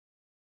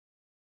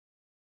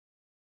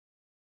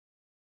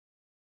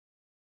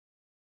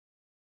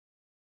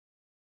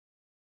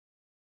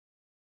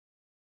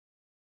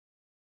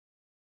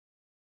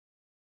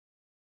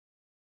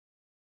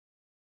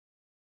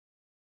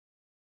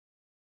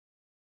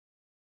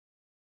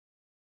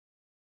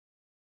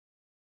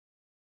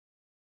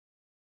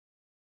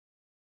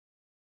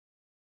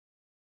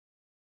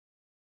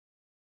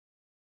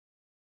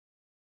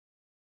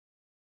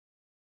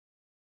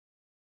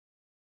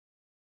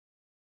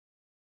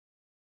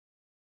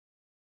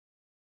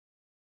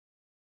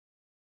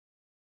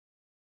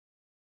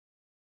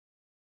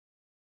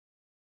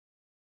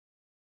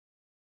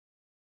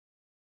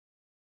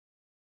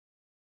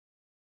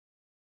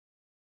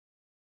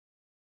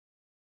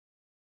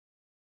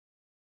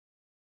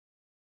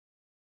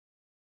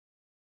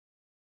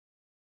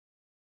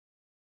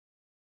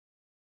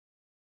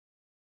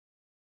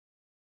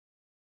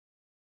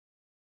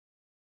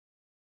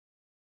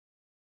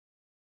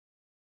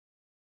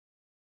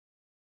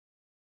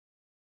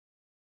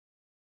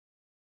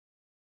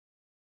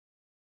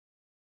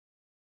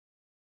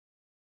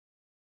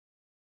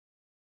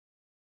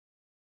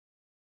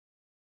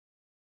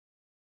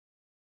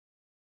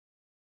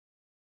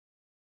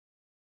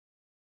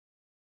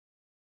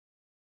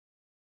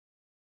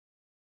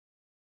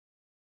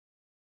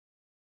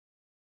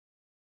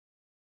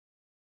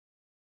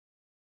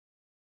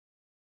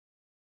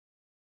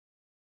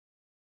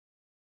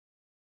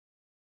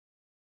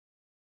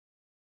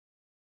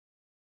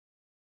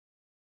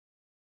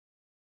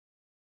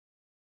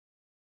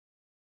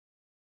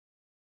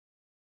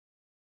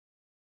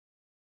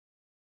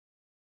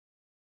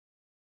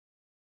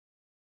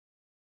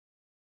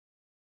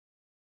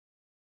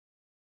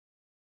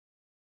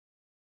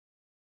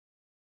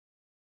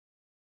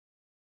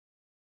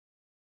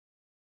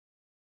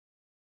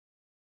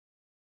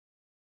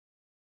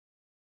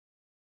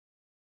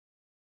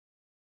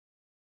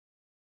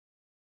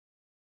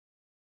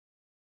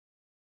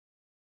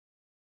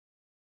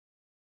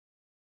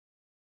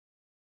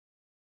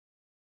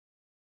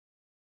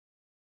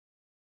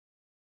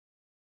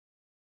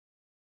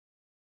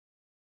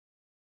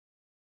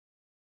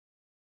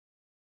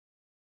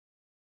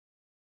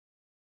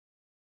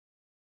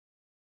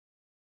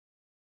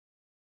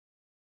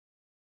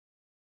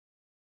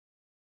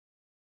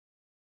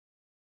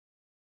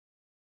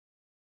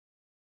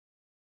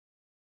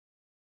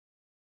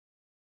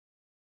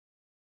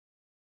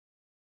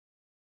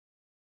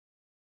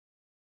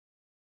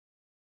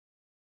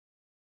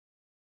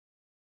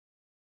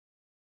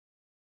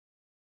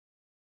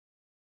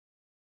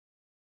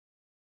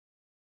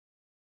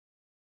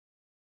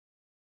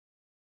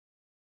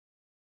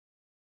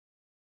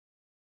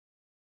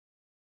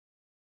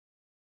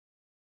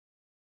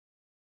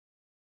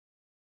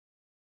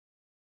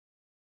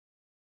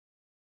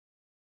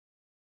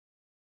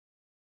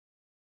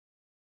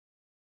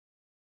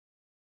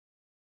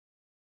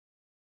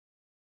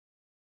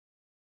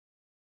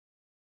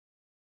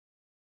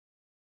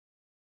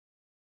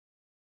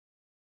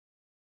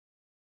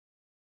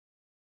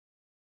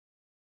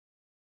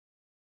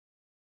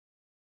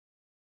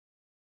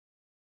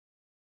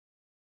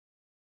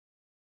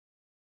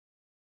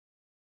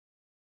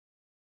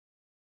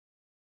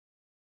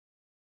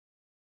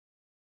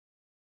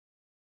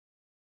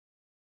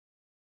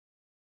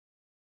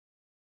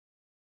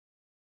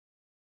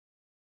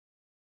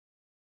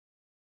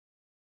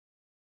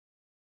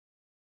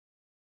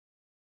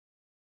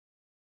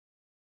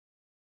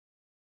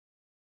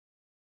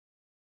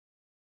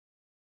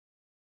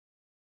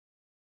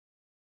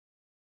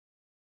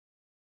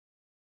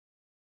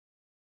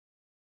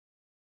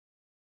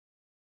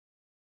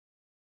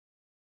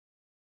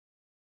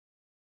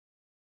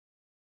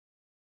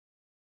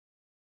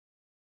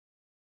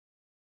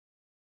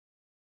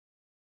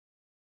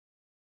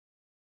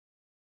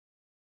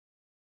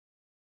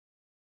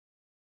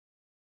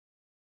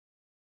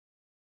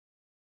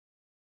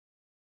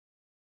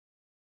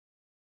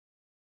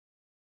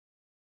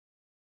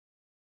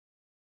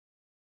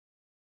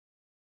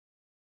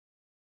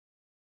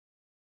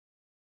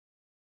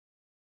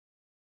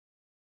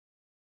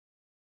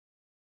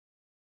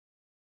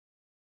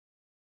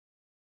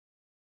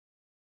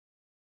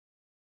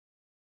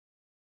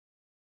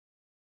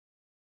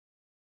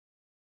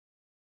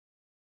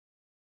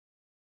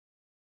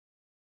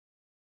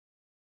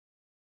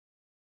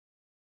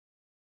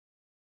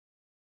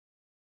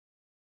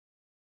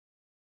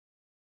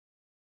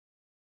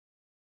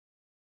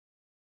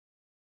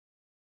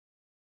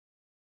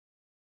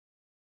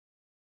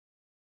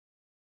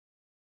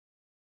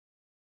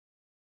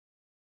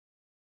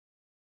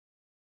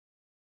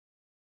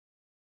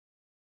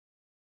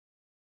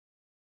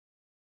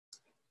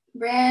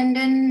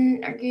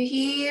Brandon, are you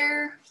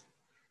here?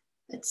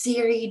 Let's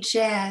see,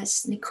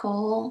 Jess,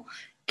 Nicole,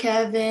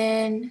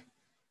 Kevin,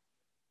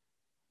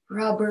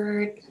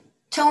 Robert,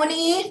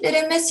 Tony, did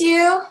I miss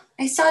you?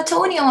 I saw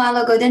Tony a while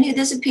ago, then he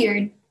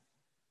disappeared.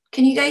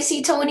 Can you guys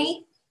see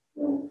Tony?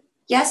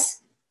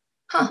 Yes?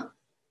 Huh.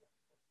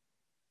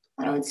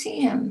 I don't see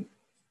him.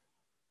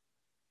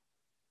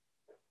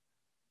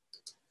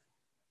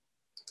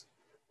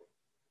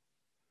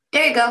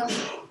 There you go.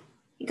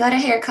 You got a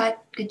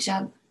haircut. Good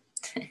job.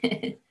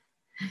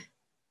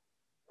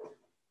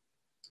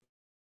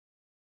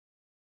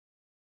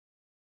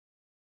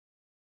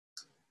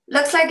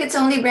 Looks like it's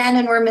only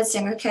Brandon we're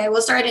missing. Okay,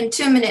 we'll start in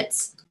 2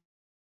 minutes.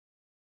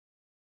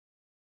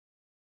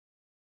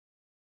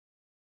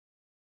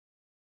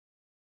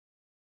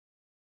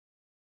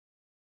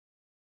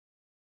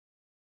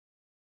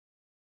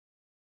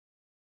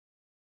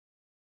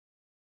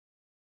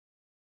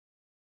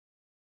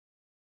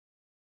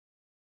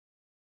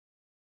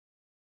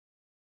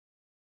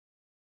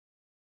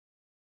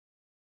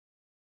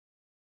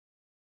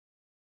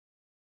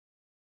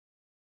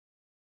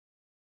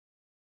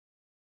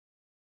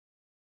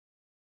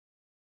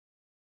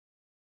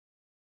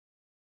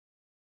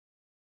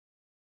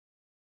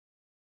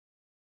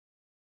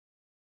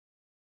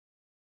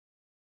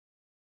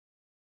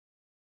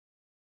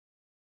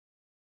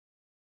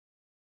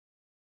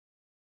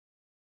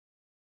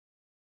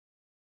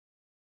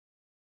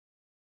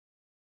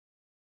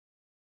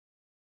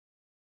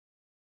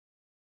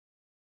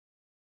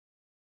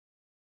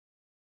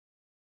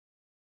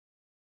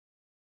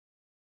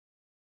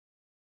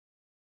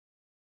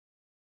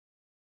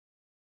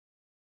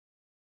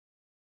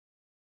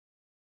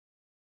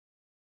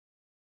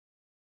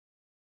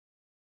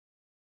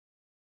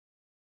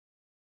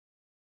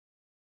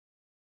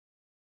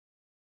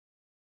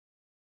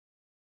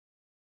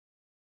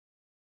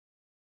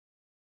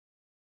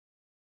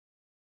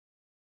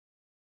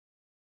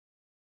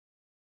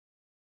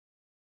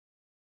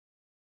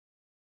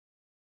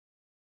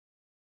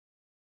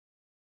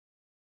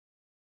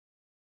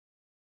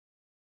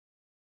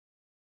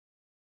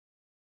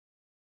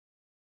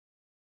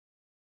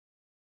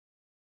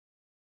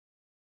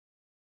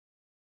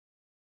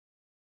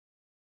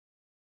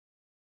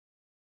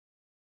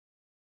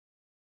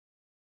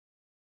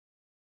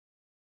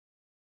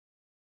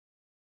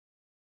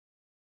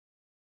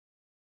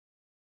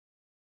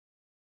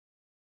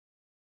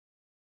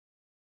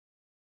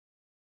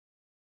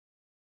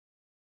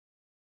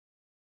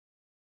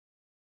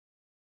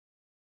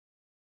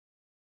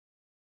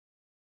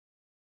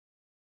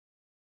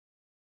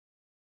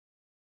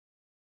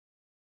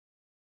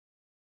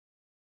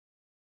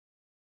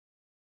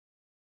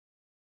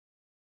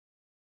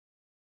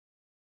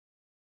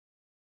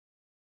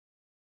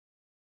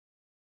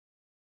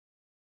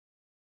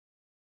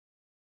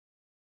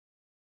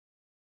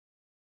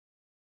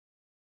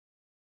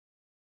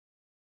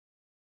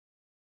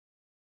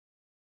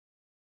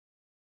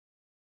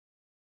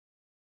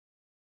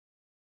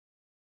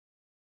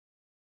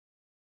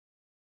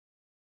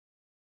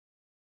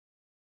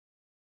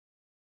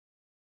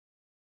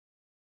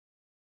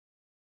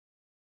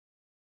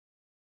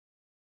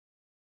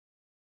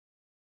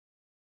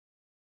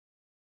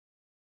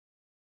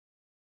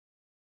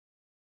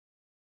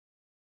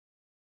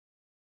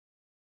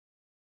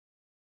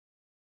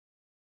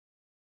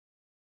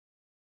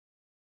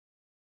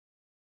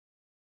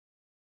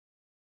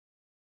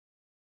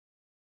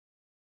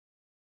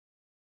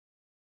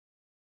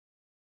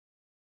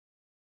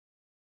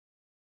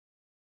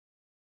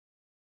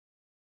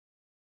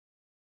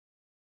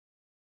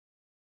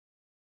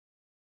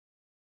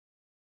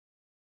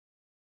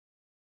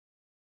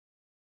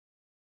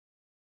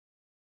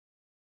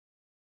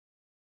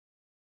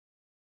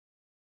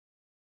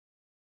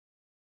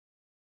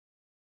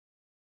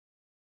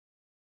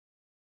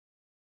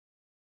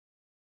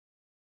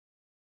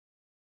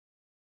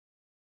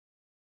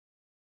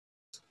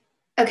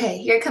 Okay,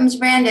 here comes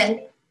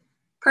Brandon.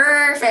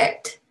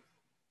 Perfect.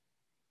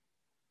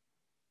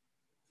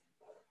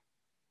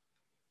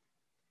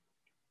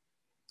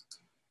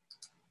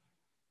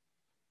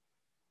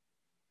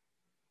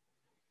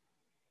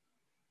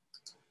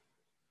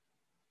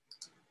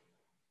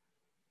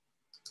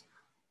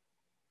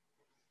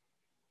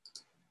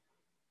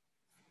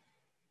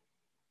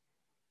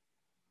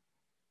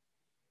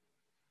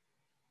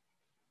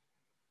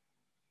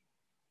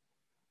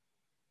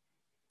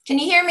 Can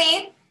you hear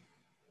me?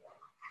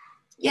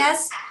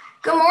 Yes?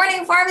 Good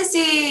morning,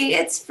 pharmacy.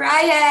 It's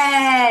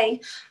Friday.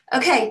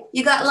 Okay,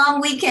 you got long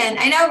weekend.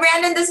 I know,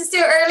 Brandon, this is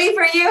too early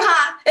for you,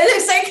 huh? It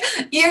looks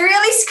like you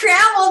really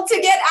scrambled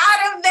to get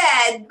out of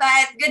bed,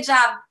 but good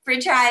job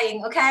for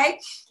trying, okay?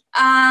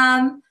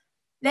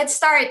 Let's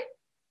start.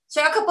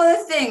 So a couple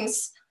of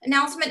things.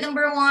 Announcement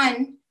number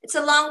 1, it's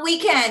a long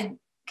weekend,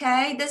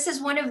 okay? This is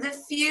one of the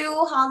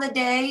few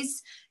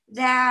holidays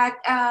that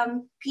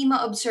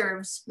Pima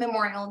observes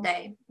Memorial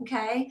Day,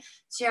 okay?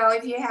 So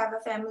if you have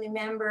a family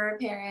member,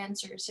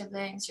 parents, or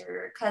siblings,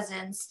 or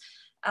cousins,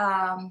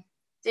 thank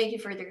you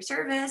for their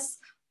service.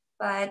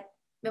 But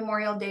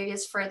Memorial Day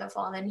is for the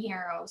fallen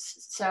heroes.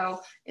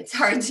 So it's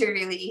hard to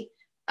really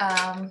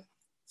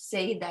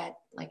say that,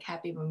 like,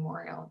 happy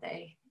Memorial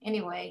Day.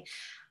 Anyway,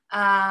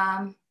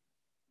 town's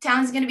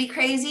gonna be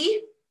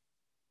crazy.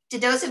 To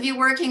those of you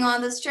working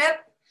on this trip,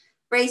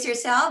 brace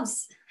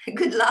yourselves.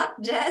 Good luck,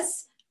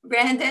 Jess,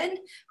 Brandon.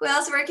 Who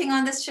else working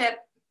on this trip?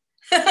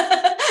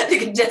 You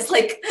can just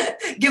like,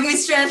 give me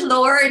strength,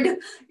 Lord.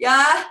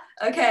 Yeah,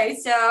 okay,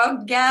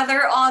 so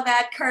gather all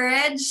that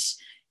courage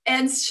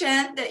and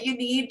strength that you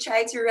need.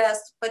 Try to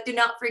rest, but do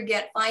not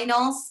forget,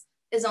 finals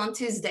is on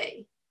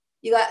Tuesday.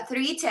 You got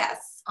 3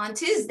 tests. On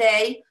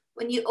Tuesday,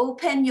 when you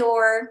open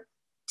your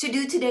to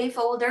do today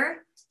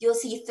folder, you'll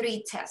see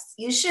 3 tests.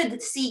 You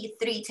should see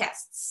 3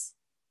 tests,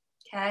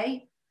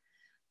 okay?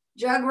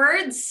 Drug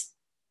words,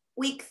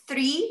 week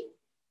 3,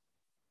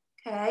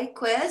 okay,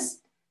 quiz.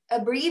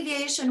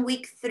 Abbreviation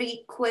week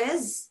 3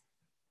 quiz,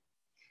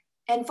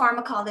 and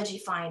pharmacology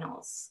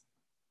finals.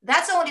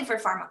 That's only for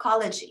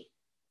pharmacology,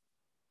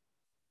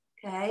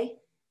 okay?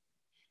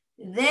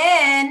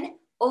 Then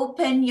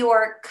open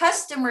your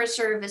customer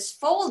service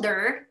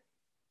folder,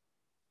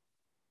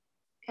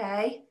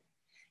 okay?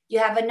 You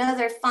have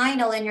another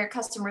final in your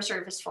customer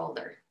service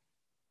folder.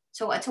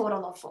 So a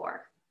total of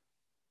 4.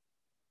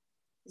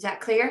 Is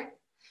that clear?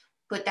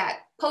 Put that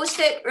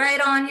Post-it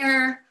right on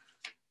your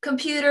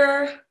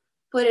computer,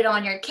 put it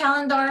on your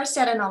calendar,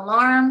 set an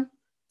alarm,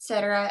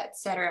 etc.,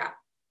 etc.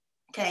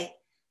 Okay,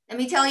 let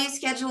me tell you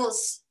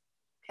schedules.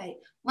 Okay,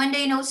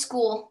 Monday, no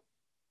school.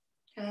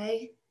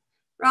 Okay,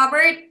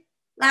 Robert,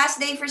 last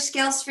day for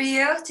skills for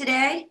you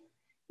today.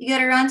 You got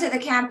to run to the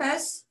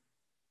campus,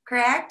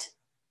 correct?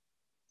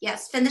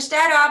 Yes, finish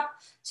that up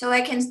so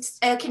I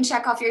can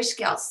check off your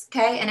skills,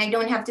 okay? And I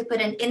don't have to put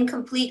an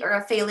incomplete or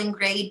a failing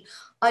grade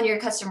on your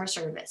customer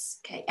service,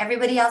 okay?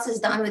 Everybody else is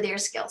done with their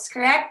skills,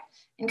 correct?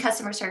 In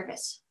customer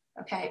service.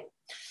 Okay,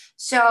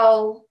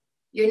 so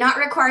you're not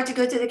required to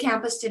go to the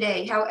campus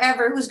today.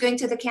 However, who's going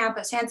to the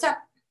campus? Hands up.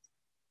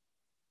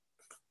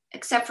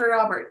 Except for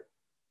Robert.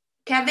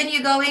 Kevin,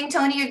 you going?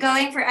 Tony, you're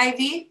going for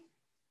IV?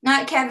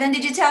 Not Kevin.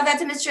 Did you tell that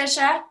to Miss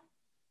Trisha?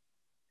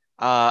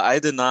 I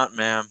did not,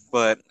 ma'am,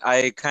 but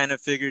I kind of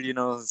figured,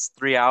 it's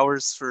 3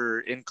 hours for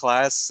in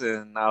class,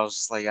 and I was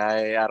just like,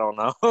 I don't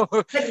know.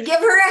 But give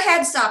her a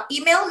heads up.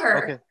 Email Okay.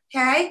 her.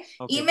 Okay.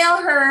 Okay. Email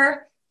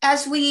her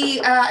as we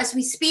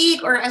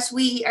speak, or as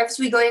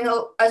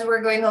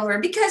we're going over.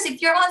 Because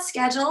if you're on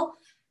schedule,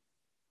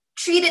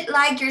 treat it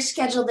like you're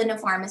scheduled in a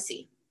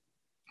pharmacy.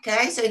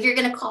 Okay. So if you're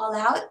gonna call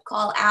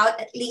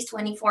out at least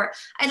 24.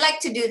 I'd like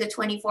to do the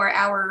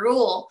 24-hour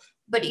rule,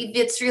 but if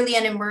it's really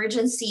an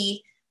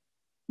emergency,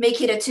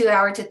 make it a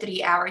 2-hour to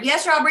 3-hour.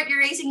 Yes, Robert, you're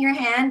raising your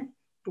hand.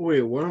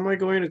 Wait, what am I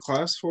going to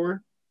class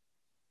for?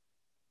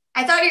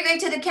 I thought you were going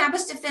to the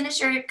campus to finish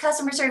your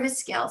customer service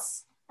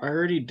skills. I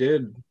already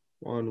did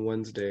on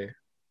Wednesday.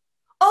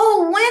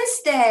 Oh,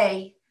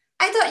 Wednesday.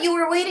 I thought you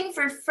were waiting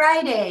for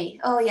Friday.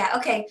 Oh, yeah.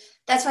 Okay.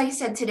 That's why you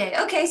said today.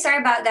 Okay. Sorry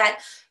about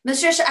that.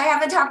 Ms. Trisha, I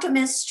haven't talked to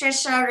Ms.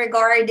 Trisha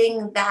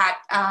regarding that.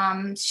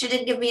 She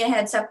didn't give me a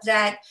heads up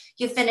that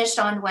you finished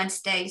on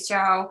Wednesday.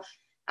 So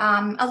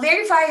I'll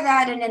verify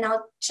that, and then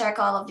I'll check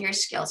all of your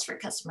skills for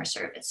customer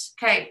service.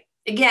 Okay.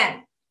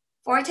 Again,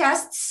 4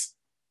 tests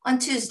on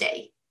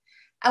Tuesday.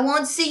 I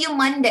won't see you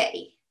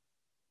Monday.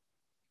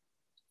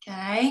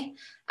 Okay.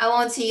 I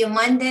won't see you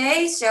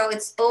Monday. So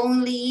it's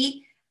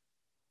only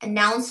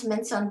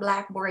announcements on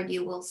Blackboard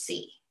you will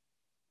see.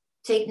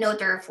 Take note,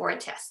 there are 4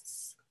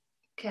 tests.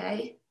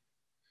 Okay.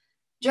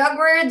 Drug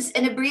words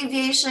and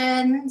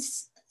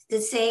abbreviations, the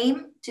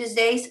same.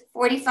 Tuesdays,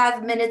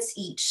 45 minutes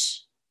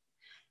each.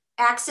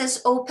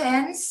 Access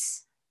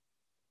opens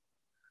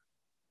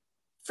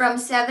from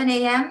 7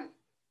 a.m.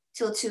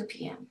 till 2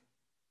 p.m.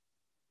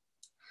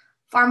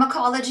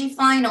 Pharmacology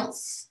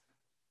finals,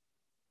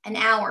 an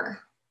hour.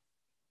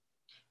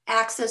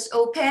 Access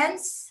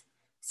opens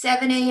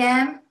 7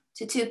 a.m.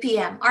 to 2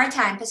 p.m. Our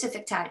time,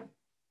 Pacific time.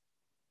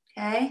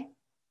 Okay.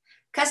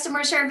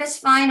 Customer service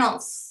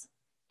finals,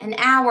 an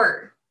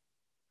hour.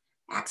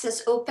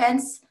 Access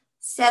opens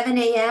 7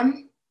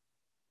 a.m.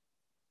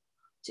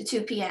 to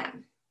 2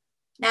 p.m.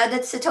 Now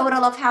that's a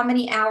total of how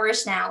many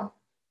hours now?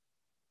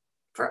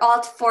 For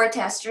all 4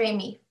 tests,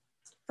 Remy.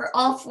 For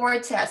all 4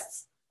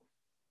 tests.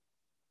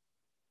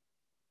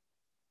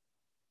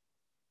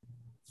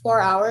 4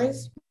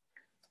 hours?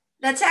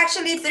 That's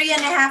actually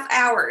 3.5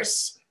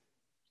 hours.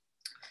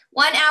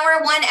 1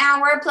 hour, 1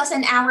 hour plus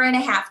an hour and a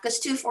half, because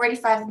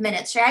 2:45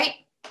 minutes, right?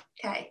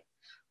 Okay.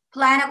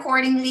 Plan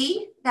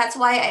accordingly. That's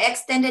why I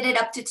extended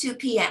it up to 2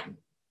 p.m.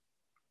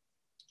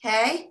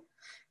 Okay.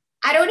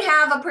 I don't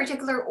have a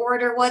particular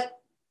order. What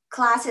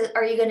classes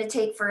are you going to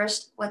take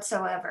first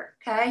whatsoever?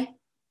 Okay.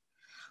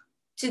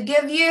 To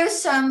give you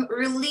some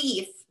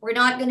relief, we're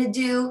not going to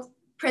do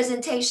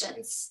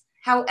presentations.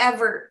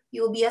 However,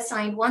 you will be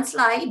assigned 1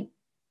 slide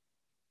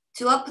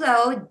to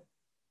upload,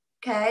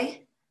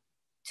 okay?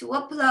 To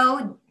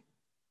upload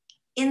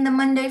in the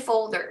Monday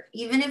folder.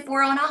 Even if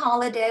we're on a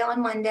holiday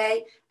on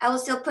Monday, I will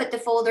still put the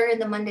folder in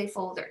the Monday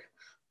folder.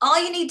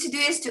 All you need to do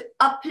is to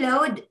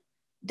upload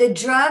the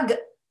drug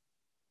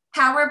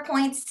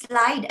PowerPoint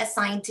slide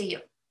assigned to you.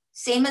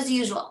 Same as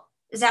usual.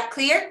 Is that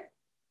clear?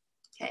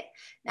 Okay,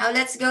 now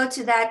let's go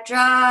to that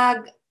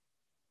drug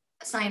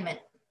assignment.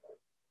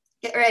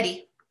 Get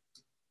ready.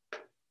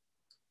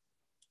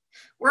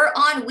 We're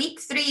on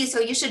week 3, so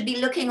you should be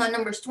looking on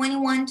numbers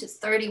 21 to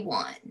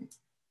 31.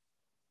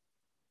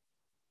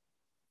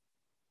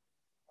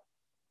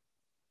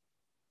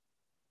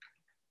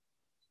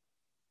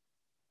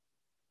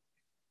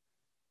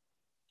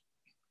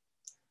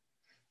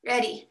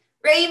 Ready?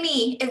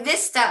 Raimi,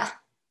 Evista.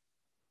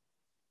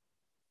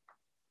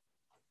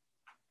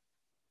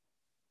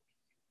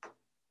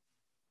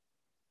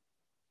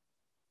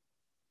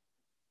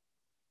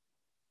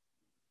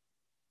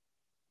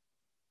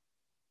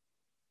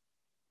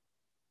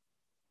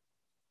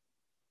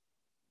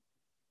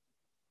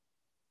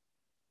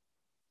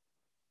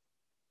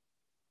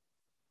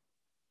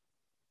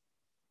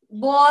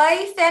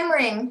 Boy,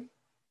 Femring.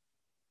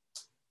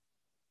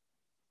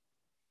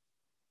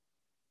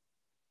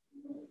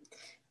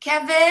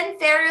 Kevin,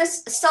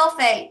 ferrous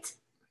sulfate.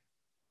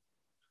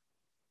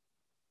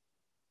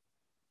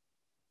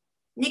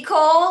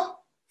 Nicole,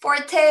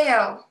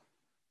 Forteo.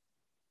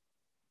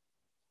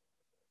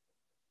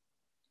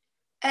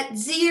 At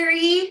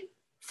Ziri,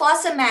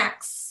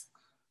 Fosamax.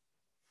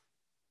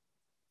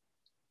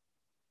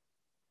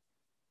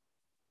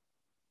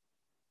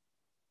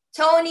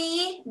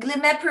 Tony,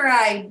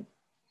 Glimepiride.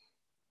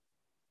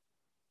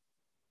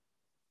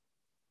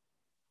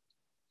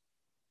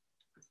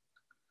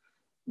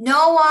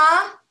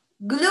 Noah,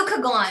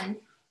 Glucagon.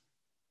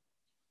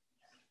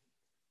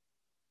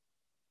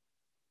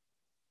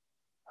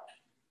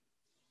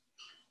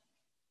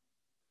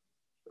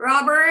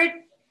 Robert,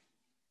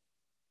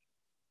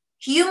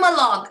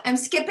 Humalog. I'm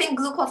skipping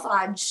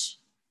glucophage.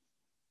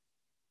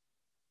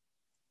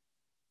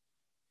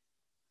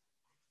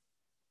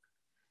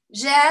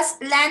 Jess,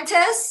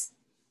 Lantus.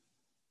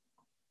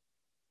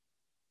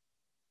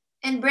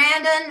 And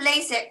Brandon,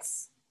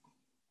 Lasix.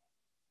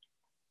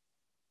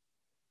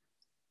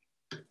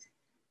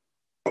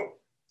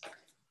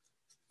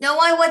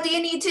 Noah, what do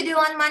you need to do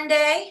on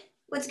Monday?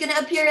 What's going to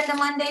appear in the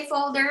Monday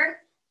folder?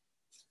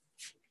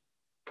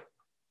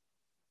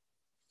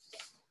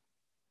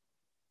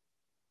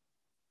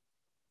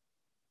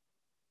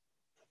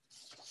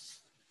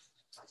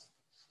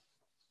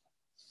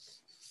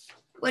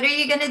 What are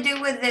you going to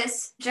do with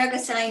this drug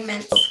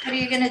assignment? What are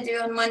you going to do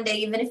on Monday,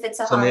 even if it's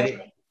a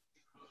holiday?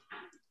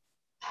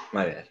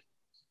 My bad.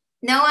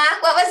 Noah,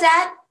 what was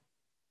that?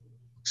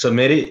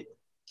 Submit it.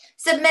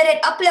 Submit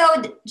it,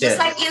 upload, just Yes.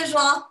 like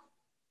usual.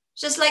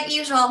 Just like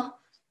usual.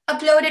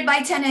 Upload it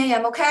by 10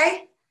 a.m.,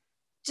 okay?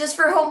 Just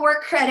for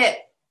homework credit,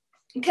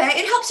 okay?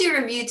 It helps you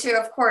review too,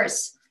 of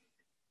course.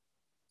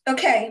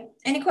 Okay,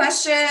 any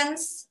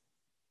questions?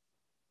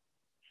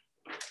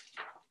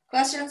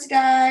 Questions,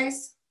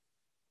 guys?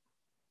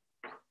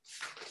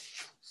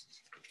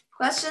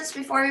 Questions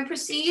before we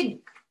proceed?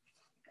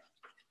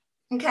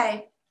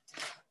 Okay,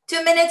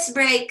 2 minutes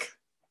break,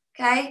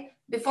 okay?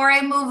 Before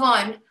I move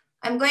on,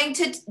 I'm going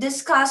to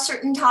discuss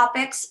certain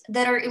topics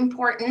that are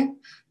important,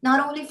 not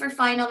only for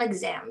final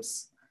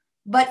exams,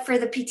 but for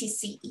the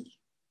PTCE,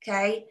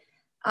 okay?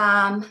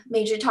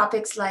 Major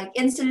topics like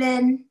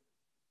insulin,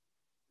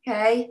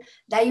 okay?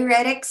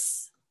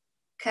 Diuretics,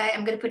 okay?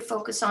 I'm gonna put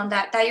focus on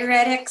that.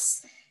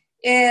 Diuretics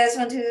is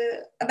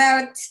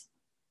about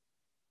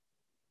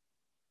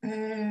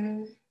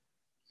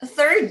a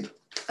third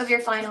of your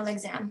final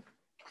exam,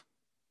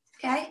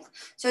 okay?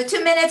 So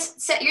 2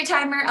 minutes, set your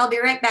timer, I'll be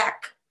right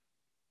back.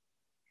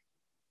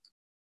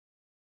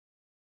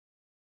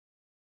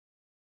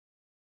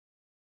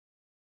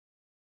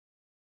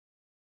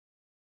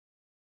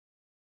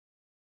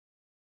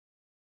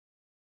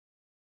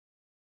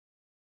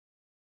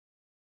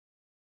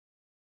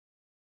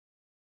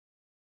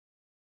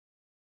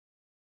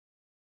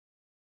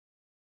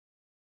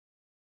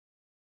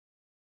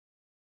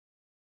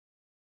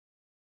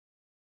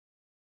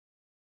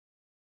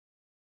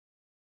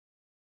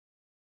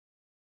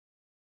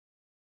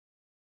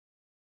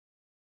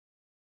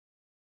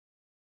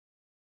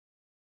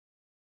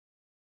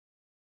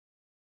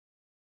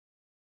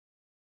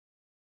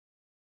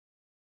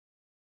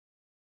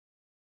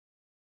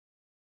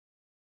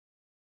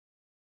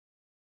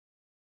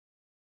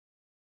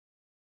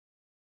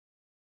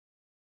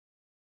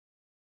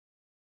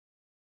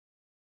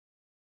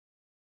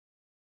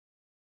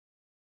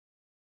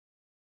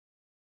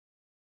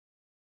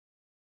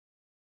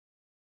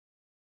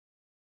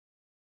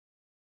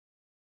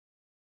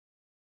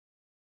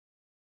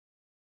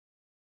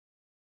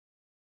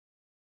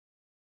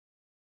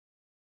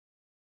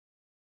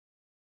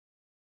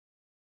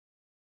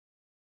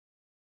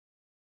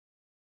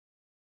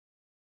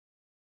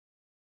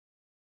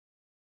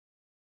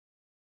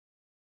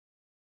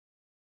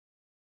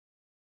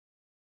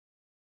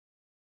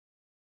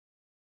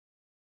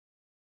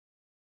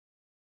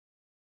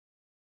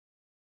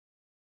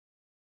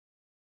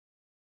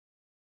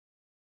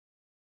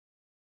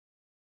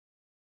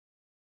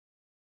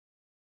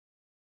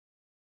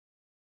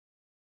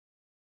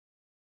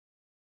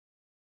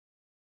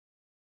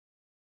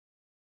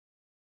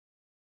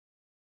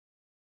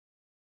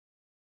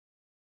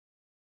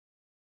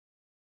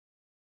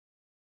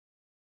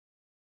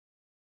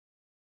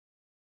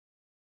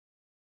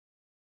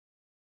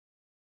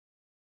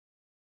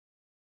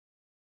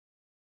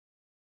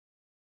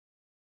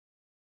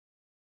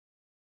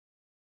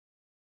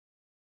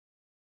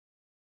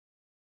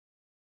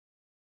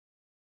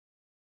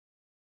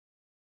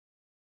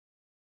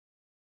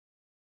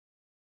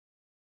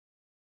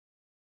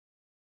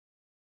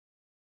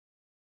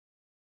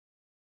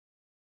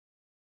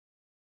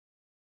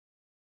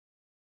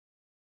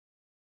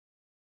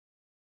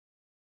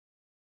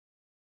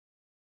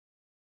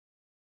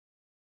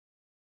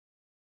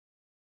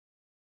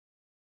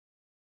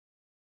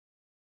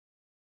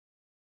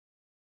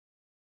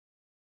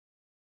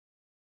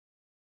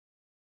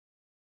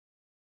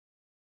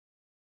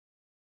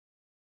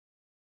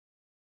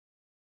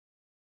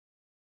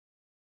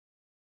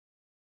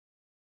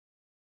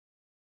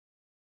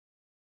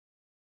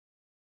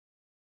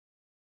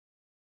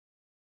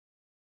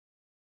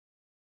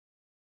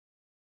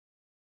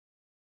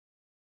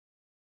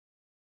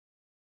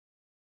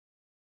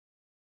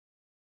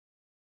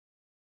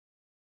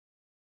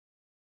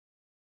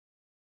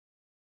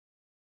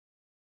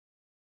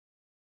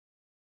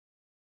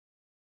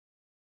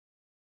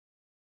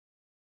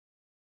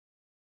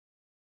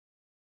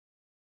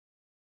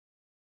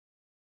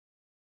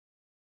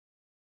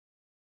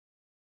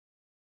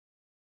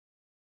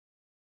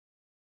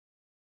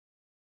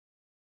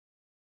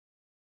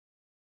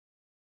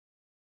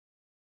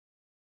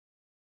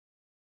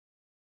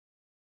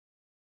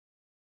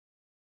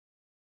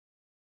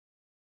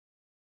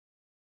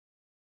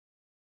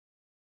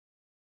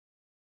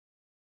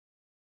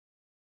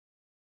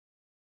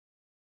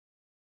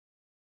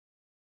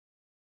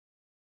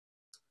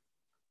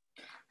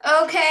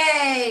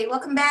 Okay,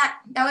 welcome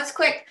back. That was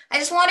quick. I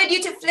just wanted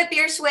you to flip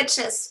your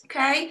switches,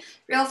 okay?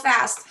 Real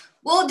fast.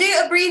 We'll do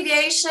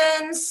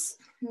abbreviations.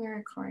 Let me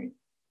record.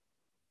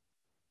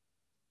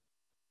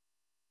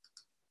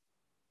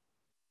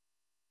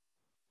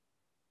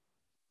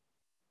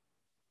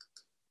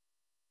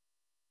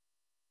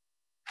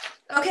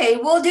 Okay,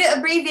 we'll do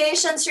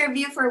abbreviations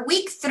review for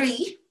week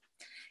 3.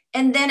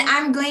 And then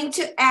I'm going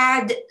to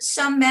add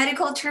some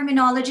medical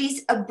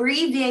terminologies,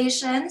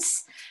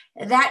 abbreviations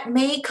that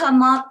may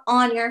come up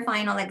on your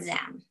final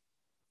exam,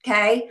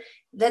 okay?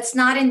 That's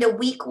not in the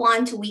week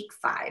 1 to week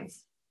 5,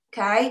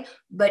 okay?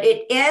 But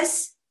it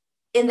is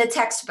in the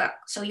textbook.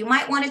 So you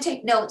might want to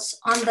take notes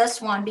on this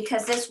one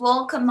because this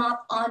will come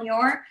up on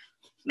your,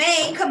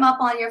 may come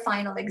up on your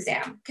final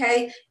exam,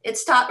 okay?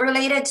 It's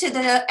related to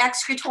the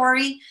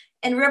excretory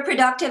and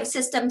reproductive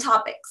system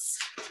topics.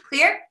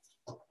 Clear?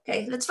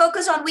 Okay, let's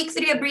focus on week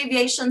 3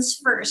 abbreviations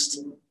first.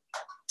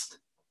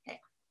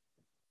 Okay.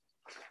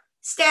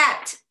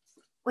 Stat.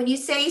 When you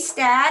say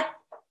stat,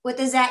 what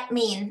does that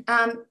mean?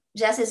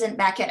 Jess isn't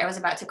back yet. I was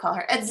about to call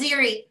her.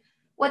 Adziri,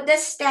 what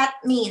does stat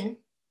mean?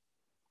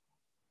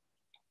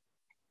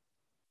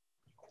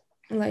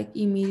 Like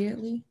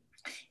immediately.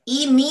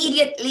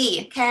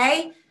 Immediately,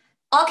 okay?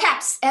 All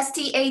caps,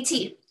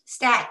 S-T-A-T,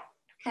 stat,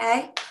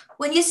 okay?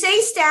 When you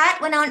say stat,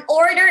 when an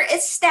order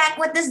is stat,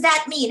 what does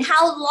that mean?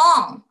 How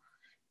long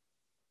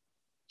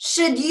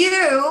should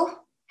you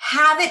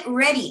have it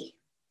ready?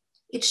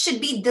 It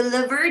should be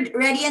delivered,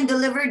 ready and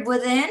delivered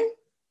within.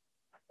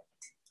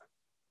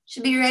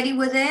 Should be ready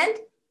within.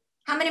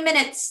 How many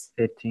minutes?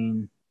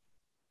 15.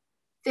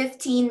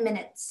 15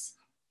 minutes.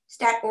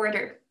 Stat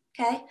order,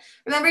 okay?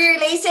 Remember your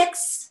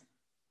LASIX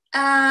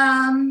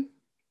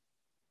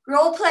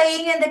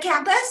role-playing in the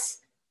campus?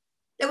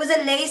 There was a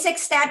LASIX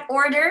stat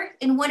order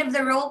in one of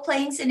the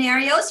role-playing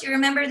scenarios. You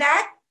remember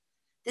that?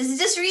 This is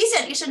just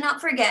recent. You should not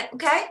forget,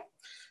 okay?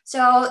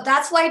 So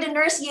that's why the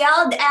nurse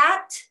yelled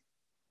at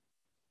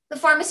the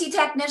pharmacy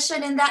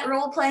technician in that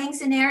role-playing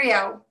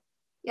scenario.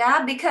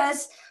 Yeah,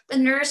 because the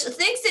nurse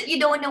thinks that you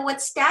don't know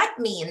what stat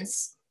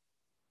means.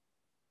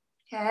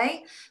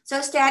 Okay,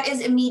 so stat is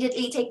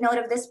immediately. Take note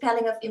of the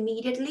spelling of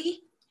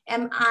immediately.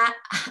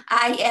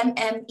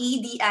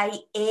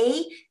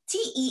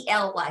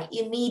 M-I-M-M-E-D-I-A-T-E-L-Y,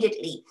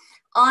 immediately.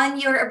 On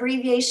your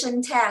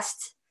abbreviation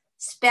test,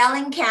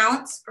 spelling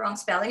counts. Wrong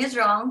spelling is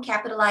wrong.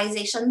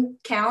 Capitalization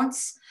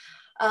counts.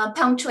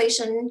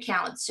 Punctuation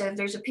counts. So if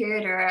there's a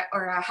period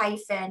or a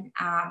hyphen,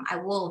 I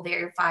will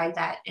verify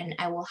that and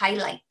I will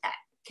highlight that.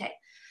 Okay.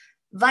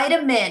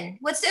 Vitamin.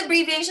 What's the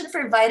abbreviation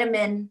for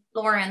vitamin,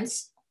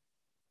 Lawrence?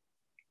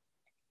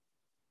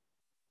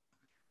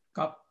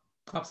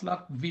 Caps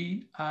lock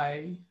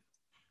V-I-T.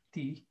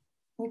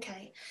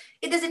 Okay.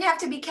 It doesn't have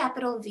to be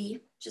capital V,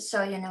 just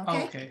so you know.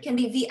 Okay. Okay. It can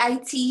be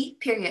V-I-T,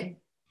 period.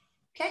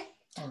 Okay.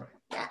 All right.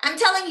 Yeah. I'm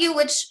telling you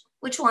which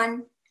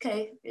one.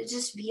 Okay. It's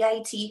just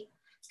V-I-T.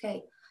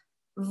 Okay.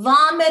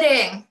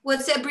 Vomiting.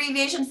 What's the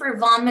abbreviation for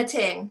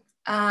vomiting?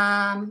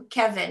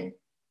 Kevin.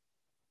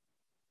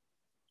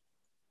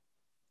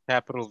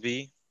 Capital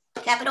V.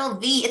 Capital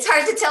V. It's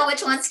hard to tell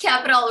which one's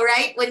capital,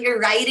 right? When you're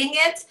writing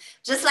it,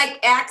 just like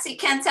X, you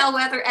can't tell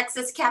whether X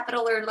is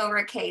capital or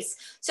lowercase.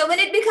 So when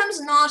it becomes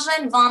nausea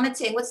and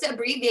vomiting, what's the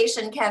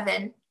abbreviation,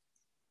 Kevin?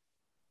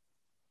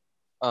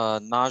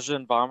 Nausea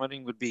and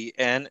vomiting would be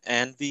N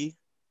and V.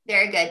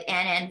 Very good,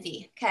 N and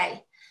V.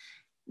 Okay.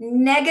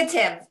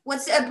 Negative.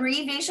 What's the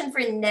abbreviation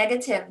for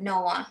negative,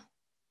 Noah?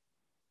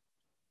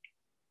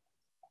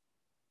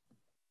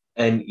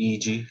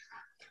 N-E-G.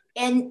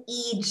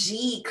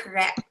 N-E-G,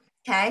 correct.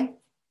 Okay.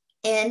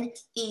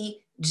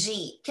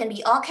 N-E-G. Can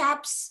be all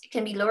caps, it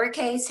can be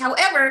lowercase.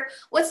 However,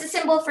 what's the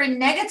symbol for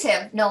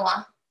negative,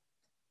 Noah?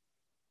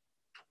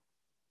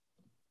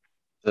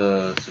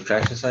 The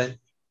subtraction sign.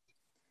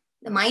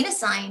 The minus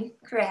sign,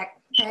 correct.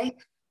 Okay.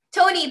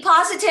 Tony,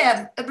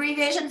 positive.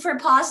 Abbreviation for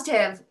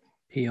positive.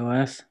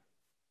 POS.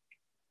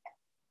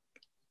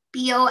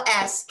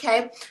 POS,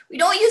 okay? We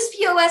don't use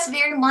POS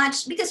very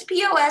much because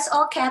POS,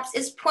 all caps,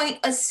 is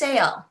point of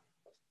sale.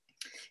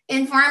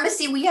 In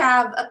pharmacy, we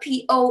have a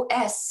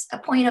POS, a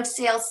point of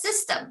sale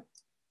system,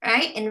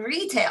 right? In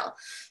retail.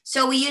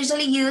 So we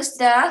usually use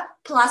the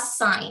plus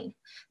sign.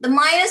 The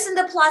minus and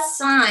the plus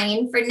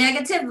sign for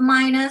negative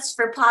minus,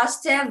 for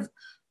positive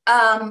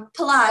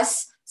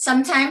plus,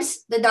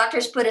 sometimes the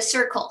doctors put a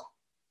circle,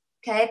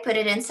 okay? Put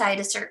it inside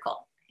a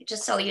circle,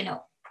 just so you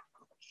know.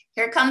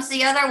 Here comes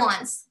the other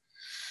ones.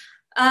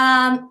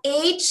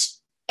 HSV,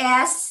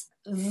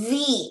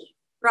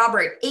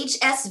 Robert,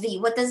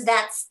 HSV, what does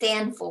that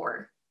stand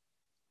for?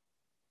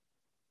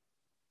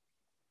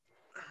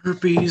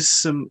 Herpes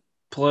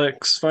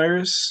simplex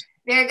virus.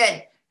 Very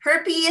good.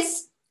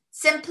 Herpes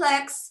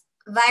simplex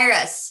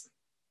virus.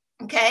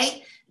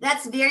 Okay,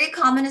 that's very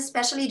common,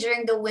 especially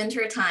during the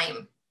winter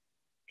time.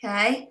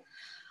 Okay,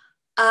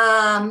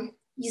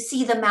 you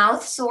see the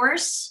mouth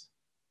sores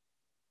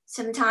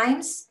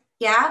sometimes.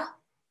 Yeah,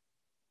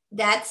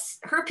 that's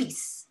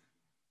herpes.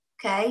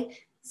 Okay,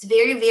 it's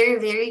very, very,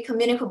 very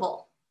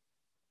communicable.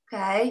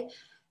 Okay,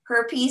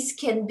 herpes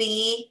can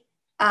be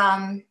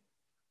a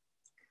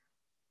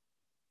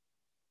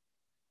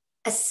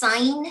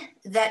sign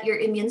that your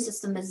immune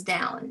system is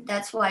down.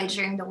 That's why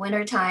during the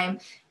wintertime,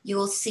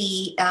 you'll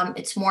see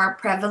it's more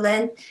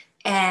prevalent,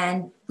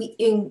 and we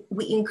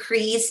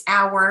increase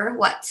our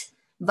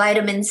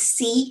vitamin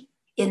C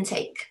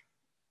intake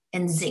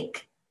and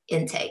zinc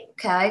intake,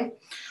 okay?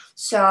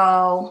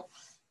 So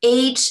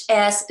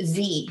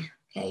HSV,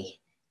 okay?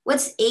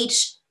 What's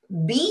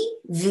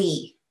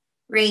HBV,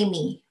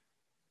 Raimi?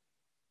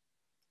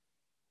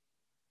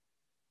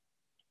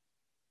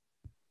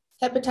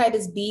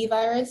 Hepatitis B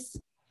virus.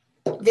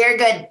 Very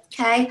good,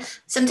 okay?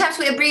 Sometimes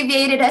we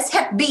abbreviate it as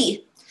Hep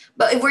B,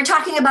 but if we're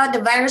talking about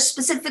the virus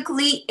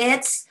specifically,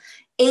 it's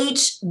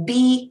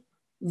HBV,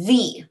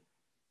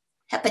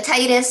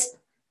 hepatitis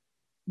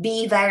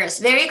B virus.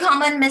 Very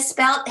common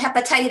misspelled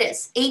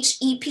hepatitis,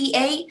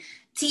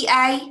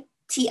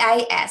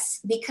 HEPATITIS,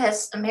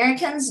 because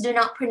Americans do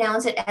not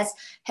pronounce it as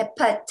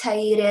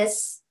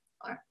hepatitis,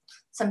 or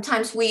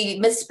sometimes we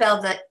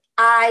misspell the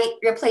I,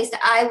 replace the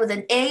I with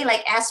an A,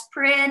 like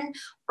aspirin,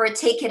 or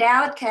take it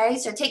out, okay?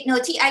 So take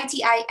note,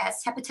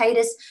 TITIS,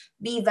 hepatitis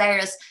B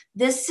virus.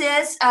 This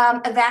is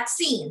a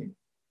vaccine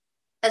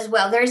as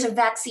well. There's a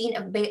vaccine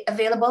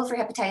available for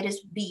hepatitis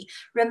B.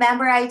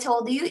 Remember I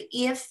told you,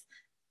 if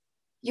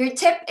your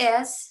tip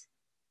is,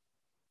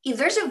 if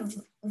there's a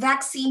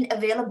vaccine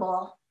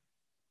available,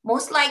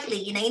 most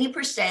likely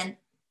 90%,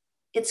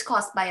 it's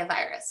caused by a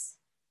virus,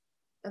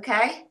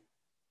 okay?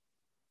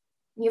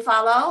 You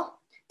follow?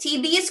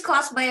 TB is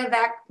caused by a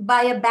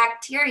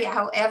bacteria.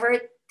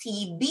 However,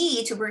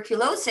 TB,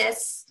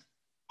 tuberculosis,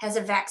 has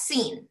a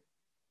vaccine,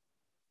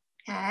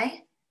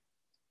 okay?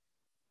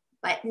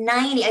 But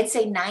I'd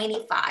say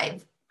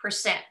 95%,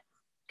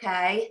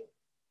 okay?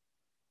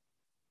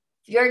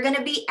 If you're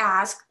gonna be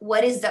asked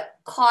what is the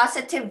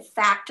causative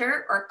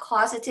factor or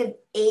causative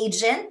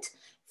agent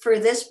for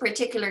this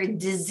particular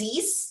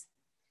disease,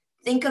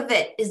 think of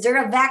it. Is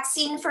there a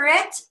vaccine for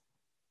it?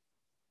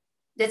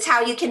 That's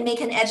how you can make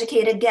an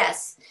educated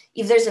guess.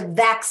 If there's a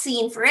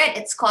vaccine for it,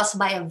 it's caused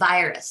by a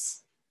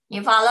virus.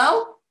 You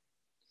follow?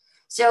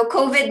 So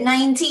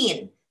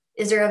COVID-19,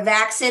 is there a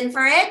vaccine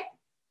for it?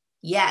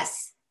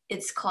 Yes,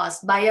 it's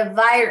caused by a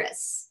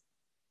virus.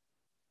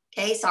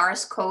 Okay,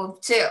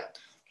 SARS-CoV-2.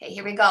 Okay,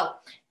 here we go.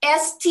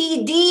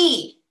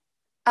 STD.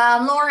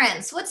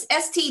 Lawrence, what's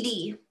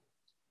STD?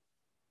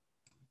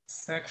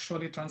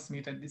 Sexually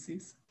transmitted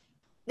disease.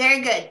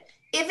 Very good.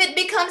 If it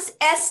becomes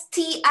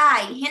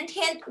STI, hint,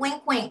 hint,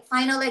 wink, wink,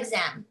 final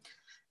exam.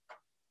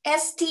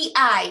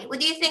 STI, what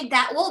do you think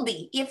that will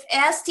be? If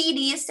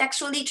STD is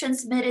sexually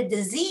transmitted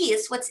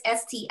disease, what's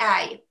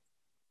STI?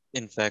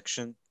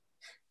 Infection.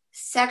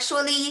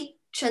 Sexually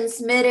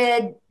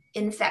transmitted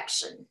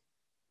infection.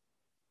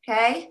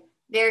 Okay,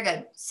 very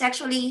good.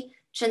 Sexually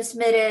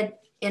transmitted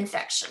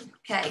infection.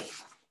 Okay.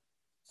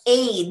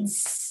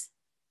 AIDS.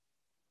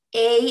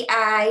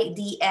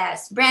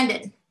 AIDS.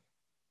 Brandon.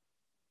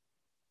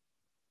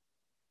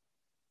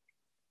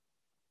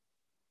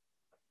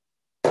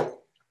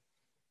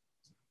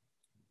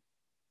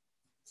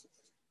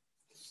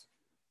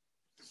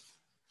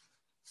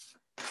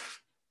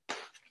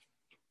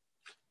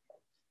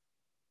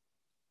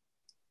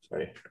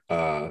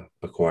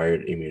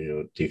 Acquired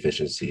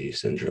immunodeficiency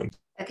syndrome.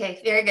 Okay,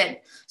 very good.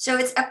 So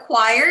it's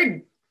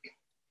acquired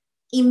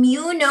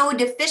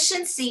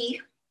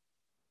immunodeficiency.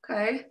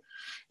 Okay.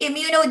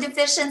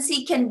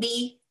 Immunodeficiency can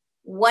be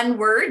one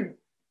word,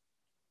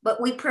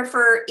 but we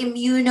prefer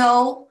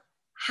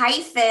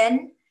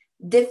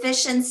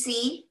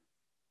immuno-deficiency.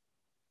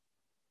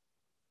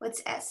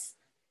 What's S?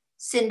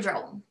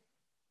 Syndrome.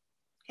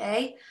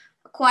 Okay.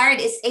 Acquired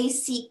is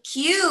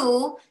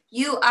ACQUIRED.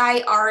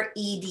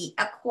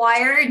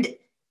 Acquired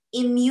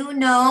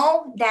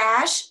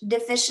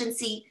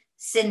immuno-deficiency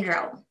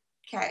syndrome.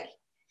 Okay.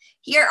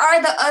 Here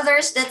are the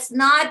others that's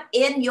not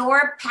in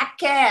your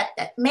packet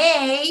that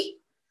may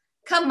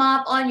come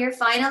up on your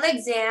final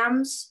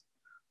exams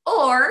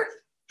or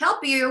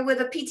help you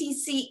with a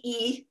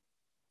PTCE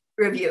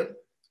review.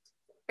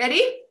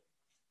 Ready?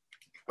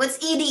 What's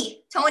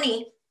ED?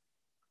 Tony.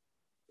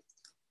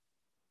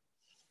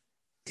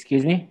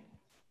 Excuse me?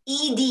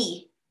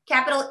 ED.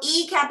 Capital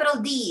E,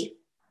 capital D.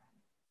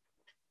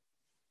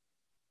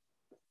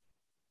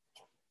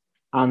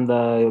 On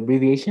the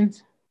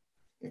abbreviations?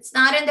 It's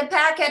not in the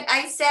packet,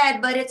 I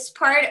said, but it's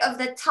part of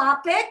the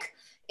topic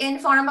in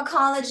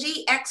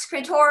pharmacology,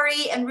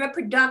 excretory, and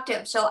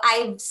reproductive. So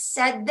I've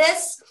said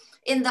this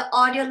in the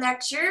audio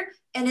lecture,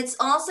 and it's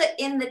also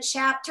in the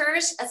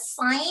chapters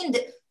assigned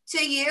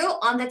to you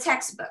on the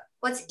textbook.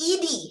 What's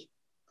ED?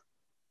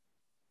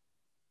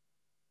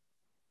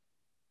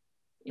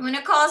 You want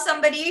to call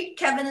somebody?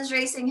 Kevin is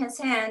raising his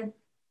hand.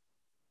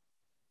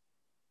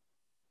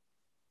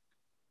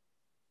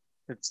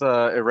 It's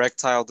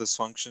erectile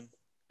dysfunction.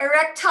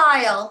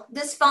 Erectile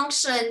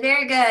dysfunction.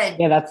 Very good.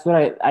 Yeah, that's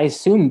what I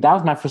assumed. That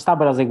was my first thought,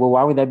 but I was like, well,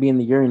 why would that be in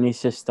the urinary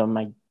system?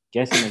 I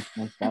guess it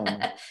makes sense.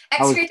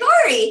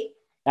 Excretory.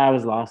 I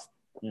was lost.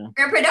 Yeah.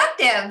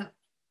 Reproductive.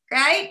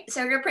 right?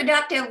 So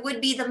reproductive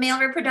would be the male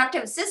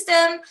reproductive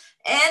system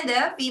and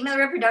the female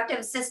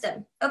reproductive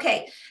system.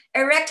 Okay,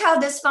 erectile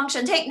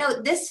dysfunction. Take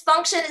note,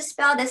 dysfunction is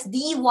spelled as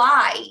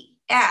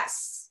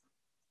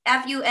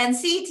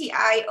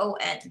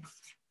D-Y-S-F-U-N-C-T-I-O-N.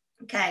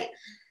 Okay.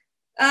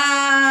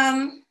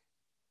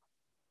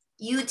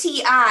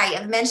 UTI,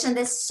 I've mentioned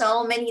this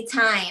so many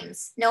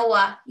times.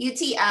 Noah,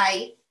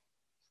 UTI.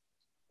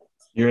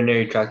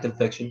 Urinary tract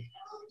infection.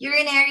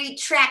 Urinary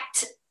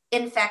tract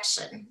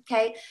infection,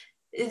 okay?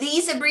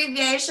 These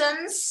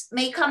abbreviations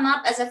may come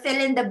up as a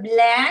fill in the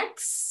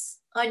blanks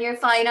on your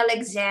final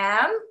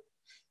exam.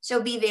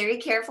 So be very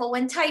careful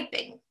when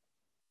typing,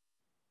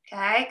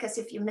 okay? Because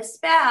if you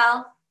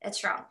misspell,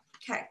 it's wrong,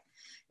 okay?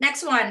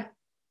 Next one.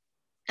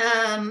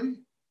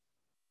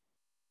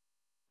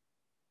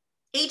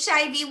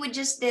 HIV, we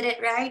just did it,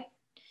 right?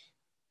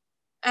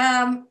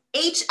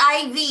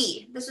 HIV,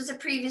 this was a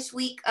previous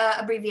week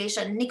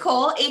abbreviation.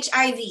 Nicole,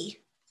 HIV.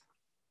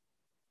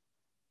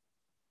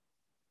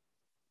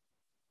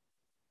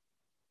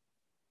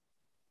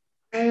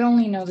 I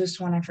only know this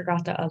one. I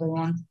forgot the other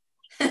one.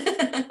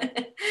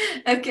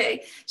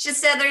 Okay, she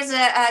said there's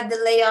a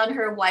delay on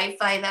her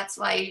Wi-Fi. That's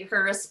why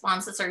her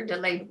responses are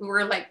delayed. We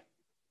were like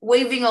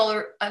waving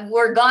all,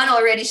 we're gone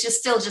already. She's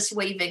still just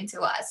waving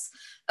to us.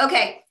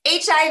 Okay,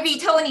 HIV,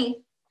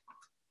 Tony.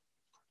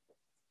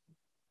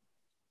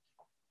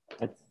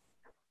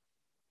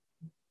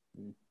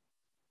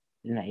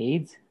 Isn't that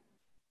AIDS?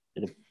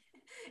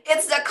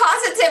 It's the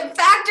causative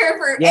factor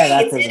for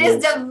AIDS. It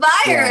is the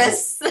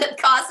virus that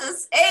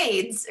causes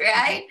AIDS,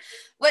 right?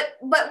 But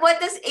what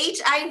does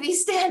HIV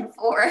stand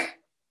for?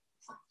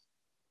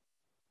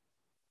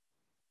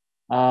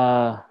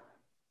 I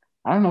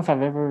don't know if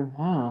I've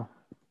ever.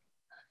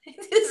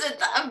 This is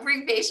the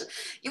abbreviation.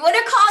 You want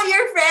to call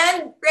your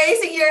friend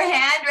raising your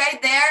hand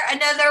right there?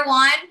 Another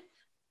one.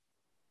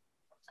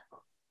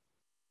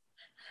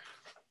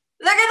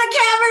 Look at the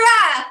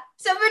camera.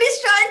 Somebody's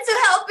trying to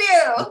help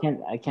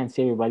you. I can't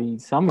see everybody.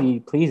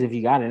 Somebody, please, if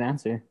you got an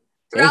answer.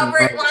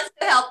 Robert wants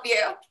to help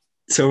you.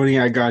 Tony,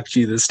 I got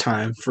you this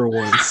time for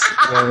once.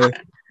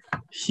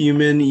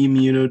 Human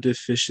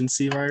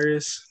immunodeficiency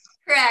virus.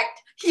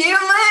 Correct.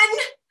 Human.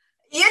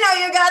 You know,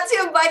 you got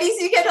two buddies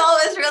you can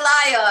always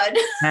rely on.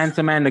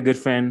 Handsome and a good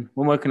friend.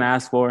 What more can I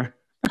ask for?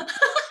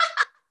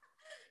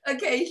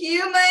 Okay,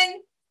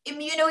 human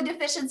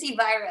immunodeficiency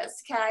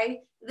virus,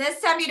 okay? This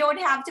time you don't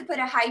have to put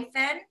a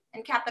hyphen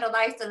and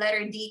capitalize the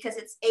letter D because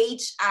it's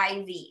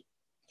HIV,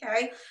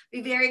 okay?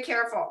 Be very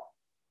careful.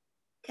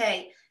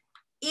 Okay,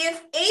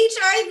 if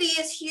HIV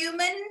is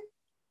human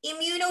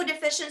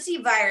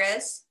immunodeficiency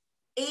virus,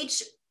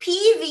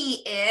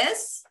 HPV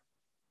is,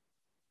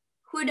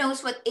 who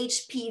knows what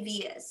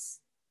HPV is?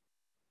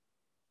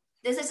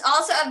 This is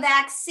also a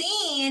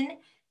vaccine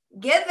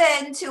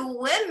given to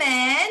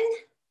women.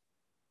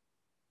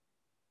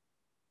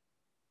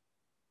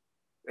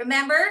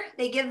 Remember,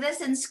 they give this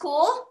in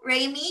school.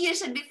 Raimi, you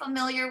should be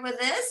familiar with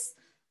this.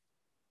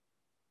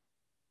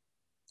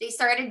 They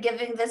started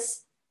giving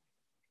this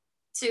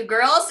to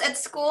girls at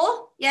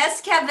school.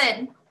 Yes,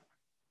 Kevin.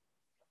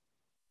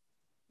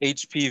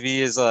 HPV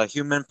is a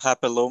human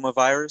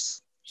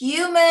papillomavirus.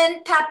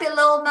 Human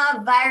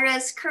papilloma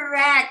virus,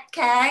 correct,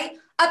 okay?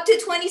 Up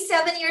to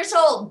 27 years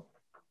old,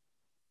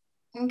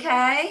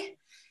 okay?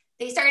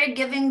 They started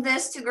giving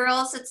this to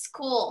girls at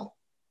school.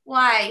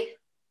 Why?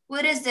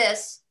 What is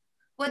this?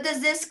 What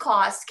does this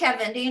cause?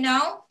 Kevin, do you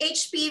know?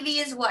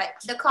 HPV is what?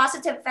 The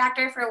causative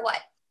factor for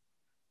what?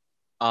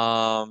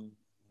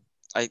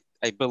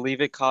 I believe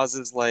it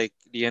causes like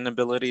the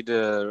inability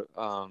to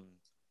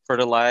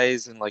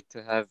fertilize and like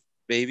to have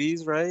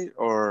babies, right?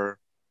 Or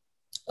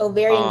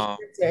ovarian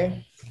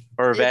cancer.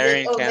 Or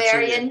ovarian cancer.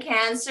 Ovarian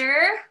cancer.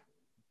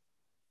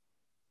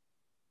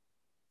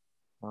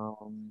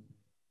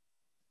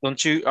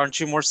 Aren't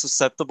you more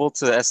susceptible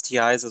to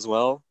STIs as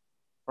well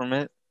from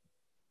it?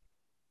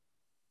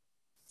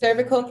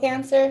 Cervical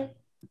cancer.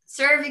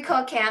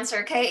 Cervical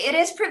cancer, okay? It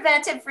is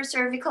preventive for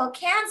cervical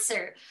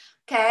cancer,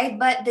 okay?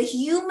 But the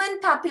human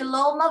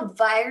papilloma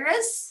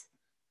virus,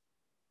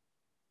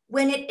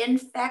 when it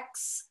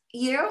infects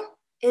you,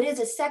 it is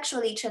a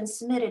sexually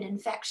transmitted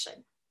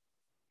infection,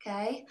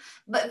 okay?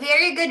 But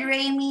very good,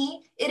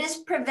 Raimi. It is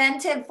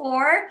preventive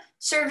for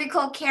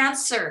cervical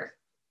cancer,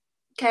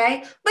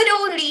 okay? But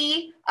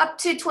only up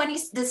to 20,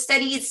 the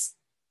studies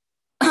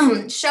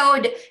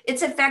showed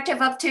it's effective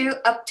up to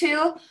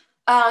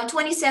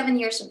 27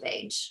 years of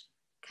age,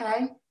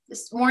 okay?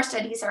 More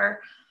studies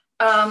are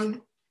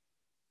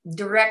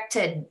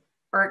directed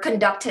or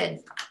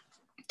conducted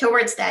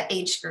towards that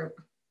age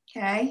group,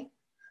 okay?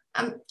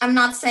 I'm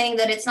not saying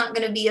that it's not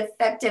going to be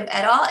effective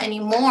at all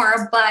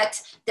anymore,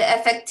 but the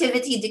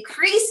effectivity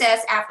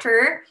decreases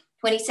after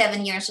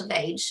 27 years of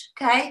age,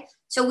 okay?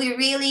 So we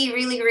really,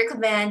 really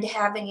recommend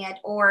having it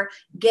or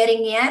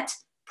getting it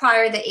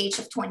prior to the age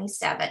of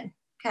 27,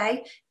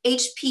 okay?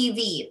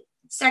 HPV,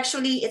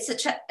 sexually,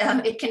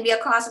 it can be a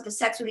cause of a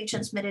sexually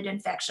transmitted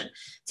infection.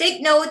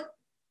 Take note,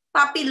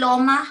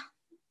 papilloma,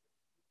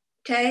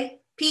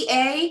 okay?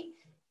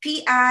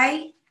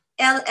 P-A-P-I-L-L-O-M-A,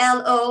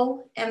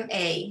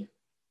 LLOMA.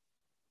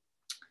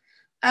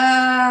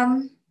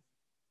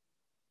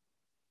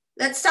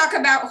 Let's talk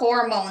about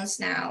hormones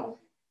now.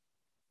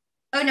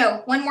 Oh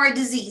no, one more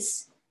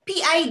disease.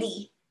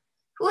 PID.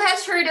 Who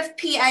has heard of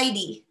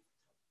PID?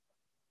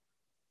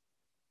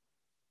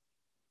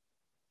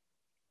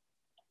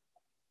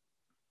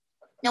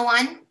 No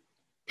one?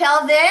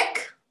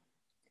 Pelvic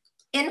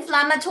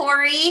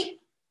inflammatory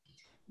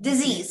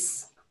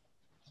disease.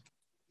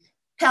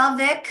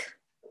 Pelvic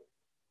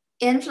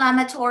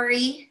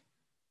inflammatory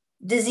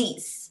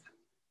disease.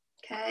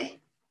 Okay.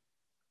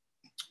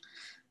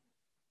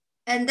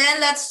 And then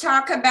let's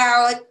talk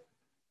about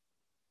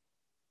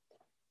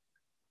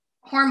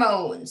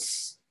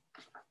hormones.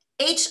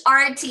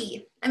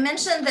 HRT. I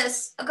mentioned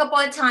this a couple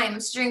of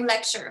times during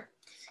lecture.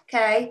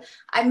 Okay.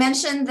 I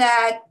mentioned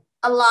that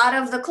a lot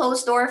of the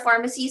closed door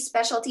pharmacies,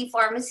 specialty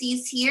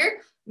pharmacies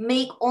here,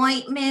 make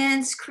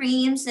ointments,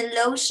 creams, and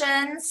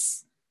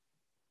lotions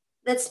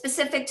that's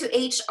specific to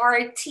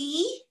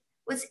HRT.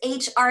 What's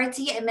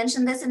HRT? I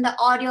mentioned this in the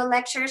audio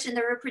lectures in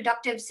the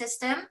reproductive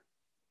system.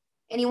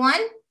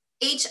 Anyone?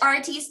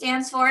 HRT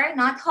stands for,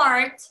 not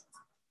heart.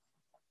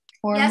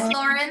 Hormone. Yes,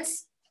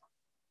 Lawrence?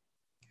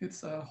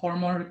 It's a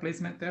hormone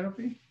replacement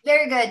therapy.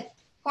 Very good.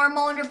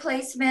 Hormone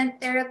replacement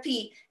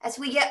therapy. As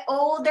we get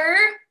older,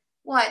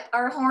 what?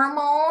 Our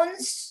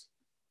hormones,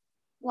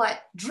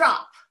 what?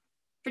 Drop.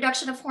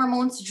 Production of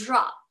hormones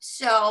drop.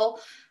 So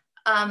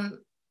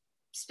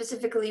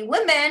specifically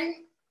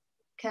women,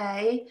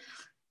 okay,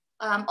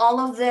 all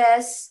of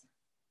this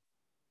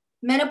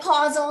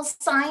menopausal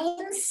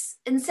signs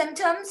and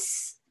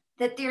symptoms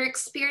that they're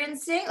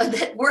experiencing, or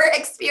that we're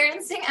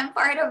experiencing, I'm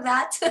part of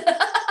that.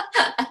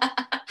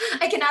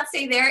 I cannot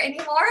say there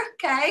anymore,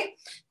 okay?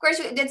 Of course,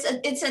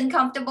 it's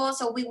uncomfortable,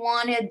 so we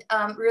wanted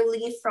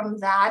relief from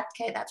that,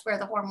 okay? That's where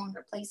the hormone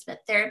replacement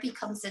therapy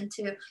comes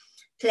into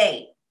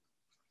play,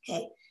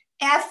 okay?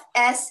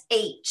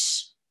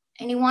 FSH.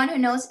 Anyone who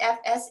knows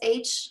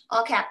FSH?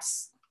 All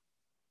caps.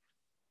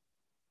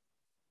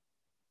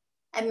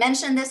 I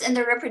mentioned this in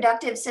the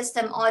reproductive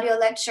system audio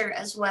lecture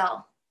as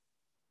well.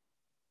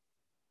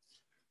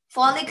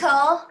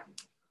 Follicle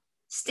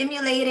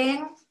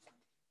stimulating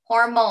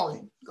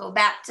hormone. Go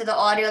back to the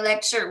audio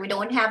lecture. We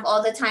don't have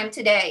all the time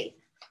today.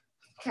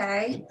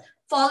 Okay.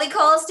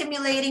 Follicle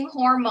stimulating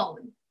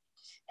hormone.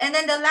 And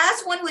then the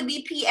last one would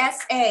be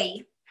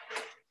PSA.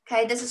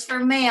 Okay. This is for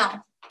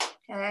male.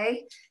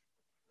 Okay.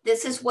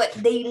 This is what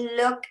they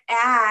look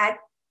at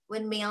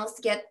when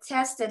males get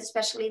tested,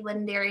 especially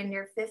when they're in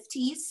their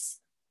 50s.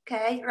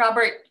 Okay.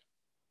 Robert,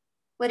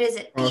 what is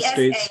it?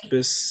 Prostate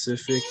PSA.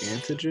 specific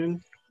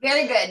antigen.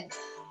 Very good.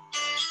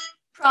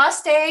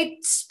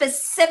 Prostate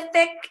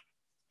specific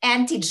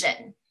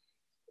antigen.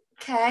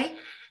 Okay.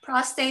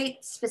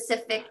 Prostate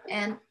specific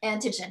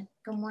antigen.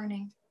 Good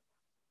morning.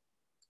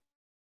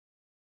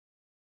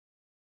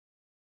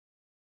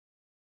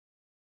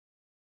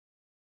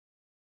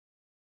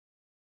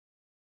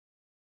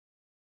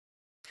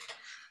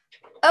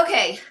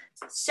 Okay,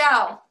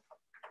 so,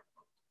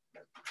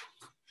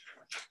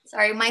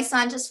 sorry, my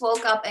son just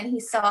woke up and he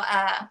saw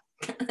a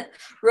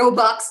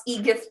Robux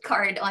e-gift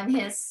card on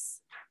his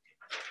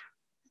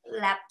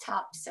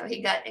laptop, so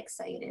he got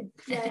excited.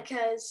 Yeah,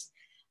 because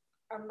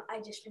I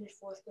just finished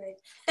 4th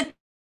grade.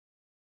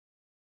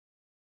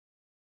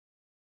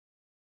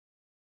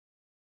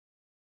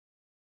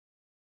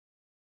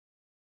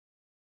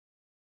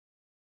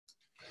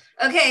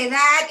 Okay,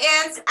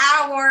 that ends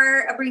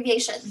our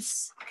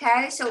abbreviations.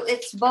 Okay, so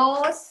it's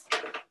both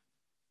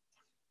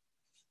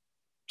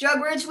drug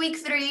words week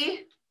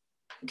 3,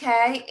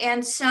 okay,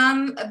 and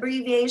some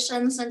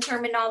abbreviations and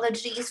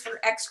terminologies for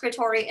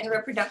excretory and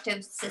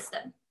reproductive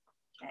system.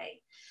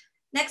 Okay,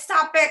 next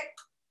topic.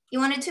 You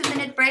want a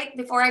 2-minute break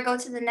before I go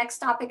to the next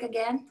topic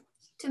again?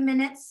 2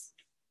 minutes?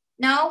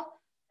 No?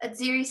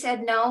 Adziri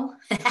said no.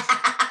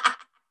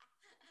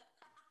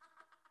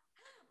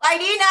 Why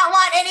do you not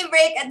want any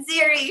break,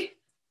 Adziri?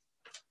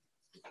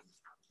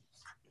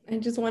 I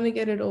just want to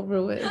get it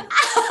over with.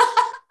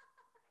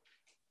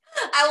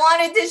 I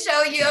wanted to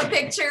show you a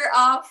picture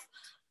of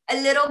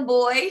a little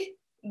boy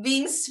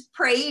being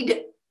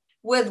sprayed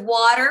with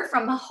water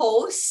from a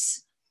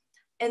hose,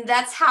 and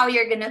that's how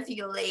you're gonna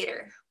feel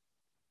later.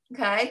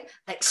 Okay,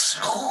 like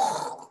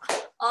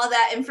all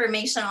that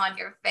information on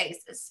your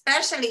face,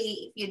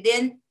 especially if you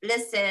didn't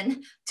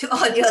listen to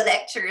audio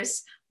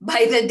lectures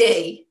by the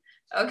day.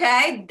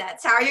 Okay,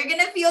 that's how you're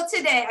gonna feel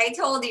today. I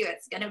told you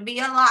it's gonna be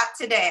a lot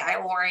today. I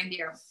warned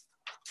you.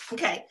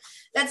 Okay,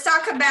 let's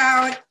talk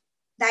about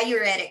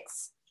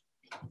diuretics.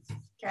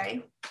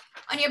 Okay,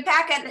 on your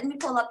packet, let me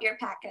pull up your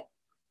packet.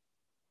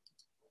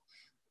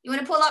 You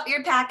want to pull up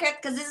your packet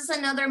because this is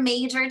another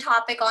major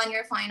topic on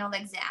your final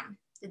exam,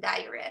 the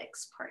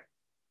diuretics part.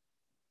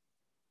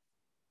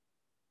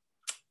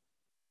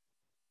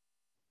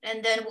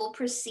 And then we'll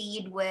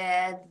proceed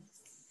with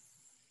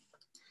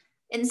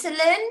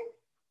insulin.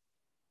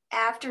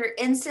 After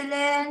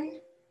insulin,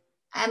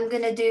 I'm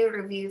going to do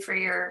a review for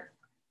your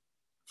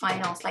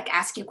finals, like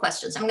ask you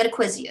questions. I'm going to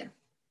quiz you.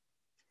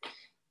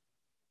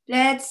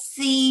 Let's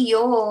see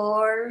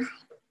your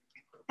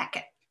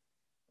packet.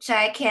 So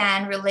I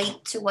can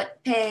relate to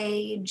what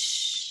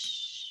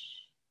page?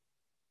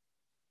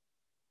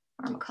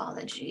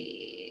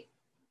 Pharmacology.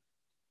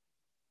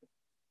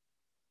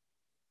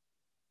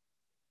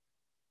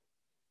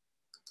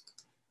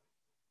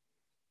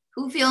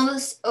 Who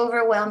feels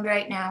overwhelmed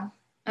right now?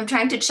 I'm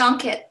trying to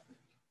chunk it.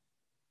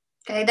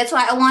 Okay, that's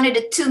why I wanted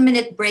a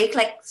 2-minute break,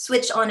 like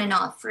switch on and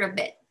off for a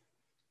bit.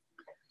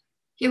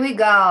 Here we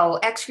go,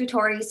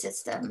 excretory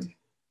system.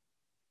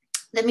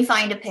 Let me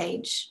find a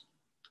page.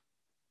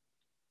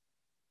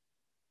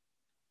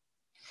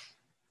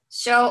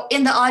 So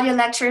in the audio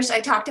lectures,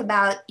 I talked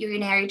about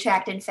urinary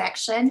tract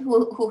infection.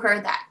 Who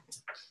heard that?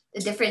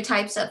 The different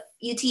types of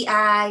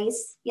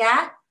UTIs,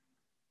 yeah?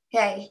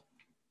 Okay,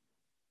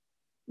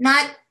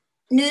 not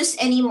news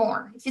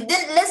anymore. If you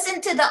didn't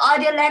listen to the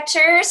audio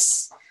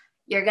lectures,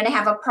 you're gonna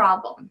have a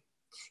problem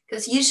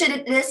because you should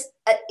at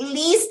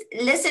least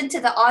listen to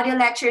the audio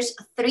lectures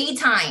 3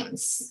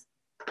 times.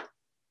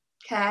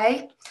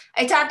 Okay,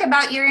 I talked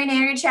about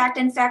urinary tract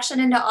infection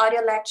in the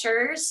audio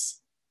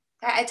lectures.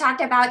 Okay? I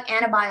talked about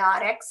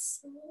antibiotics,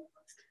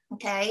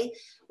 okay,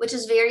 which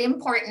is very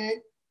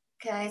important,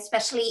 okay,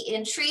 especially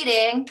in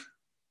treating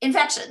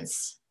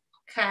infections,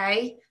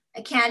 okay?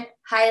 I can't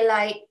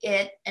highlight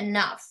it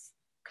enough,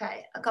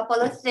 okay? A couple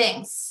of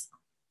things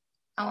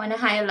I wanna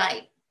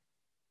highlight,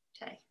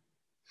 okay?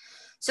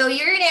 So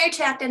urinary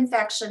tract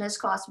infection is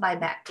caused by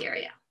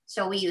bacteria.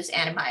 So we use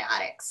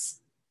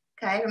antibiotics.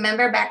 Okay,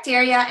 remember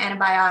bacteria,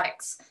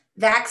 antibiotics,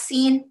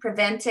 vaccine,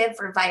 preventive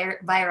for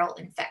viral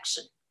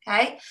infection,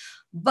 okay?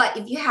 But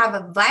if you have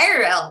a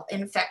viral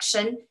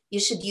infection,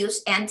 you should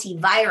use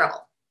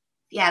antiviral.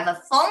 If you have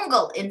a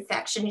fungal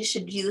infection, you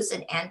should use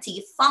an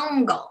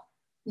antifungal.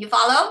 You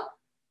follow?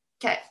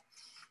 Okay.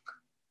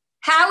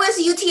 How is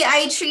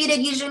UTI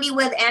treated usually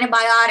with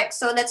antibiotics?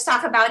 So let's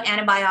talk about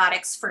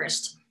antibiotics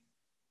first.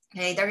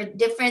 Okay, there are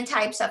different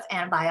types of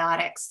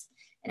antibiotics,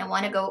 and I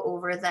want to go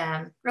over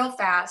them real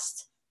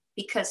fast,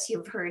 because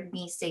you've heard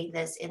me say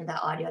this in the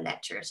audio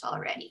lectures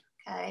already,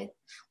 okay?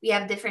 We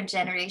have different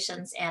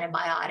generations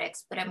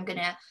antibiotics, but I'm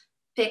gonna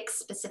pick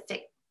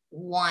specific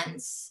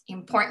ones,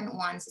 important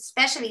ones,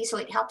 especially so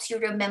it helps you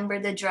remember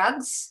the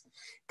drugs,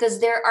 because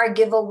there are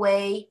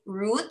giveaway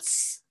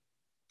roots,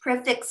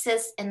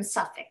 prefixes, and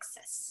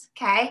suffixes,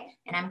 okay?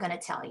 And I'm gonna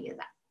tell you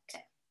that,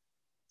 okay?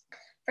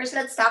 First,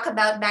 let's talk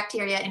about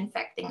bacteria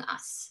infecting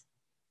us,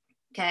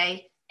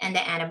 okay? And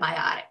the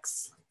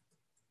antibiotics.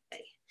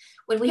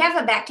 When we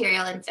have a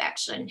bacterial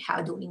infection,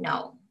 how do we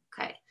know?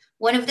 Okay,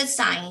 one of the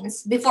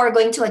signs before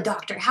going to a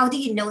doctor, how do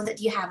you know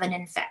that you have an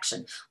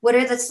infection? What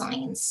are the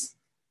signs?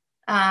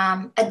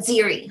 At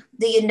Ziri,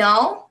 do you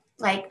know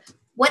like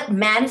what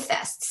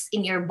manifests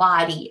in your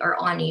body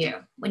or on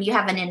you when you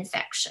have an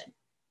infection?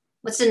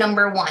 What's the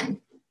 #1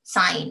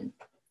 sign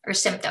or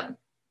symptom?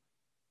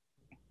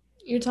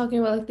 You're talking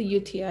about like the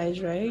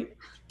UTIs, right?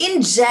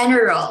 In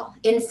general,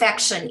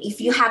 infection,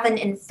 if you have an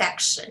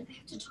infection.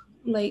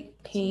 Like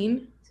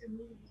pain.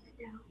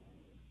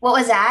 What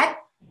was that?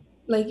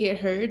 Like it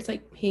hurts,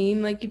 like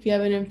pain. Like if you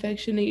have an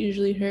infection, it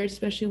usually hurts,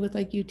 especially with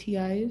like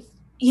UTIs.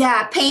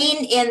 Yeah,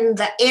 pain in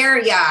the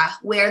area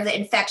where the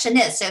infection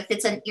is. So if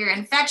it's an ear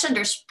infection,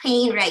 there's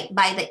pain right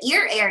by the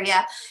ear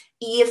area.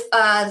 If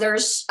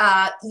there's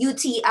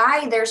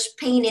UTI, there's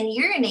pain in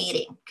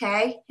urinating,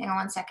 okay? Hang on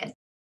 1 second.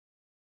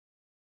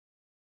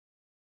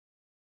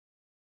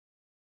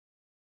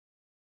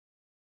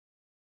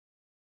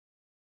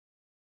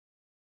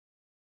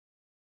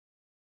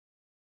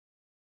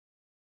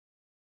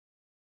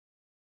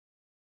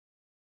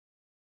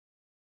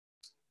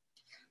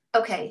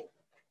 Okay,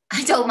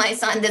 I told my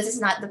son this is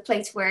not the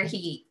place where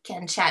he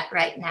can chat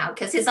right now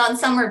because he's on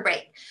summer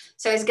break.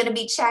 So he's gonna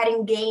be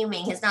chatting,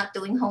 gaming. He's not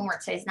doing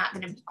homework, so he's not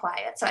gonna be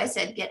quiet. So I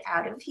said, get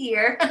out of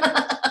here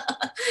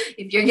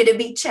if you're gonna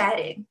be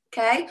chatting,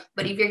 okay?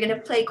 But if you're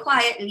gonna play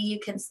quietly, you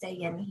can stay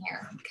in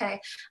here,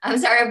 okay? I'm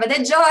sorry, but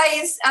the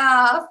joys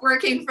of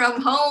working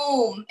from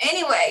home.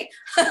 Anyway,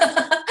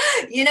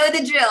 you know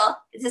the drill,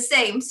 it's the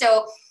same.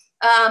 So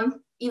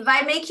if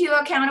I make you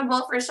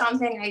accountable for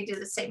something, I do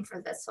the same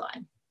for this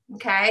one.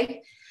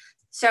 Okay,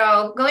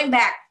 so going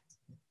back,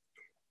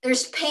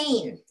 there's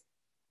pain,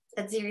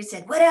 as Ziri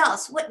said. What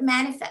else? What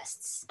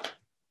manifests?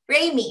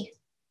 Raimi.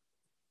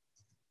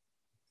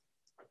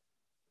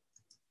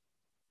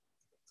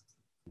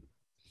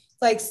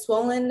 Like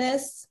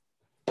swollenness.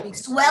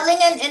 Swelling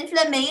and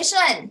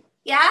inflammation.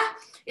 Yeah,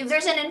 if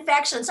there's an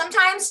infection,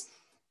 sometimes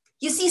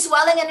you see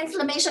swelling and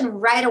inflammation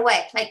right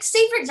away. Like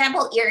say, for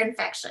example, ear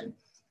infection.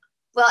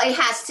 Well, it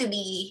has to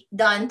be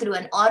done through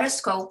an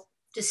otoscope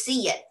to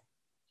see it.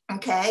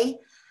 Okay,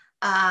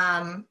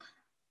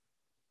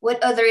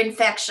 what other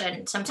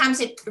infection? Sometimes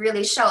it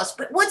really shows,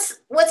 but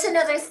what's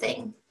another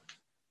thing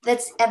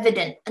that's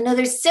evident?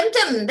 Another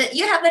symptom that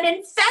you have an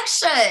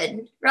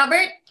infection.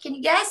 Robert, can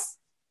you guess?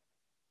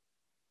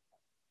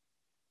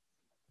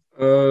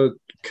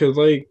 Could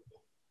like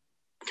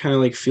kind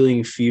of like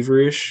feeling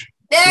feverish.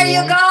 There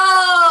you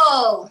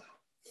go.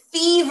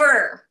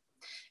 Fever.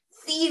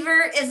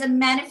 fever is a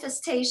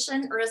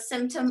manifestation or a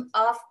symptom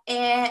of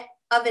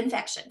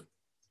infection,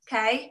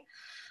 okay?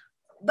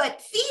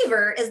 But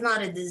fever is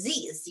not a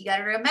disease. You got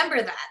to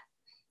remember that,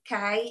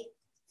 okay?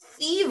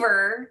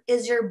 Fever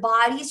is your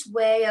body's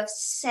way of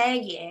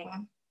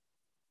saying,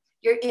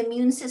 your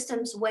immune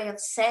system's way of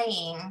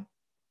saying,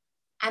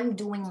 I'm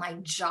doing my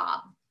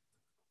job,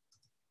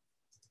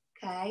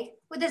 okay?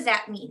 What does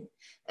that mean?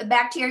 A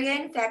bacteria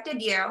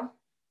infected you,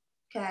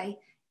 okay?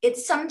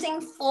 It's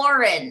something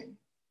foreign.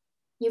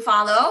 You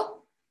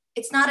follow?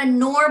 It's not a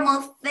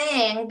normal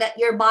thing that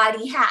your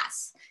body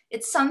has.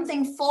 It's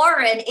something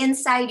foreign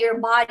inside your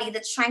body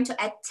that's trying to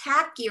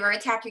attack you or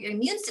attack your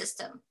immune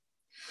system.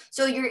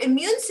 So your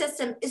immune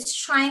system is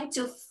trying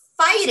to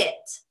fight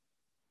it.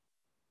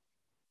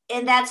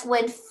 And that's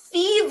when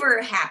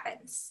fever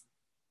happens.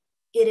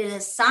 It is a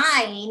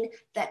sign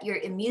that your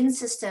immune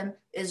system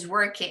is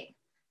working.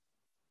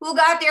 Who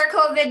got their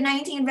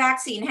COVID-19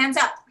 vaccine? Hands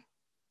up.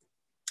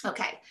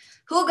 Okay.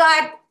 Who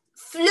got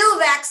flu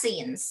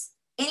vaccines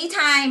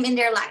anytime in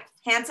their life?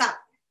 Hands up.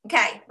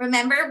 Okay,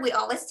 remember, we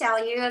always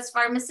tell you as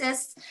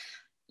pharmacists,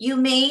 you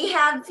may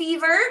have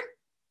fever,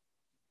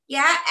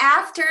 yeah,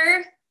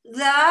 after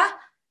the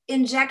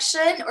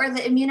injection or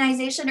the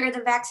immunization or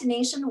the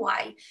vaccination.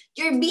 Why?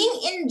 You're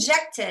being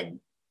injected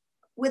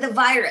with a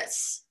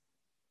virus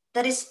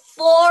that is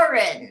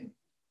foreign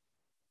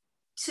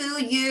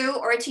to you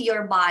or to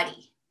your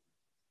body.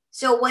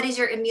 So what is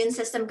your immune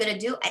system going to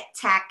do?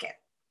 Attack it.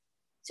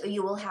 So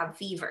you will have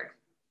fever,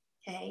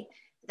 okay?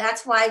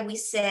 That's why we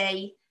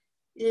say,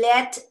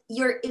 let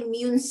your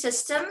immune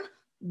system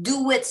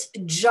do its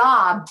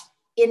job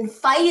in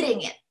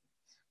fighting it.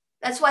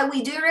 That's why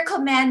we do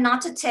recommend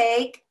not to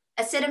take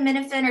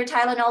acetaminophen or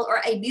Tylenol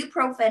or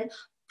ibuprofen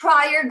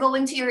prior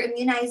going to your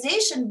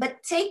immunization,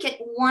 but take it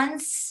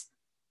once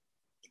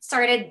it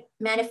started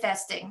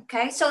manifesting,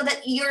 okay? So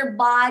that your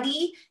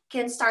body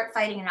can start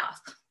fighting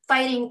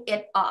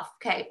it off,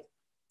 okay?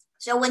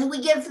 So when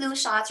we give flu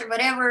shots or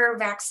whatever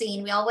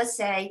vaccine, we always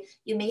say,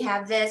 you may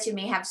have this, you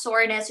may have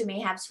soreness, you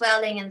may have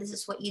swelling, and this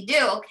is what you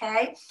do,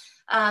 okay?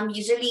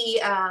 Usually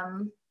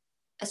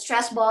a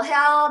stress ball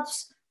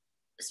helps,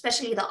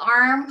 especially the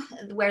arm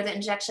where the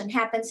injection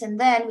happens. And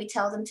then we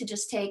tell them to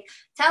just take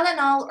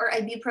Tylenol or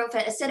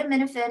ibuprofen,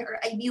 acetaminophen or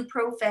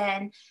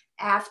ibuprofen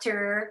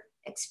after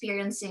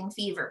experiencing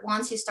fever,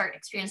 once you start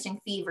experiencing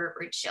fever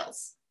or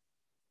chills.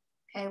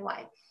 Okay,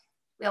 why?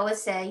 We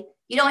always say,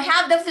 you don't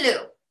have the flu.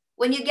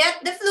 When you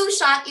get the flu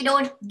shot, you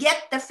don't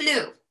get the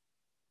flu,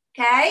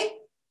 okay?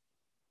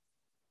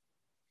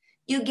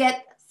 You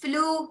get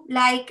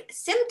flu-like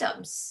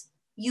symptoms.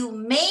 You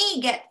may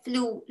get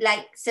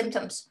flu-like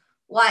symptoms.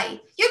 Why?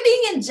 You're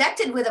being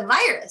injected with a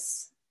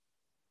virus,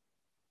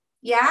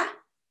 yeah?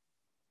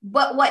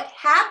 But what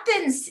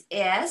happens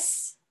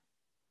is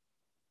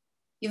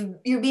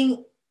you've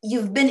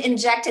been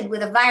injected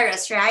with a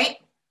virus, right?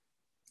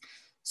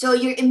 So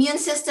your immune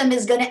system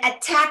is going to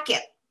attack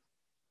it,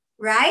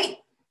 right?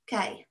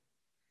 Okay.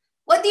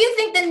 What do you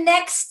think the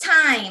next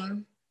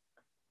time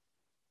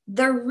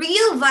the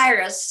real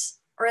virus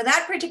or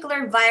that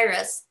particular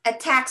virus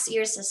attacks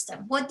your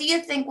system? What do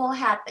you think will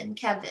happen,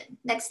 Kevin,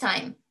 next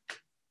time?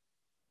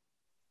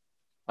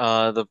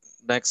 The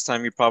next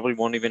time you probably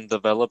won't even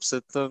develop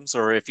symptoms,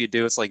 or if you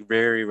do, it's like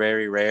very,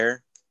 very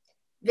rare.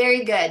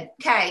 Very good.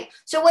 Okay.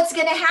 So what's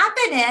going to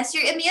happen is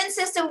your immune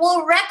system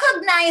will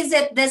recognize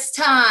it this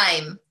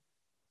time.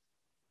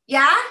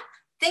 Yeah?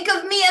 Think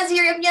of me as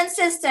your immune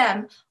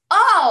system.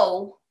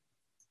 Oh,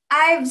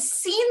 I've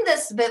seen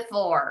this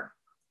before.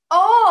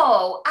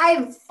 Oh,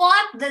 I've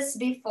fought this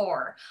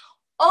before.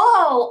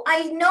 Oh,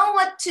 I know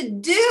what to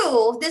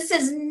do. This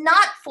is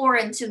not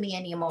foreign to me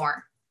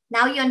anymore.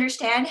 Now you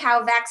understand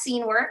how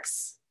vaccine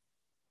works?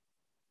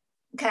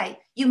 Okay,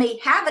 you may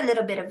have a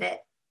little bit of it,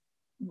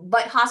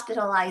 but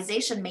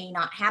hospitalization may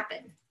not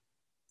happen.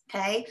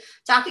 Okay,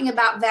 talking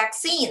about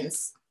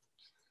vaccines.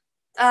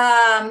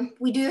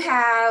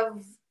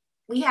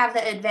 We have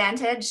the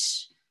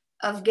advantage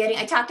of getting,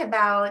 I talked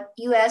about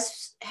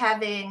US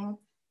having,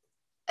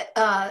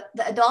 the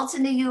adults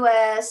in the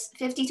US,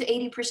 50 to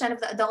 80% of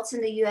the adults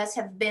in the US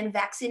have been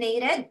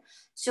vaccinated.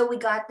 So we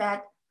got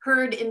that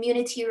herd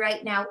immunity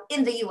right now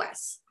in the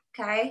US,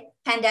 okay?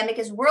 Pandemic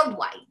is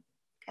worldwide,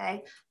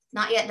 okay?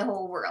 Not yet the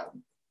whole world,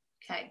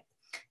 okay?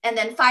 And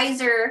then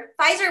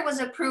Pfizer was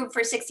approved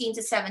for 16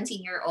 to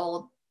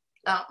 17-year-old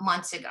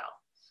months ago,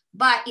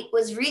 but it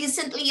was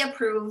recently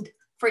approved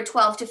for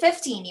 12 to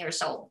 15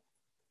 years old.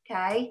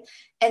 Okay.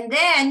 And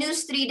then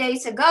news 3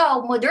 days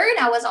ago,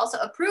 Moderna was also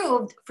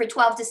approved for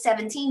 12 to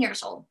 17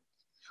 years old.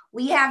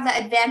 We have the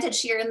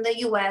advantage here in the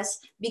US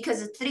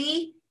because the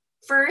 3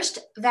 first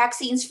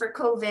vaccines for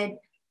COVID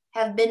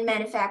have been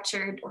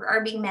manufactured or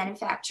are being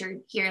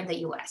manufactured here in the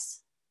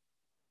US.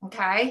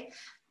 Okay.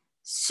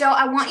 So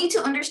I want you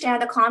to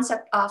understand the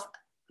concept of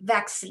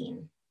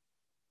vaccine.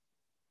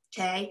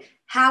 Okay.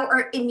 How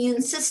our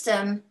immune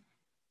system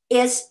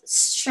is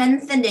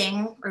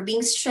strengthening or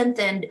being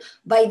strengthened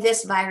by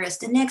this virus.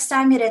 The next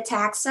time it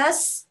attacks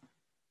us,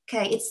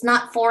 okay, it's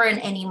not foreign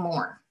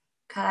anymore,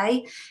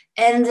 okay?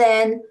 And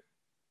then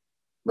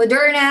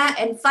Moderna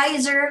and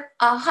Pfizer,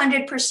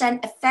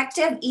 100%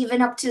 effective,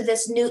 even up to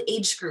this new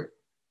age group,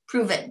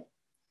 proven.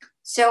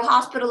 So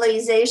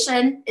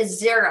hospitalization is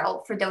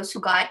 0 for those who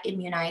got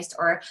immunized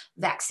or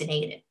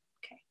vaccinated.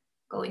 Okay,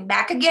 going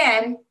back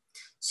again.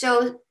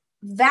 So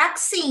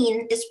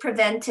vaccine is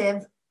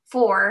preventive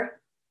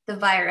for the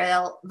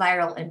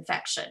viral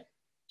infection.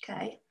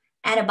 Okay,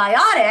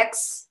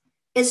 antibiotics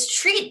is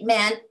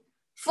treatment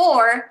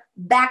for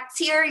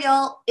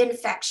bacterial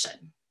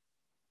infection.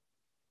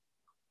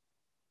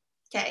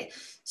 Okay,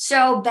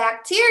 so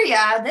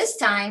bacteria this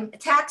time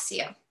attacks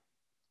you.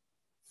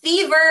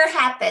 Fever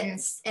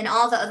happens and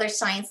all the other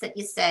signs that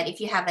you said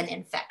if you have an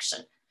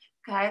infection,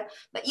 okay?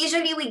 But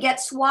usually we get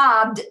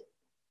swabbed,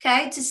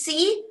 okay, to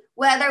see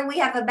whether we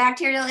have a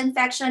bacterial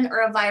infection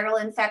or a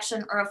viral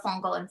infection or a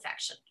fungal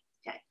infection,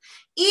 okay?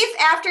 If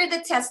after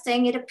the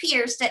testing it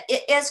appears that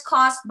it is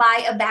caused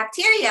by a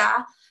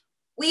bacteria,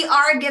 we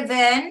are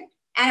given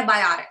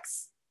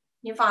antibiotics.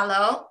 You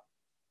follow?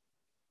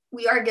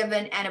 We are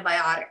given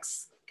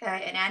antibiotics,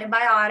 okay? And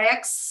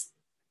antibiotics,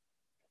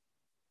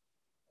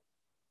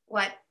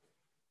 what?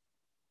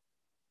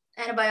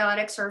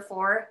 Antibiotics are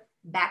for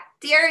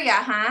bacteria,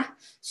 huh?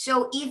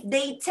 So if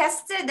they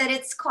tested that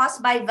it's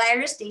caused by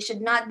virus, they should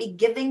not be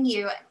giving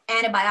you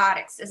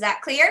antibiotics. Is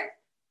that clear?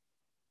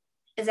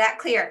 Is that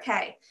clear?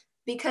 Okay.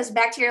 Because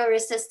bacterial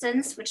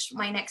resistance, which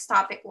my next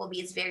topic will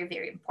be, is very,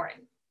 very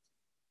important.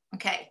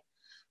 Okay.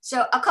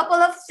 So a couple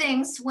of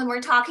things when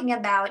we're talking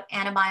about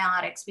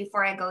antibiotics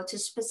before I go to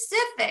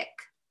specific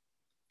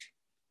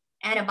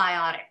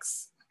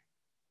antibiotics.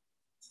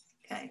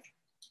 Okay.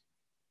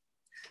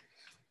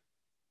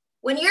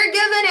 When you're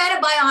given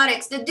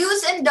antibiotics, the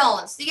do's and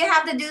don'ts, do you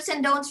have the do's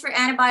and don'ts for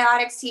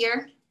antibiotics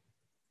here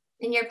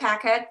in your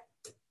packet?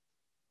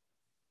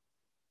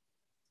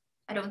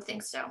 I don't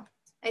think so.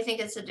 I think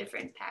it's a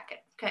different packet.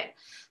 Okay.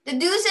 The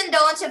do's and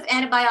don'ts of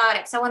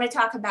antibiotics, I want to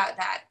talk about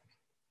that.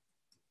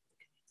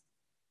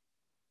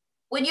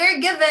 When you're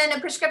given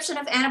a prescription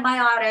of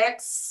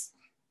antibiotics,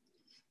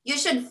 you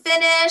should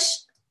finish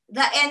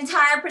the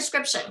entire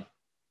prescription.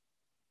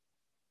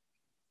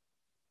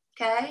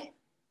 Okay?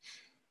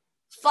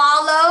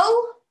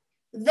 Follow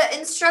the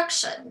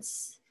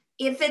instructions.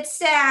 If it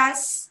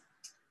says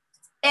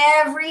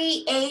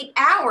every 8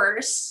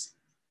 hours,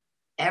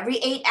 every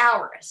 8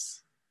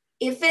 hours.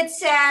 If it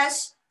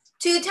says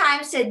 2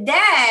 times a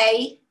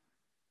day,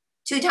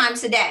 2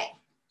 times a day.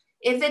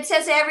 If it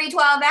says every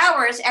 12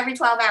 hours, every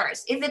 12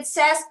 hours. If it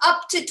says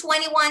up to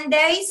 21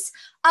 days,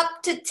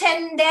 up to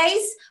 10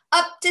 days,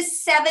 up to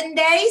 7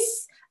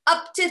 days,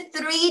 up to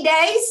 3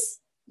 days,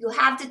 you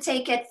have to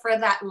take it for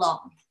that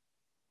long.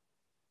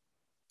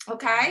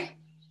 Okay?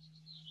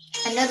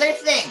 Another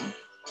thing.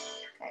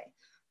 Okay,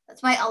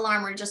 that's my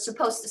alarm. We're just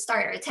supposed to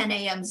start our 10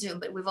 a.m. Zoom,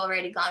 but we've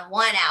already gone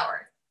 1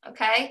 hour.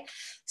 Okay?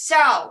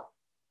 So,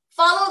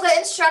 follow the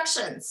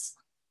instructions.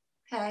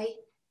 Okay?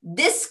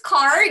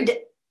 Discard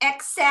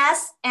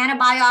excess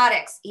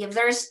antibiotics if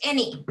there's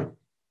any.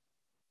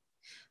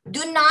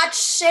 Do not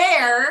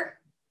share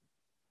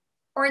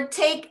or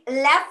take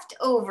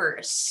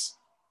leftovers.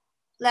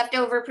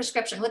 Leftover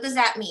prescription. What does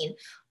that mean?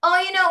 Oh,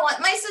 you know what?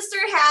 My sister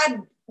had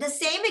the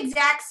same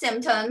exact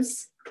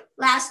symptoms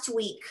last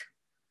week,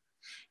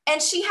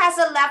 and she has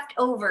a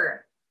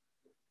leftover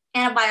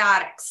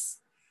antibiotics.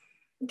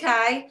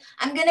 Okay?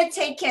 I'm going to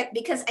take it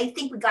because I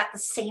think we got the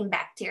same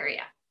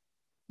bacteria.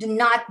 Do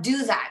not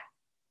do that.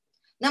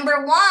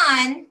 Number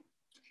one,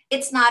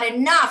 it's not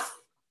enough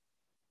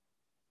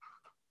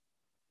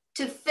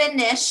to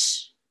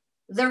finish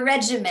the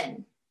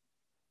regimen.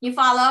 You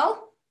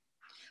follow?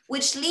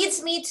 Which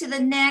leads me to the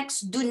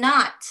next do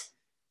not.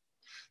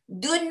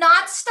 Do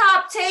not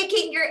stop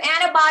taking your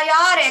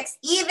antibiotics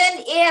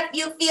even if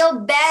you feel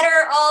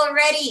better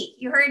already.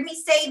 You heard me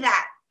say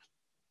that,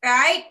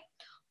 right?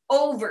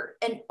 Over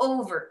and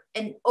over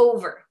and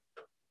over.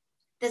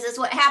 This is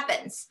what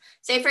happens.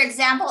 Say, for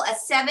example,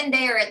 a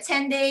 7-day or a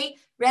 10-day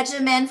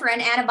regimen for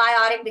an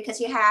antibiotic because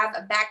you have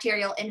a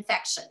bacterial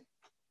infection.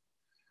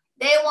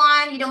 Day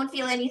 1, you don't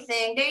feel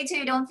anything. Day 2,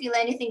 you don't feel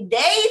anything.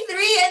 Day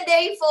 3 and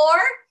day 4,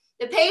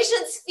 the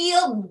patients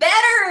feel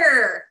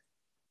better.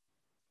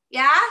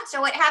 Yeah,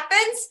 so what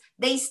happens?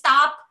 They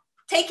stop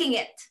taking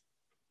it.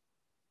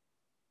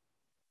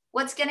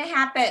 What's gonna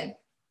happen?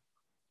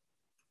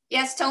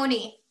 Yes,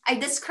 Tony, I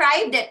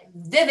described it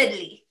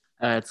vividly.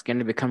 It's going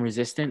to become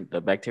resistant,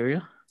 the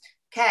bacteria.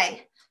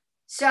 Okay,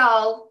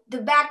 so the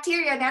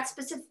bacteria, that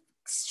specific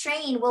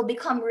strain will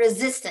become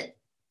resistant.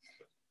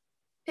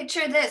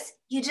 Picture this,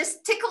 you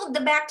just tickled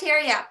the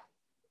bacteria.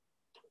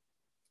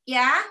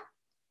 Yeah,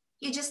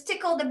 you just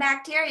tickled the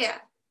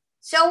bacteria.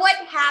 So what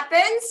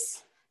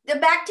happens? The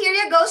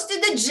bacteria goes to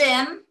the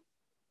gym,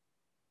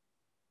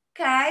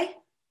 okay,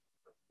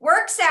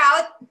 works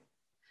out,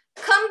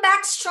 come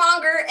back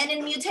stronger and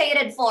in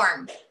mutated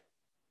form.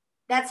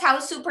 That's how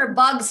super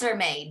bugs are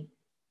made.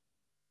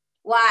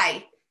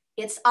 Why?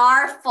 It's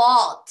our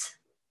fault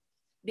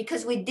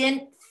because we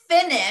didn't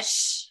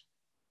finish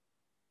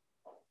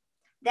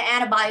the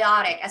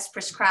antibiotic as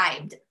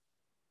prescribed.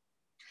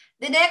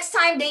 The next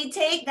time they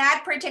take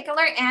that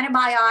particular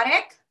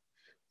antibiotic,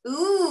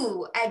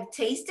 ooh, I've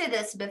tasted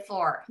this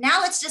before.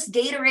 Now it's just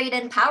Gatorade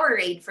and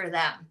Powerade for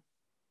them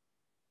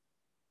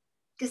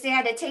because they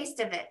had a taste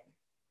of it.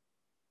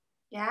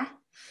 Yeah.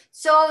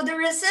 So the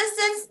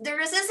resistance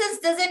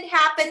doesn't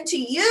happen to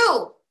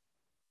you.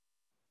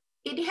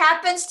 It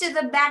happens to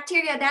the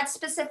bacteria, that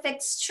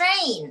specific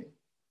strain.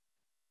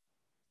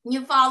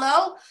 You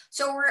follow?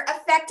 So we're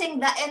affecting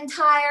the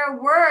entire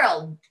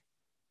world.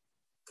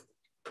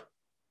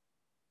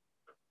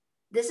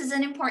 This is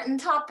an important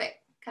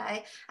topic,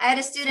 okay? I had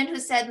a student who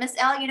said, Miss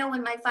L, you know,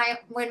 when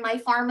my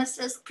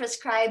pharmacist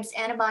prescribes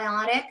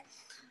antibiotic,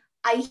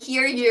 I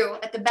hear you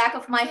at the back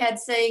of my head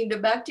saying the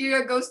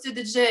bacteria goes to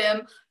the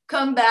gym,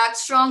 come back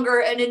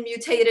stronger and in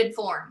mutated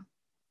form.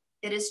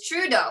 It is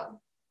true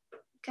though,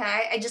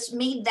 okay? I just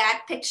made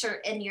that picture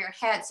in your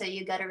head, so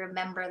you gotta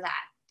remember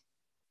that.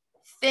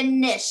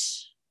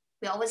 Finish,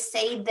 we always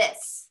say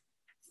this,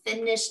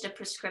 finish the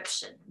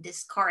prescription,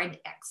 discard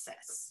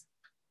excess,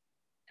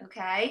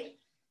 okay?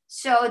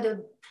 So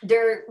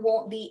there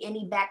won't be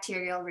any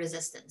bacterial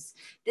resistance.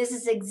 This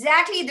is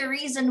exactly the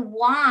reason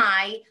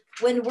why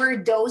when we're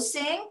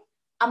dosing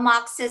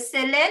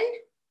amoxicillin,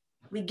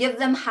 we give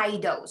them high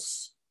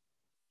dose.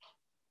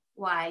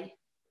 Why?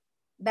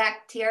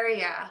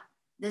 Bacteria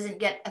doesn't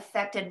get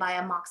affected by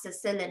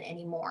amoxicillin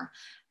anymore.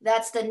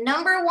 That's the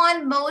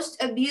 #1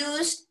 most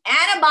abused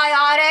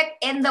antibiotic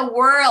in the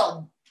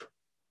world.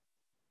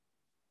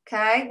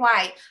 Okay,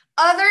 why?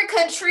 Other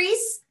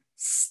countries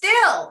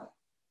still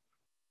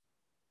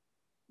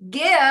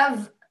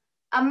give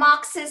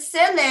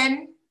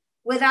amoxicillin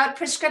without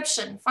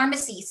prescription,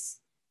 pharmacies.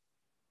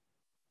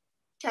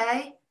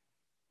 Okay,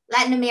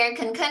 Latin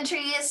American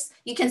countries,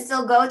 you can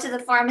still go to the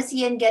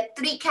pharmacy and get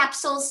 3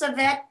 capsules of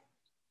it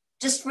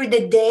just for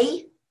the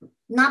day,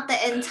 not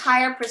the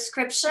entire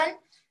prescription.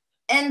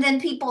 And then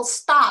people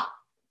stop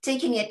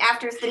taking it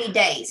after 3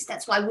 days.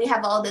 That's why we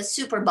have all the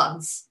super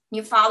bugs.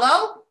 You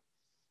follow?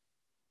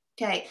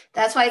 Okay,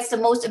 that's why it's the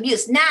most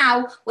abused.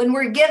 Now, when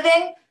we're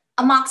giving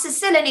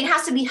amoxicillin, it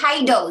has to be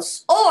high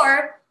dose,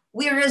 or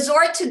we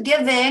resort to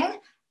giving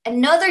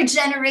another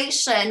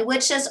generation,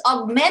 which is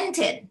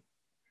augmented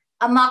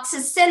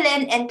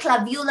amoxicillin and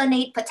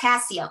clavulanate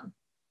potassium.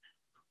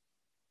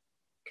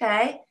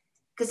 Okay,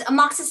 because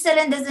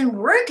amoxicillin doesn't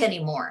work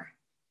anymore.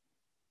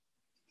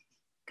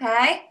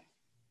 Okay,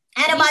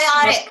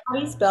 antibiotic. How do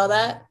you spell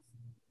that?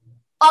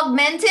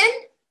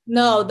 Augmented?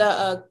 No,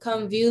 the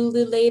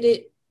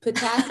convoluted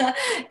potassium.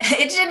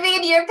 It should be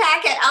in your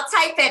packet. I'll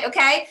type it,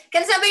 okay?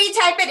 Can somebody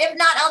type it? If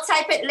not, I'll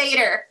type it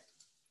later.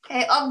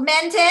 Okay,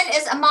 augmentin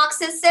is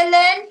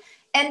amoxicillin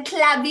and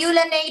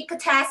clavulanate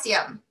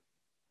potassium.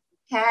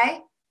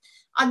 Okay,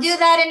 I'll do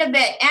that in a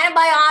bit.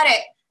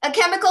 Antibiotic, a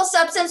chemical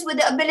substance with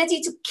the ability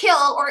to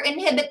kill or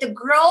inhibit the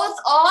growth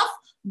of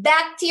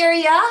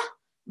bacteria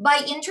by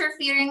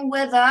interfering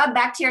with the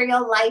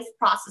bacterial life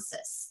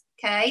processes.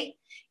 Okay,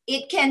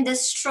 it can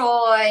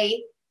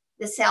destroy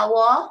the cell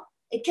wall.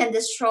 It can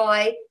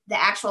destroy the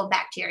actual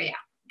bacteria,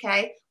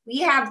 okay?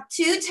 We have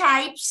 2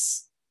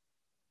 types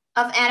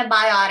of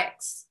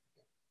antibiotics,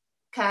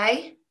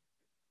 okay?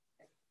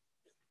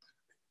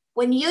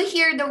 When you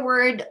hear the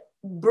word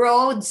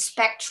broad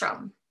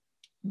spectrum,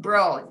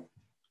 broad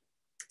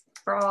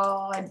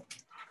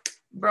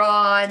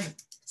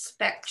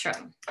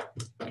spectrum,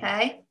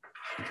 okay?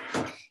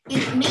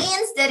 It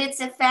means that it's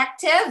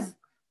effective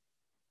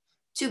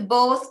to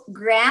both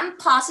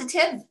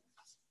gram-positive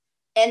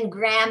and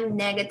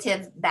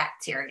gram-negative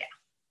bacteria,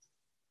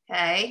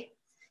 okay?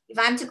 If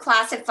I'm to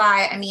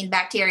classify,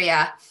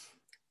 bacteria,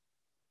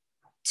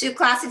 2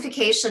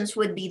 classifications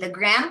would be the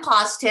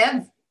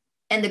gram-positive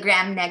and the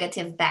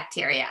gram-negative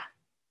bacteria.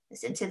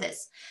 Listen to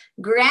this.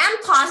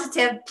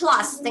 Gram-positive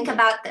plus, think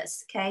about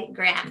this, okay?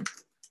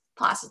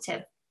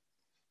 Gram-positive.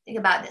 Think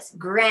about this,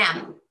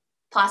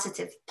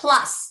 gram-positive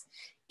plus.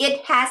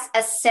 It has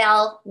a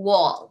cell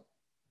wall.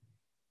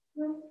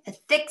 A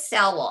thick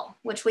cell wall,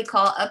 which we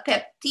call a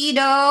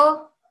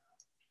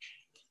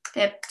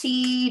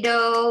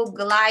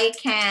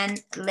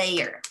peptidoglycan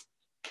layer.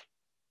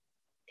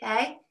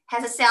 Okay,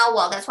 has a cell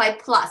wall. That's why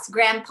plus,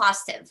 gram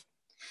positive.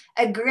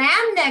 A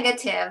gram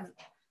negative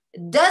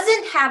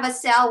doesn't have a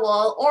cell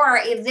wall, or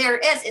if there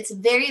is, it's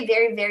very,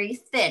 very, very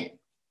thin.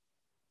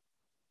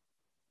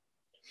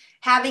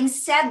 Having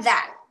said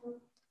that,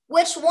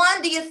 which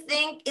one do you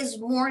think is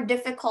more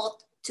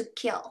difficult to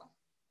kill?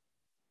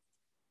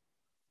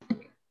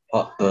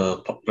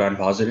 The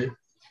gram-positive?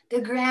 The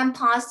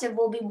gram-positive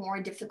will be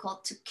more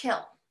difficult to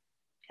kill.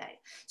 Okay,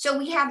 so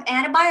we have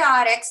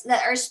antibiotics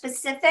that are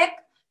specific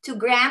to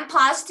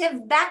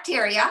gram-positive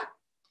bacteria.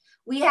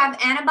 We have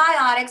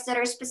antibiotics that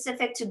are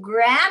specific to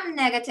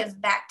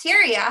gram-negative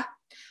bacteria,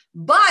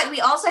 but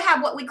we also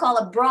have what we call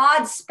a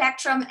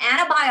broad-spectrum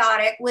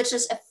antibiotic, which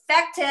is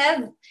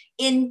effective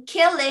in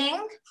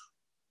killing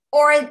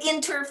or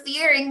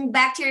interfering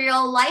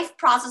bacterial life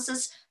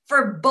processes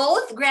for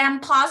both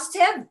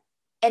gram-positive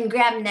and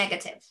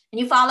gram-negative. And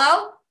you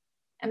follow?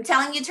 I'm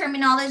telling you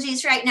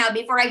terminologies right now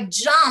before I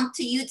jump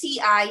to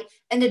UTI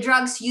and the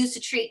drugs used to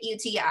treat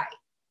UTI.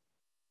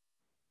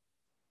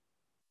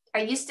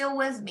 Are you still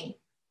with me?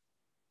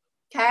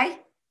 Okay.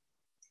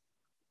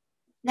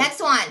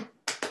 Next one.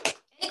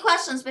 Any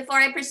questions before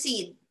I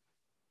proceed?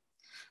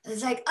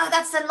 It's like, oh,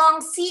 that's a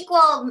long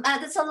sequel.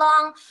 That's a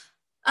long,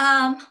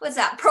 what's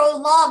that?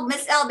 Prologue,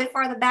 Miss L,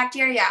 before the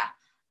bacteria.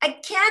 I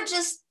can't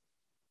just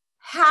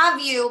have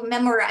you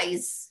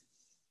memorize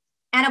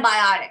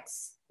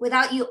antibiotics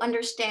without you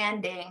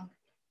understanding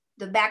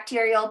the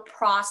bacterial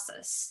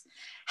process,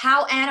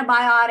 how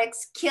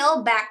antibiotics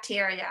kill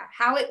bacteria,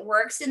 how it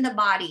works in the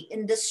body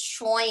in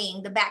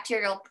destroying the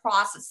bacterial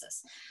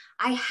processes.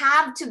 I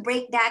have to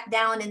break that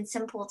down in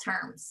simple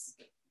terms.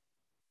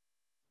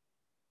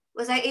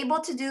 Was I able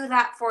to do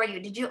that for you?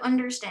 Did you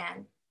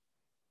understand?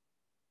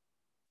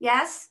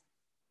 Yes?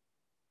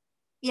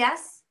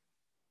 Yes?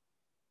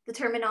 The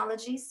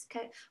terminologies,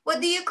 okay.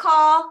 What do you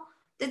call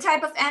the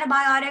type of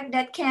antibiotic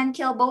that can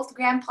kill both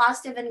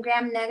gram-positive and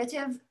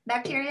gram-negative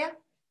bacteria?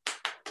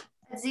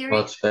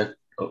 Broad spectrum.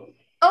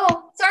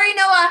 Oh, sorry,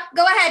 Noah.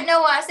 Go ahead,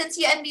 Noah, since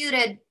you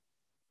unmuted.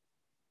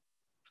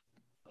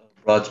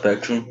 Broad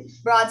spectrum.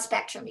 Broad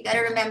spectrum. You got to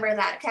remember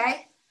that,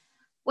 okay?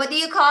 What do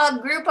you call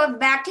a group of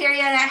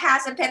bacteria that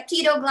has a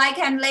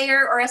peptidoglycan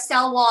layer or a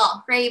cell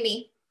wall?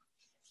 Raimi.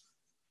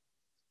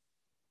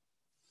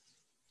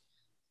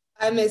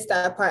 I missed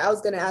that part. I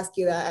was going to ask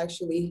you that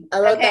actually. I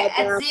wrote that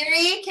down.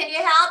 Ziri, can you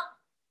help?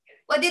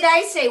 What did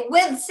I say?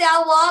 With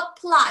cell wall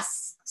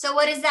plus. So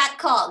what is that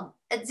called?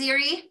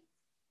 Ziri?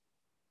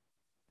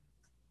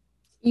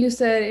 You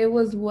said it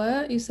was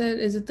what? You said,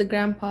 is it the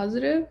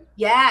gram-positive?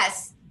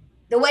 Yes.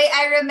 The way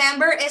I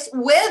remember is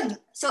with.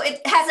 So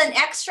it has an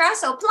extra,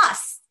 so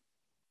plus.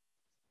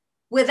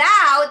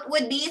 Without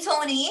would be,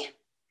 Tony.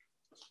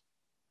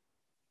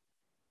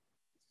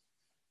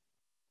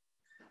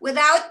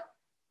 Without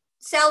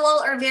cell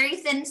wall or very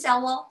thin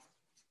cell wall.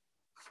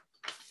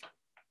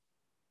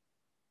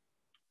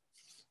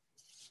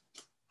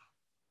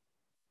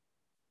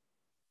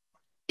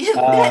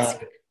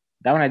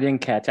 That one I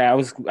didn't catch.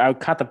 I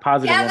caught the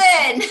positive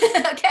Kevin.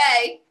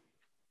 Okay.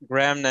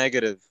 Gram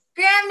negative.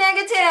 Gram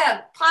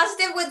negative.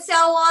 Positive with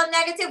cell wall,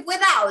 negative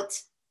without.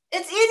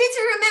 It's easy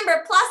to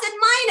remember, plus and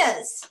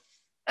minus.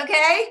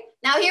 Okay.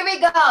 Now here we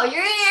go.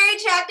 Urinary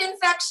tract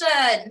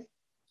infection.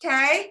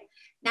 Okay.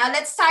 Now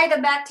let's tie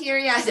the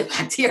bacteria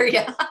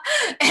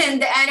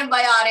and the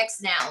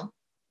antibiotics now.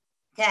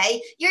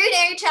 Okay.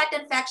 Urinary tract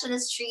infection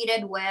is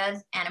treated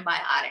with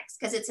antibiotics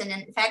because it's an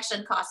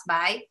infection caused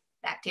by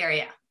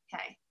bacteria.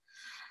 Okay.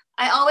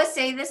 I always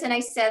say this, and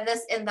I said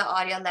this in the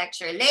audio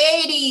lecture.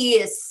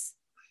 Ladies,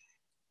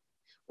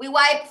 we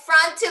wipe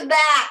front to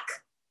back,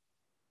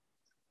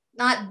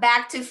 not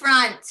back to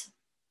front.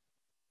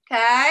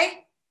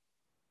 Okay?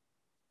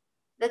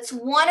 That's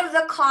one of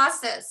the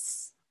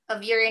causes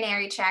of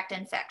urinary tract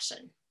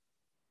infection.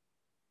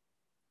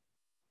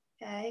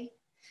 Okay?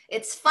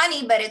 It's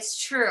funny, but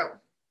it's true.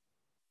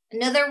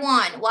 Another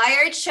one. Why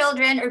are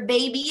children or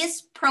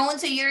babies prone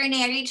to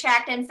urinary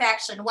tract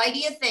infection? Why do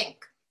you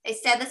think? I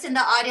said this in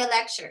the audio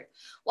lecture.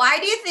 Why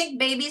do you think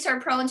babies are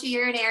prone to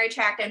urinary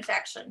tract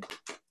infection?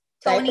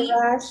 Tony? Diaper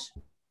rash.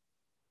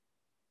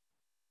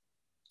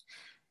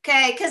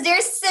 Okay, because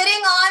they're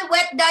sitting on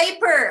wet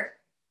diaper.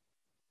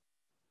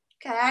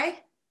 Okay?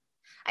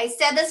 I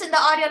said this in the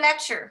audio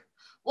lecture.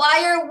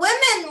 Why are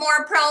women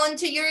more prone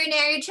to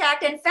urinary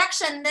tract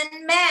infection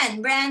than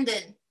men,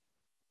 Brandon?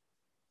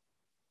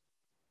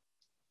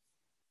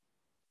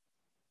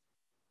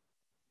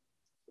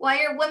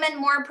 Why are women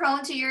more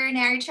prone to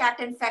urinary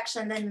tract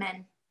infection than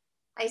men?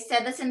 I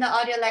said this in the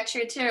audio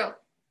lecture too.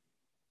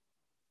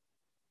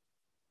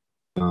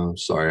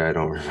 Sorry, I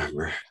don't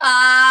remember.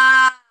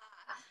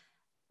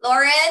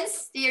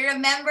 Lawrence, do you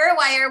remember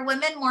why are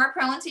women more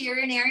prone to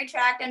urinary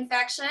tract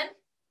infection?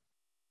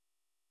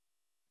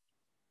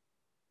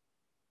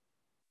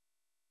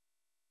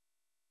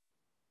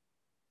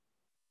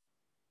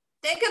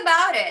 Think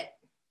about it.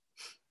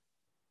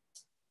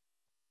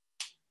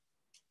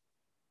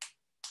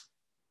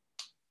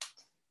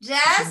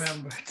 Jess?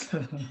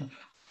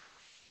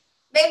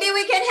 Maybe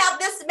we can help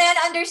this man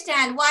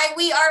understand why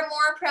we are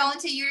more prone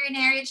to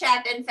urinary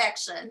tract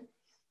infection.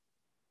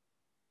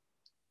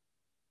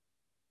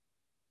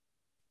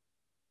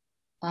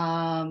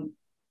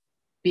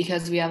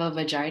 Because we have a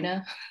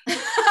vagina.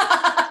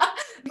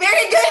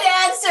 Very good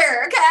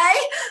answer, okay?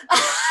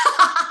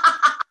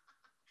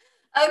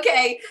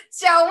 Okay,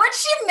 so what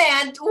she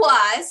meant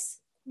was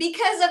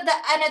because of the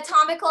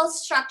anatomical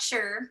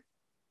structure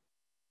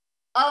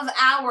of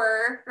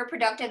our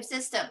reproductive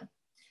system.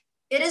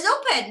 It is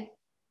open.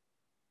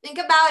 Think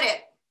about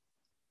it.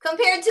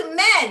 Compared to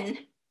men,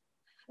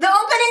 the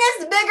opening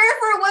is bigger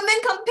for women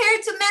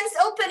compared to men's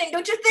opening,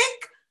 don't you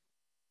think?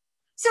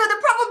 So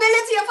the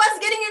probability of us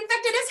getting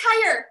infected is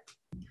higher.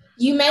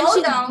 You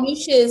mentioned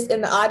douches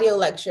in the audio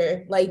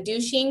lecture, like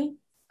douching.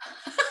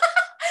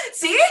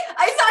 See,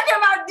 I talked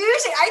about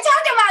douching. I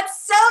talked about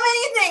so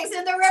many things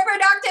in the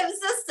reproductive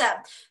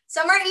system.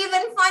 Some are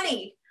even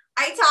funny.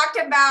 I talked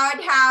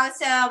about how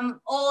some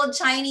old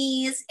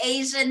Chinese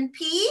Asian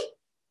pee,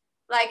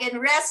 like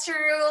in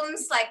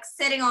restrooms, like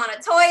sitting on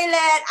a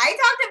toilet. I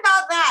talked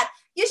about that.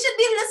 You should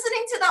be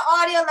listening to the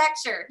audio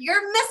lecture.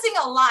 You're missing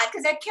a lot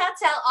because I can't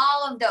tell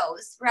all of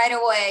those right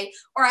away,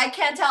 or I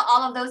can't tell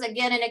all of those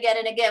again and again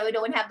and again. We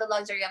don't have the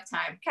luxury of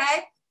time,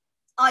 okay?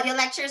 Audio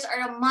lectures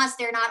are a must.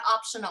 They're not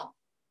optional,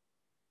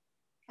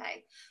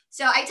 okay?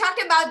 So I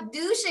talked about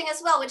douching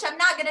as well, which I'm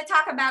not going to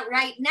talk about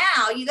right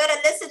now. You got to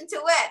listen to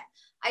it.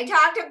 I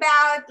talked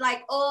about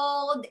like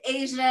old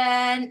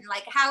Asian,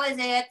 like how is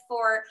it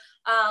for,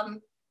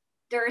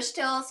 there are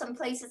still some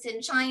places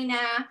in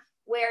China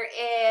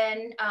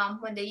wherein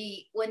when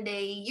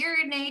they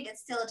urinate,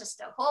 it's still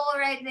just a hole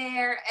right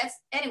there.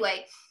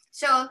 Anyway,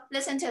 so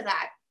listen to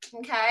that,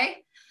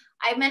 okay?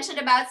 I mentioned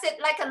about sit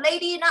like a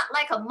lady, not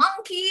like a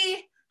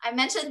monkey. I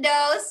mentioned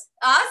those.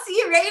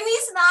 See,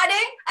 Ramey's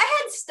nodding. I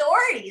had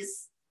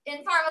stories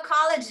in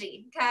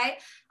pharmacology, okay?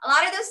 A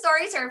lot of those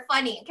stories are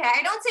funny, okay?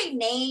 I don't say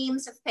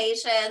names of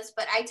patients,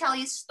 but I tell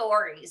you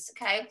stories,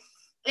 okay?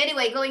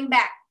 Anyway, going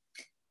back.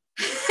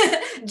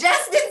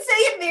 Jess didn't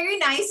say it very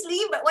nicely,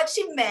 but what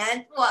she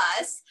meant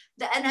was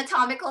the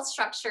anatomical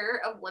structure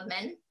of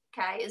women,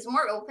 okay, is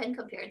more open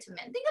compared to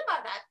men. Think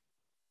about that,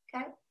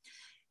 okay?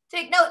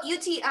 Take note,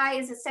 UTI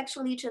is a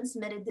sexually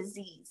transmitted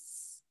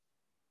disease,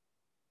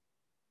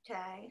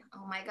 okay?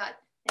 Oh my God.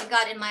 Thank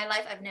God in my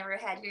life, I've never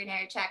had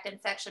urinary tract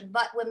infection,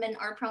 but women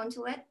are prone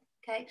to it,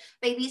 okay?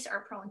 Babies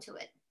are prone to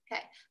it,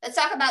 okay? Let's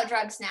talk about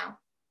drugs now.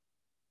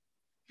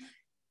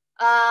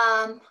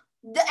 The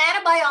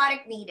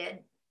antibiotic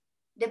needed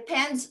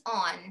depends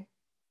on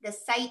the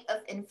site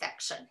of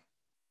infection,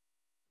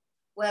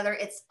 whether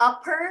it's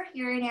upper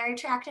urinary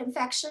tract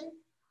infection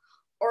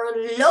or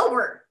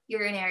lower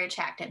urinary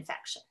tract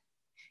infection.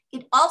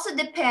 It also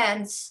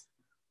depends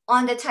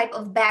on the type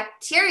of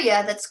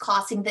bacteria that's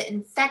causing the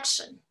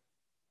infection.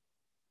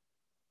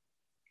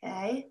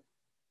 Okay.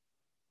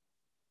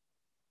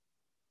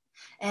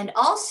 And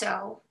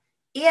also,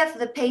 if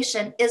the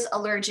patient is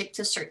allergic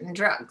to certain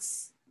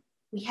drugs,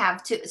 we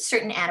have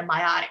certain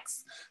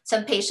antibiotics.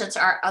 Some patients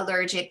are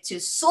allergic to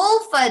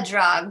sulfa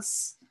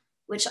drugs,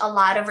 which a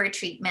lot of our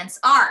treatments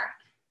are.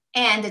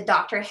 And the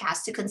doctor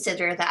has to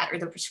consider that, or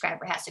the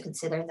prescriber has to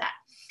consider that.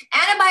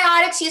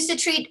 Antibiotics used to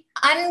treat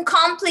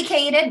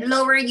uncomplicated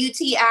lower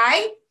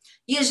UTI,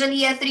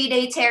 usually a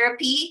 3-day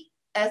therapy,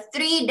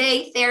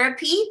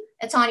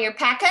 It's on your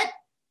packet.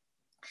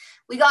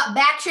 We got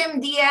Bactrim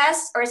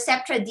DS or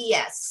Septra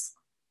DS.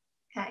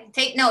 Okay,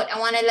 take note, I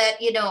wanna let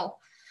you know.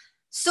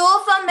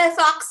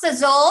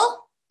 Sulfamethoxazole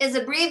is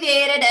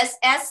abbreviated as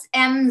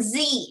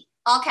SMZ,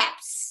 all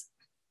caps.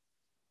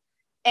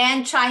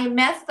 And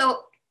trimethoprim,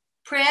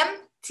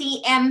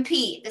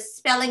 TMP. The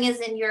spelling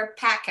is in your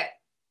packet.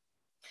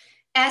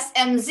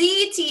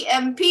 SMZ,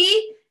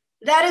 TMP,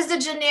 that is the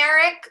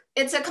generic.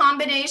 It's a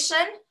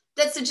combination.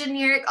 That's the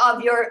generic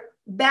of your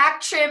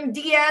Bactrim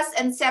DS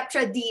and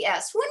Septra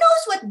DS. Who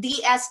knows what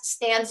DS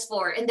stands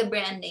for in the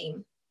brand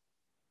name?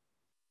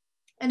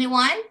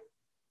 Anyone?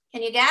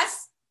 Can you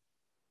guess?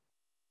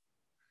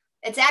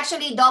 It's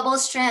actually double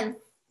strength.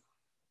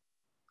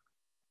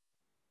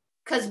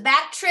 Because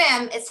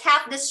Bactrim is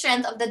half the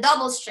strength of the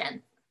double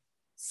strength.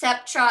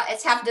 Septra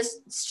is half the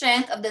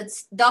strength of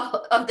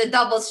the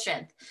double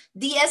strength.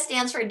 DS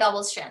stands for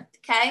double strength,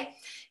 okay?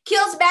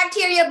 Kills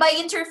bacteria by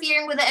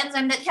interfering with the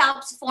enzyme that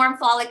helps form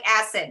folic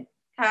acid,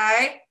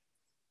 okay?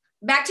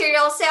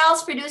 Bacterial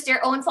cells produce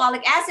their own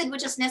folic acid,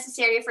 which is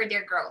necessary for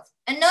their growth.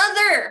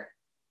 Another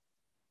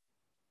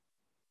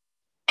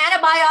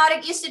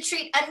antibiotic used to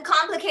treat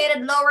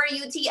uncomplicated lower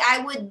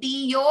UTI would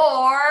be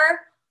your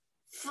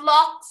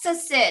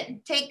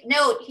fluoxetine. Take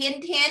note,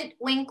 hint, hint,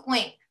 wink,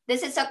 wink.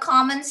 This is a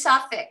common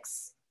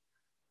suffix.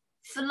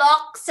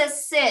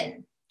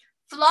 Fluoxetine.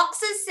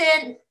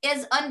 Fluoxetine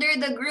is under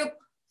the group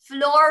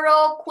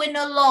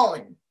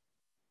fluoroquinolone,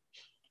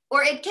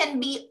 or it can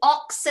be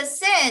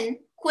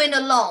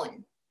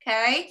oxacin-quinolone,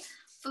 okay?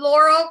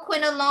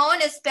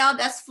 Fluoroquinolone is spelled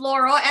as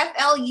fluoro,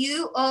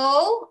 F-L-U-O-R-O.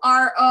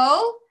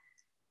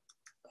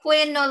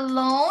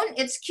 Quinolone,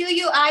 it's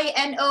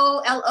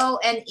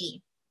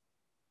Q-U-I-N-O-L-O-N-E,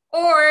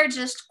 or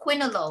just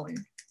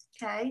quinolone,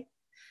 okay?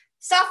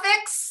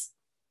 Suffix,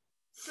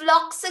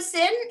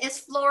 fluoxetine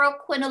is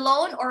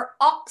fluoroquinolone, or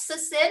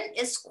oxacin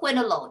is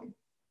quinolone.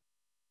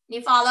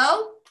 You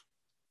follow?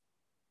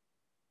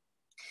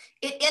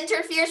 It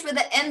interferes with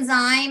the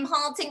enzyme,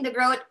 halting the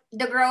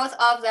growth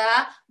of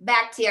the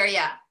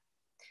bacteria.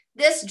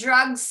 These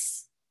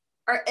drugs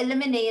are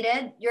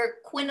eliminated, your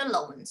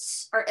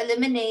quinolones are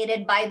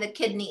eliminated by the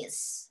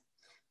kidneys.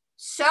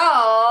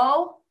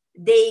 So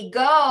they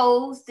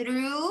go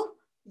through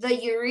the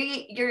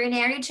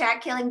urinary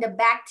tract, killing the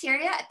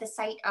bacteria at the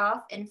site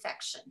of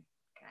infection.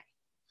 Okay.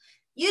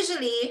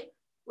 Usually,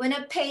 when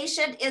a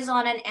patient is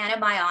on an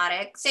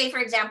antibiotic, say for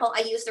example,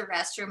 I use the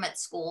restroom at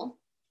school,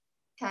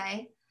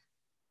 okay?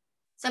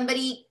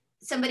 Somebody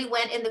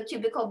went in the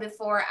cubicle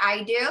before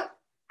I do.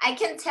 I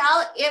can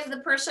tell if the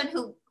person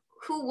who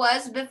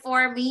was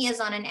before me is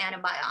on an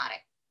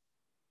antibiotic.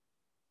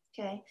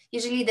 Okay,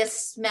 usually the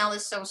smell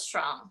is so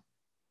strong.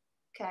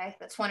 Okay,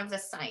 that's one of the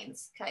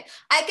signs. Okay,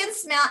 I can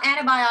smell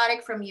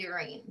antibiotic from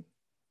urine.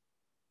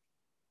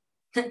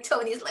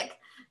 Tony's like,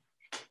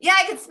 yeah,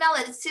 I can smell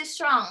it. It's too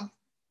strong.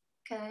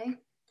 Okay.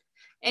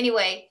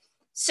 Anyway,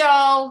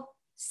 so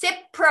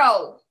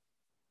Cipro.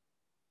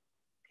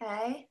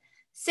 Okay.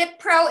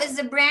 Cipro is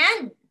the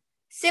brand.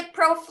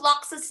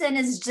 Ciprofloxacin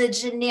is the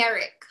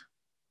generic.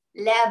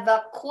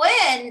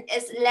 Levaquin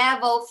is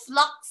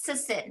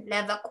levofloxacin.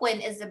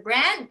 Levaquin is the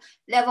brand.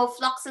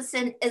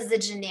 Levofloxacin is the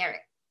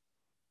generic.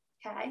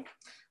 Okay.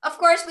 Of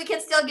course, we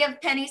can still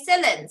give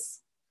penicillins.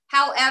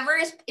 However,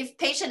 if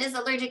patient is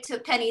allergic to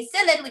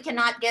penicillin, we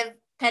cannot give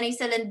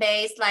penicillin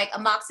based like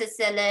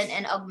amoxicillin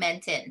and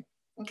augmentin.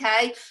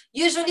 Okay.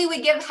 Usually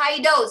we give high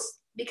dose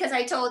because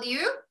I told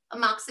you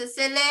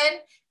amoxicillin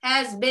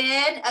has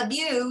been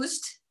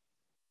abused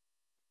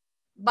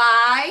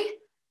by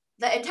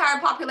the entire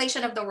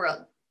population of the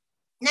world.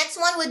 Next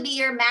one would be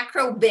your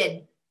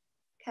macrobid.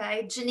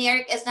 Okay.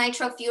 Generic is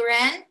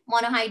nitrofuran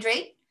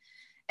monohydrate.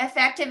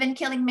 Effective in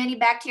killing many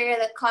bacteria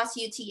that cause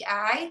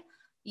UTI.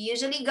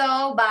 Usually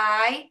go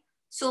by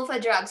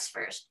sulfa drugs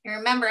first. You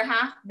remember,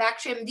 huh?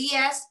 Bactrim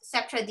DS,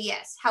 Septra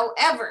DS.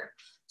 However,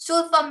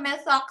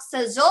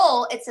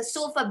 sulfamethoxazole, it's a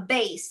sulfa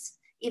base.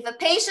 If a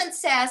patient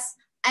says,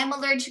 I'm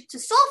allergic to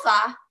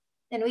sulfa,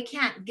 then we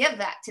can't give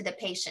that to the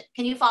patient.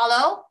 Can you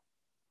follow?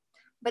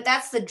 But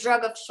that's the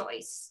drug of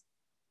choice.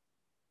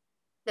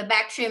 The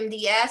Bactrim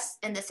DS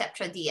and the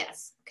Septra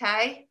DS,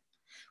 okay?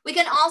 We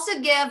can also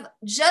give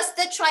just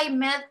the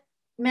trimethoprim,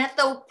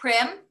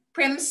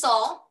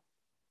 Primsol.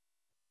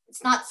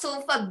 It's not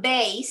sulfa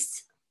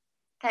based.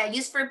 Okay,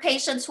 used for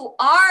patients who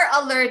are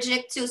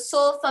allergic to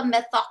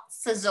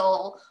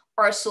sulfamethoxazole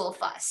or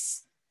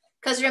sulfas.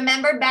 Because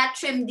remember,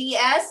 Bactrim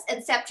DS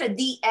and Septra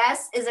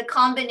DS is a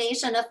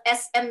combination of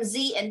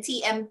SMZ and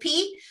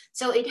TMP.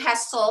 So it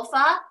has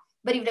sulfa.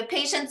 But if the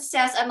patient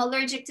says, I'm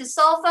allergic to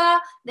sulfa,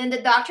 then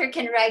the doctor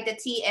can write the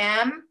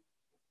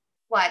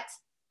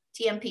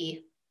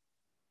TMP.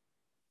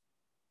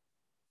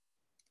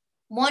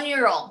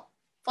 Monurol,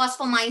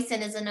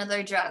 fosfomycin is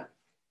another drug.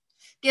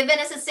 Given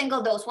as a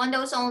single dose, 1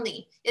 dose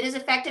only. It is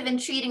effective in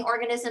treating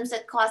organisms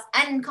that cause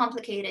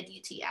uncomplicated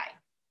UTI.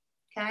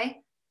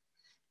 Okay.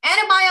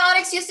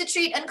 Antibiotics used to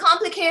treat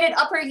uncomplicated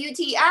upper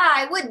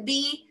UTI would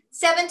be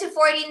 7 to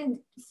 14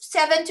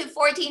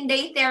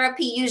 day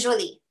therapy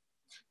usually.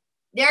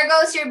 There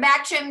goes your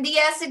Bactrim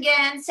DS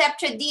again,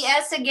 Septra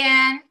DS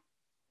again.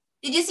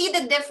 Did you see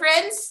the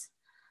difference?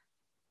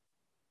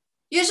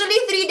 Usually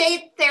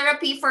 3-day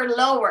therapy for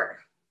lower.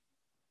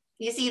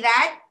 You see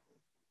that?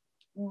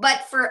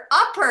 But for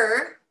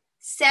upper,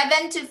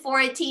 7 to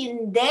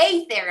 14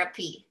 day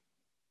therapy.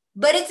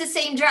 But it's the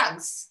same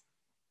drugs.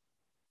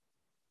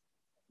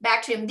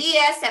 Bactrim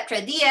DS,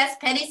 Septra DS,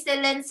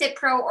 penicillin,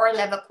 Cipro, or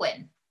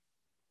Levaquin.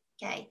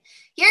 Okay.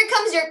 Here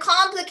comes your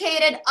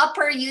complicated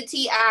upper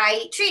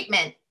UTI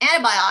treatment.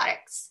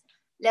 Antibiotics.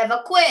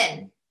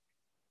 Levaquin.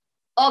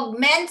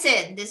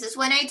 Augmentin. This is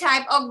when I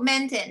type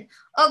augmentin.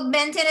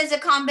 Augmentin is a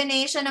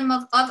combination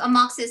of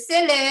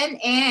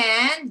amoxicillin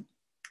and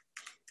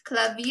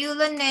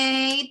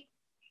clavulanate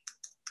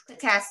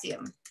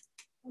potassium.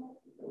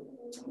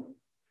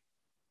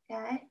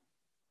 Okay.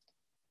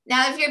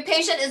 Now, if your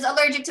patient is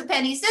allergic to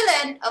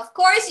penicillin, of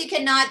course, you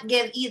cannot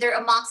give either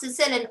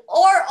amoxicillin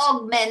or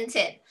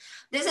augmentin.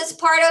 This is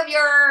part of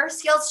your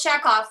skills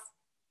checkoff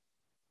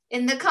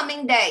in the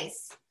coming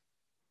days.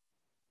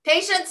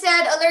 Patient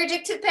said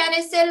allergic to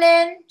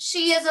penicillin.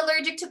 She is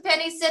allergic to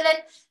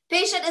penicillin.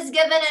 Patient is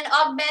given an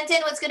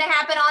augmentin. What's going to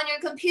happen on your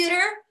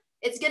computer?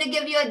 It's going to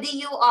give you a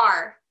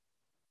DUR,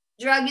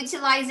 drug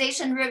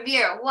utilization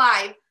review.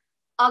 Why?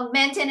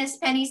 Augmentin is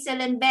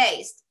penicillin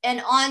based.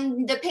 And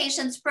on the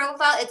patient's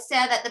profile, it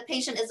said that the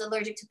patient is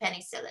allergic to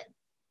penicillin.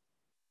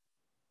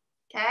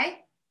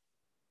 Okay?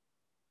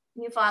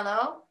 Can you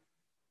follow?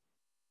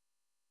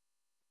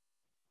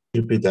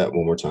 Repeat that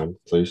one more time,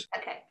 please.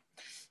 Okay.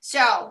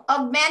 So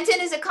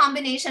augmentin is a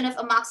combination of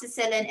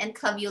amoxicillin and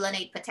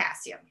clavulanate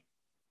potassium.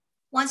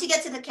 Once you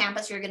get to the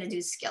campus, you're going to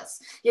do skills.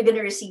 You're going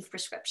to receive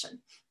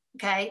prescription.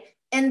 Okay.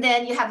 And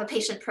then you have a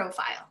patient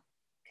profile.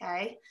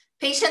 Okay.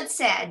 Patient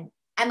said,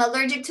 I'm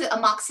allergic to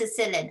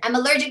amoxicillin. I'm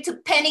allergic to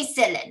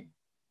penicillin.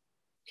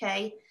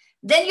 Okay.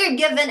 Then you're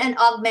given an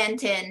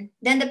augmentin.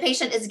 Then the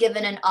patient is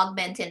given an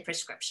augmentin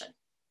prescription.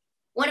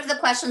 One of the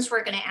questions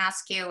we're going to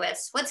ask you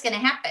is, what's going to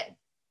happen?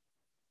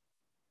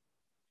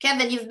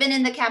 Kevin, you've been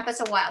in the campus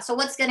a while. So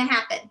what's going to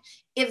happen?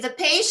 If the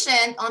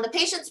patient on the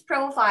patient's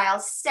profile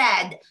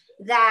said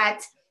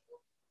that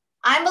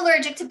I'm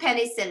allergic to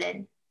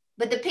penicillin,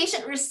 but the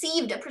patient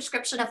received a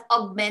prescription of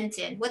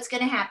augmentin, what's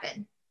going to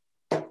happen?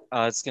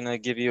 It's going to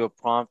give you a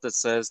prompt that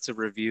says to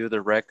review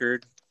the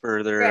record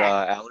for their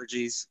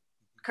allergies.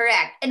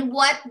 Correct. And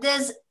what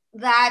is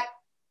that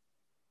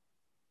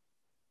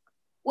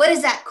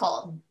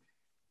called?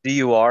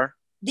 DUR.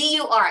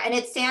 DUR. And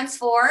it stands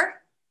for?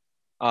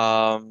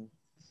 Drug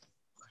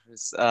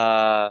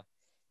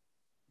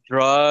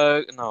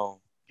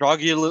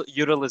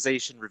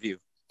utilization review.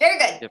 Very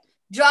good. Yep.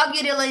 drug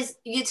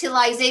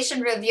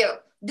utilization review.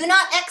 Do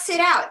not exit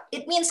out.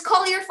 It means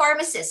call your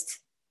pharmacist.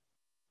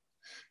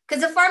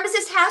 Because the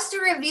pharmacist has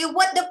to review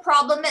what the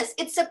problem is.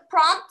 It's a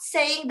prompt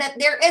saying that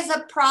there is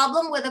a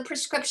problem with a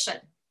prescription.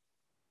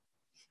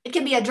 It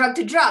can be a drug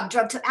to drug,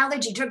 drug to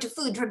allergy, drug to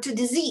food, drug to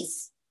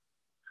disease.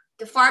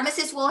 The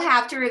pharmacist will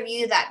have to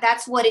review that.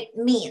 That's what it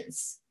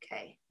means.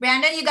 Okay,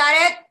 Brandon, you got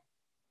it?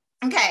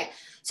 Okay,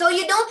 so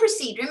you don't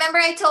proceed. Remember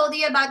I told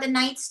you about the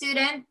night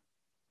student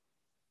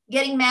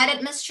getting mad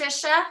at Miss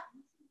Trisha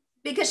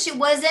because she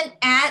wasn't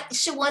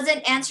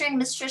answering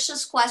Miss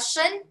Trisha's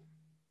question?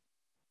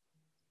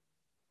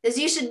 As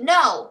you should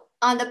know,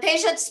 on the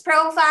patient's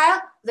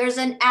profile, there's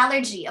an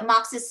allergy,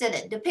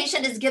 amoxicillin. The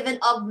patient is given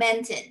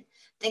Augmentin.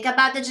 Think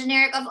about the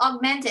generic of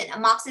Augmentin,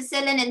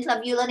 amoxicillin and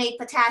clavulanate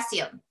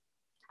potassium.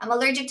 I'm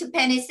allergic to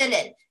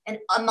penicillin, and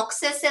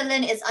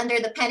amoxicillin is under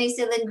the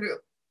penicillin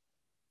group.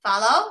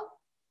 Follow?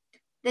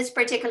 This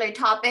particular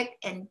topic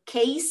and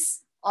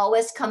case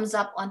always comes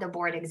up on the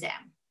board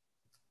exam,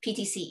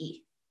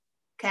 PTCE.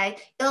 Okay,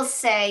 it'll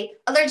say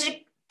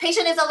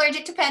patient is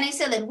allergic to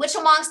penicillin. Which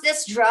amongst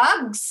these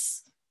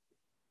drugs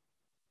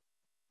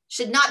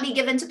should not be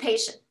given to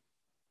patient?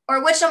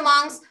 Or which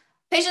amongst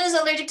patient is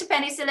allergic to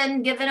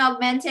penicillin, given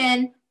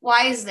Augmentin?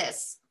 Why is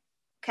this?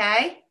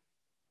 Okay.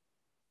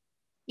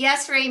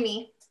 Yes,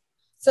 Ramy.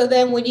 So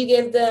then would you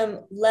give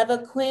them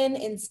Levaquin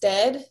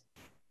instead?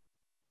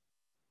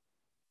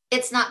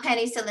 It's not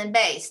penicillin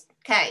based.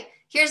 Okay.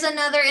 Here's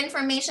another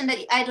information that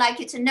I'd like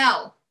you to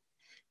know.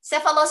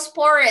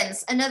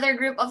 Cephalosporins, another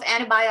group of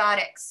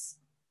antibiotics.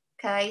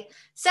 Okay.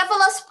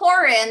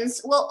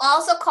 Cephalosporins will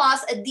also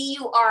cause a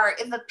DUR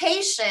if a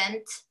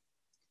patient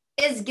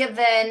is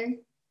given,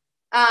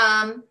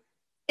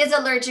 is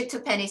allergic to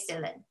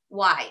penicillin.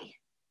 Why?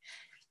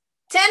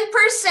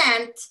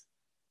 10%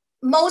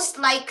 most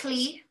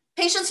likely,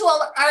 patients who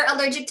are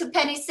allergic to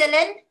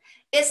penicillin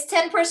is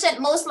 10%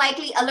 most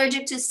likely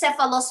allergic to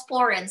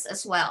cephalosporins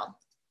as well.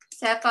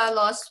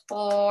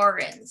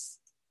 Cephalosporins.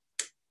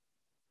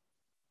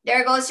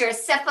 There goes your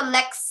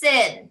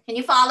cephalexin. Can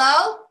you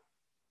follow?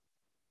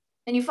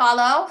 Can you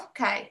follow?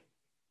 Okay.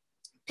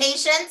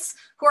 Patients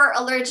who are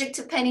allergic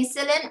to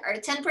penicillin are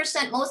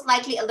 10% most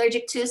likely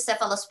allergic to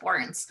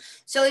cephalosporins.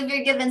 So if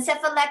you're given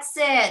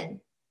cephalexin,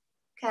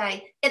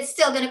 okay, it's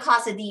still going to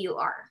cause a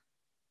DUR.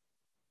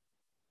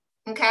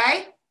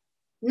 Okay?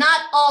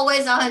 Not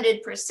always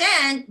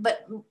 100%,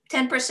 but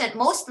 10%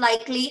 most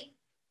likely.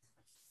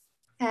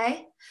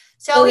 Okay?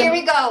 So here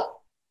we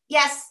go.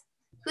 Yes.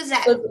 Who's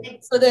that?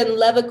 So then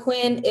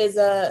Levaquin is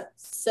a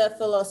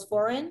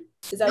cephalosporin?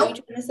 Is that what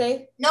you're trying to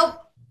say? Nope.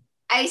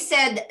 I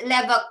said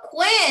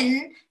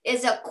Levaquin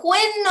is a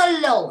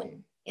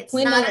quinolone. It's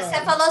not a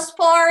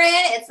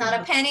cephalosporin. It's not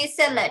a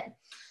penicillin.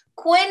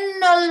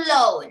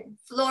 Quinolone,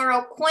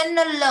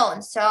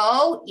 fluoroquinolone.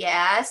 So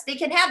yes, they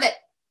can have it.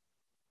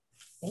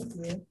 Thank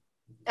you.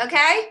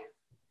 Okay?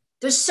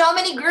 There's so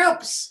many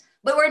groups,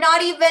 but we're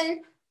not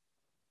even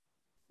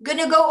going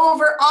to go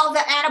over all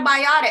the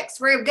antibiotics.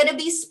 We're going to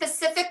be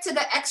specific to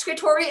the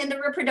excretory and the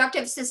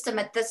reproductive system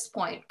at this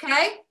point,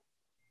 okay?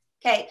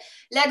 Okay,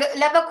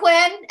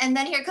 Levaquin, and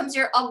then here comes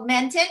your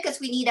Augmentin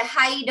because we need a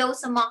high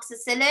dose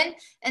amoxicillin.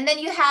 And then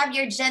you have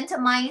your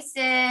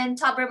gentamicin,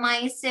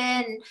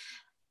 tobramycin,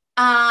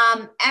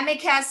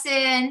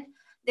 amikacin.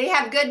 They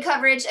have good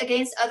coverage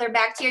against other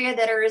bacteria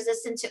that are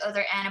resistant to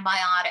other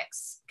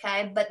antibiotics,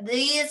 okay? But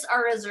these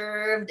are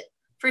reserved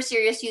for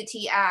serious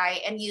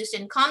UTI and used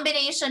in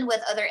combination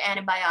with other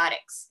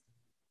antibiotics.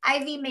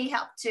 IV may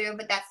help too,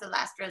 but that's the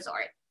last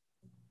resort,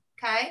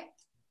 okay?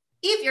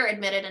 If you're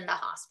admitted in the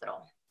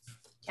hospital,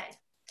 okay?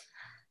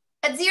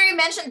 Adziri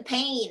mentioned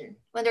pain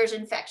when there's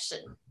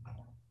infection.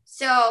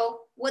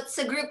 So what's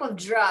a group of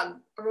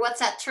drug, or what's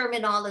that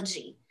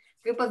terminology?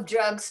 Group of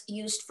drugs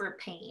used for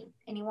pain.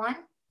 Anyone?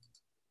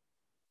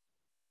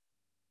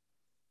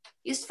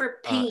 Used for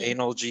pain.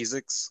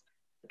 Analgesics.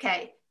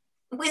 Okay.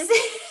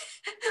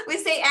 We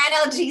say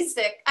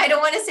analgesic. I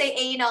don't want to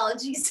say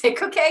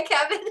analgesic, okay,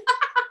 Kevin?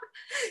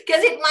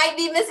 Because it might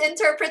be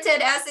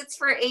misinterpreted as it's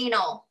for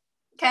anal.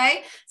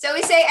 Okay, so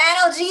we say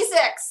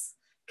analgesics.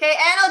 Okay,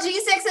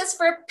 analgesics is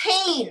for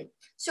pain.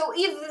 So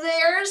if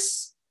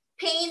there's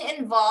pain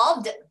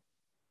involved,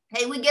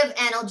 okay, we give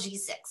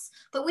analgesics.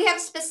 But we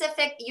have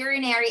specific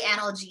urinary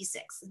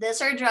analgesics.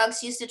 These are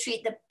drugs used to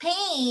treat the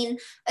pain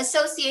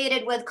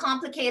associated with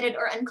complicated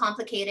or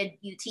uncomplicated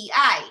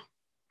UTI.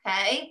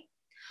 Okay.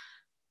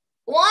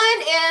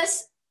 One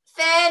is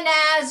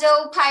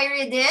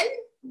phenazopyridine,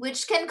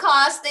 which can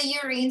cause the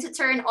urine to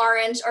turn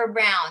orange or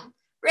brown.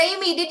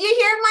 Ramy, did you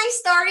hear my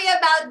story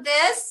about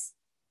this?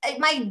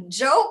 My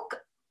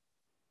joke?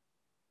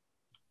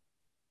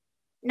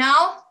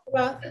 No?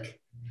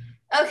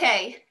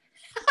 Okay.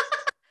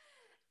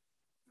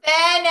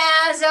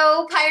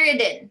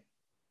 Phenazopyridine.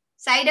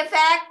 Side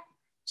effect,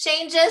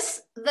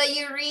 changes the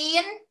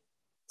urine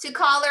to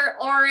color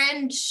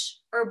orange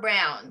or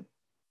brown.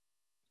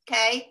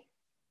 Okay.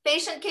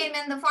 Patient came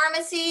in the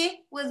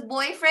pharmacy with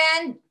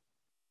boyfriend.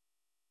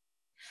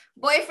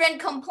 Boyfriend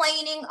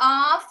complaining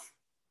of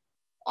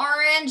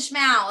orange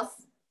mouth.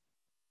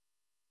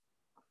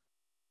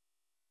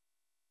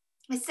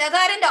 I said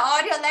that in the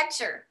audio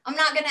lecture. I'm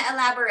not going to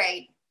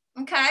elaborate.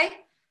 Okay.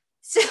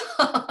 So,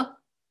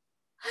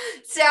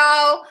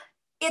 so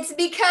it's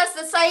because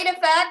the side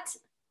effect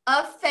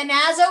of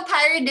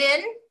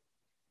phenazopyridine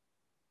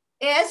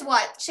is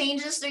what?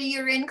 Changes the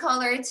urine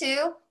color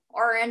to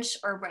orange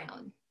or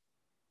brown.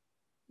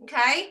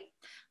 Okay.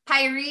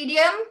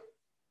 Pyridium,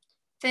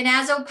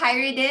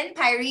 phenazopyridine.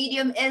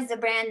 Pyridium is the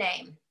brand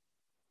name.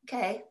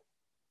 Okay.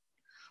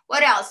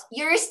 What else?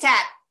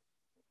 Uristat.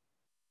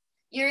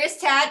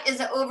 Uristat is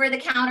the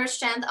over-the-counter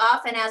strength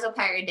of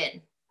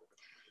phenazopyridine.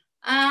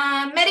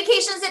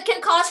 Medications that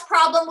can cause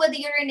problem with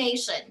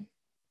urination.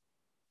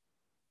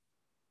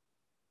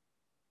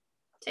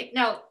 Take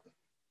note.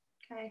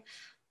 Okay.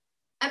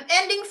 I'm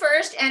ending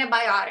first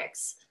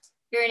antibiotics.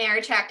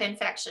 Urinary tract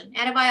infection.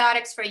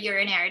 Antibiotics for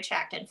urinary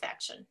tract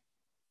infection.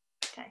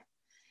 Okay.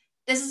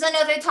 This is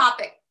another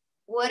topic.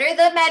 What are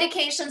the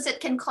medications that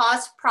can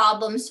cause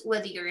problems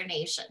with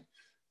urination?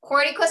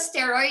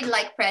 Corticosteroid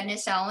like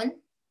prednisone.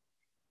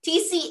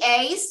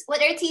 TCAs.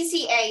 What are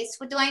TCAs?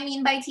 What do I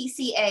mean by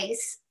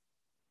TCAs?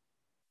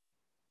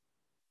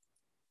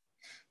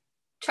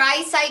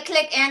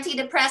 Tricyclic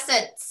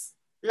antidepressants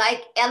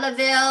like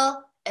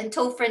Elavil and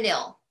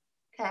Tofranil.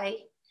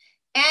 Okay.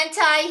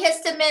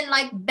 Antihistamine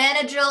like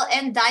Benadryl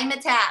and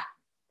Dimetapp.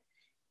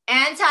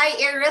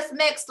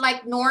 Antiarrhythmics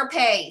like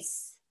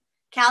Norpace.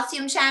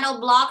 Calcium channel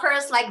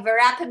blockers like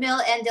Verapamil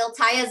and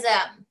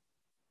Diltiazem.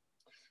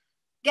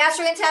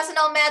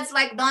 Gastrointestinal meds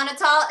like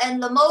Donatal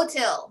and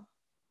Lamotil.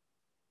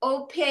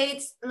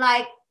 Opiates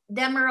like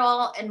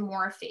Demerol and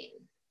morphine.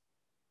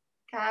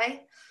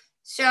 Okay.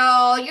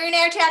 So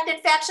urinary tract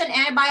infection,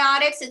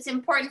 antibiotics, it's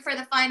important for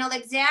the final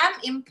exam,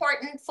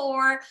 important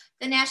for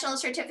the national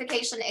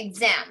certification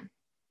exam.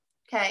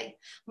 Okay,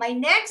 my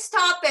next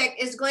topic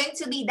is going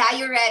to be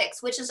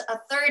diuretics, which is a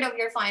third of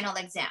your final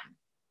exam.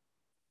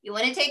 You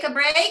want to take a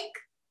break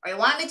or you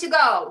want me to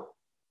go?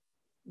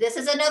 This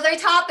is another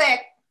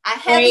topic, a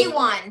heavy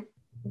one.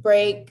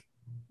 Break.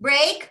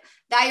 Break,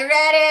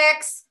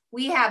 diuretics,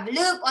 we have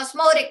loop,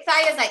 osmotic,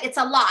 thiazide. It's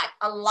a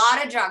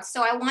lot of drugs.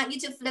 So I want you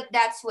to flip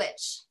that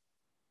switch.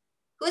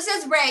 Who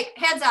says break?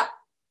 Hands up.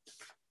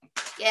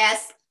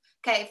 Yes.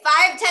 Okay,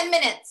 5-10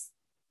 minutes.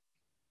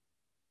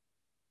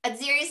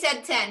 Adziri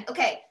said 10.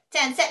 Okay,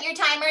 10. Set your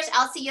timers.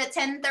 I'll see you at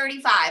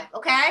 10:35.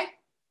 Okay?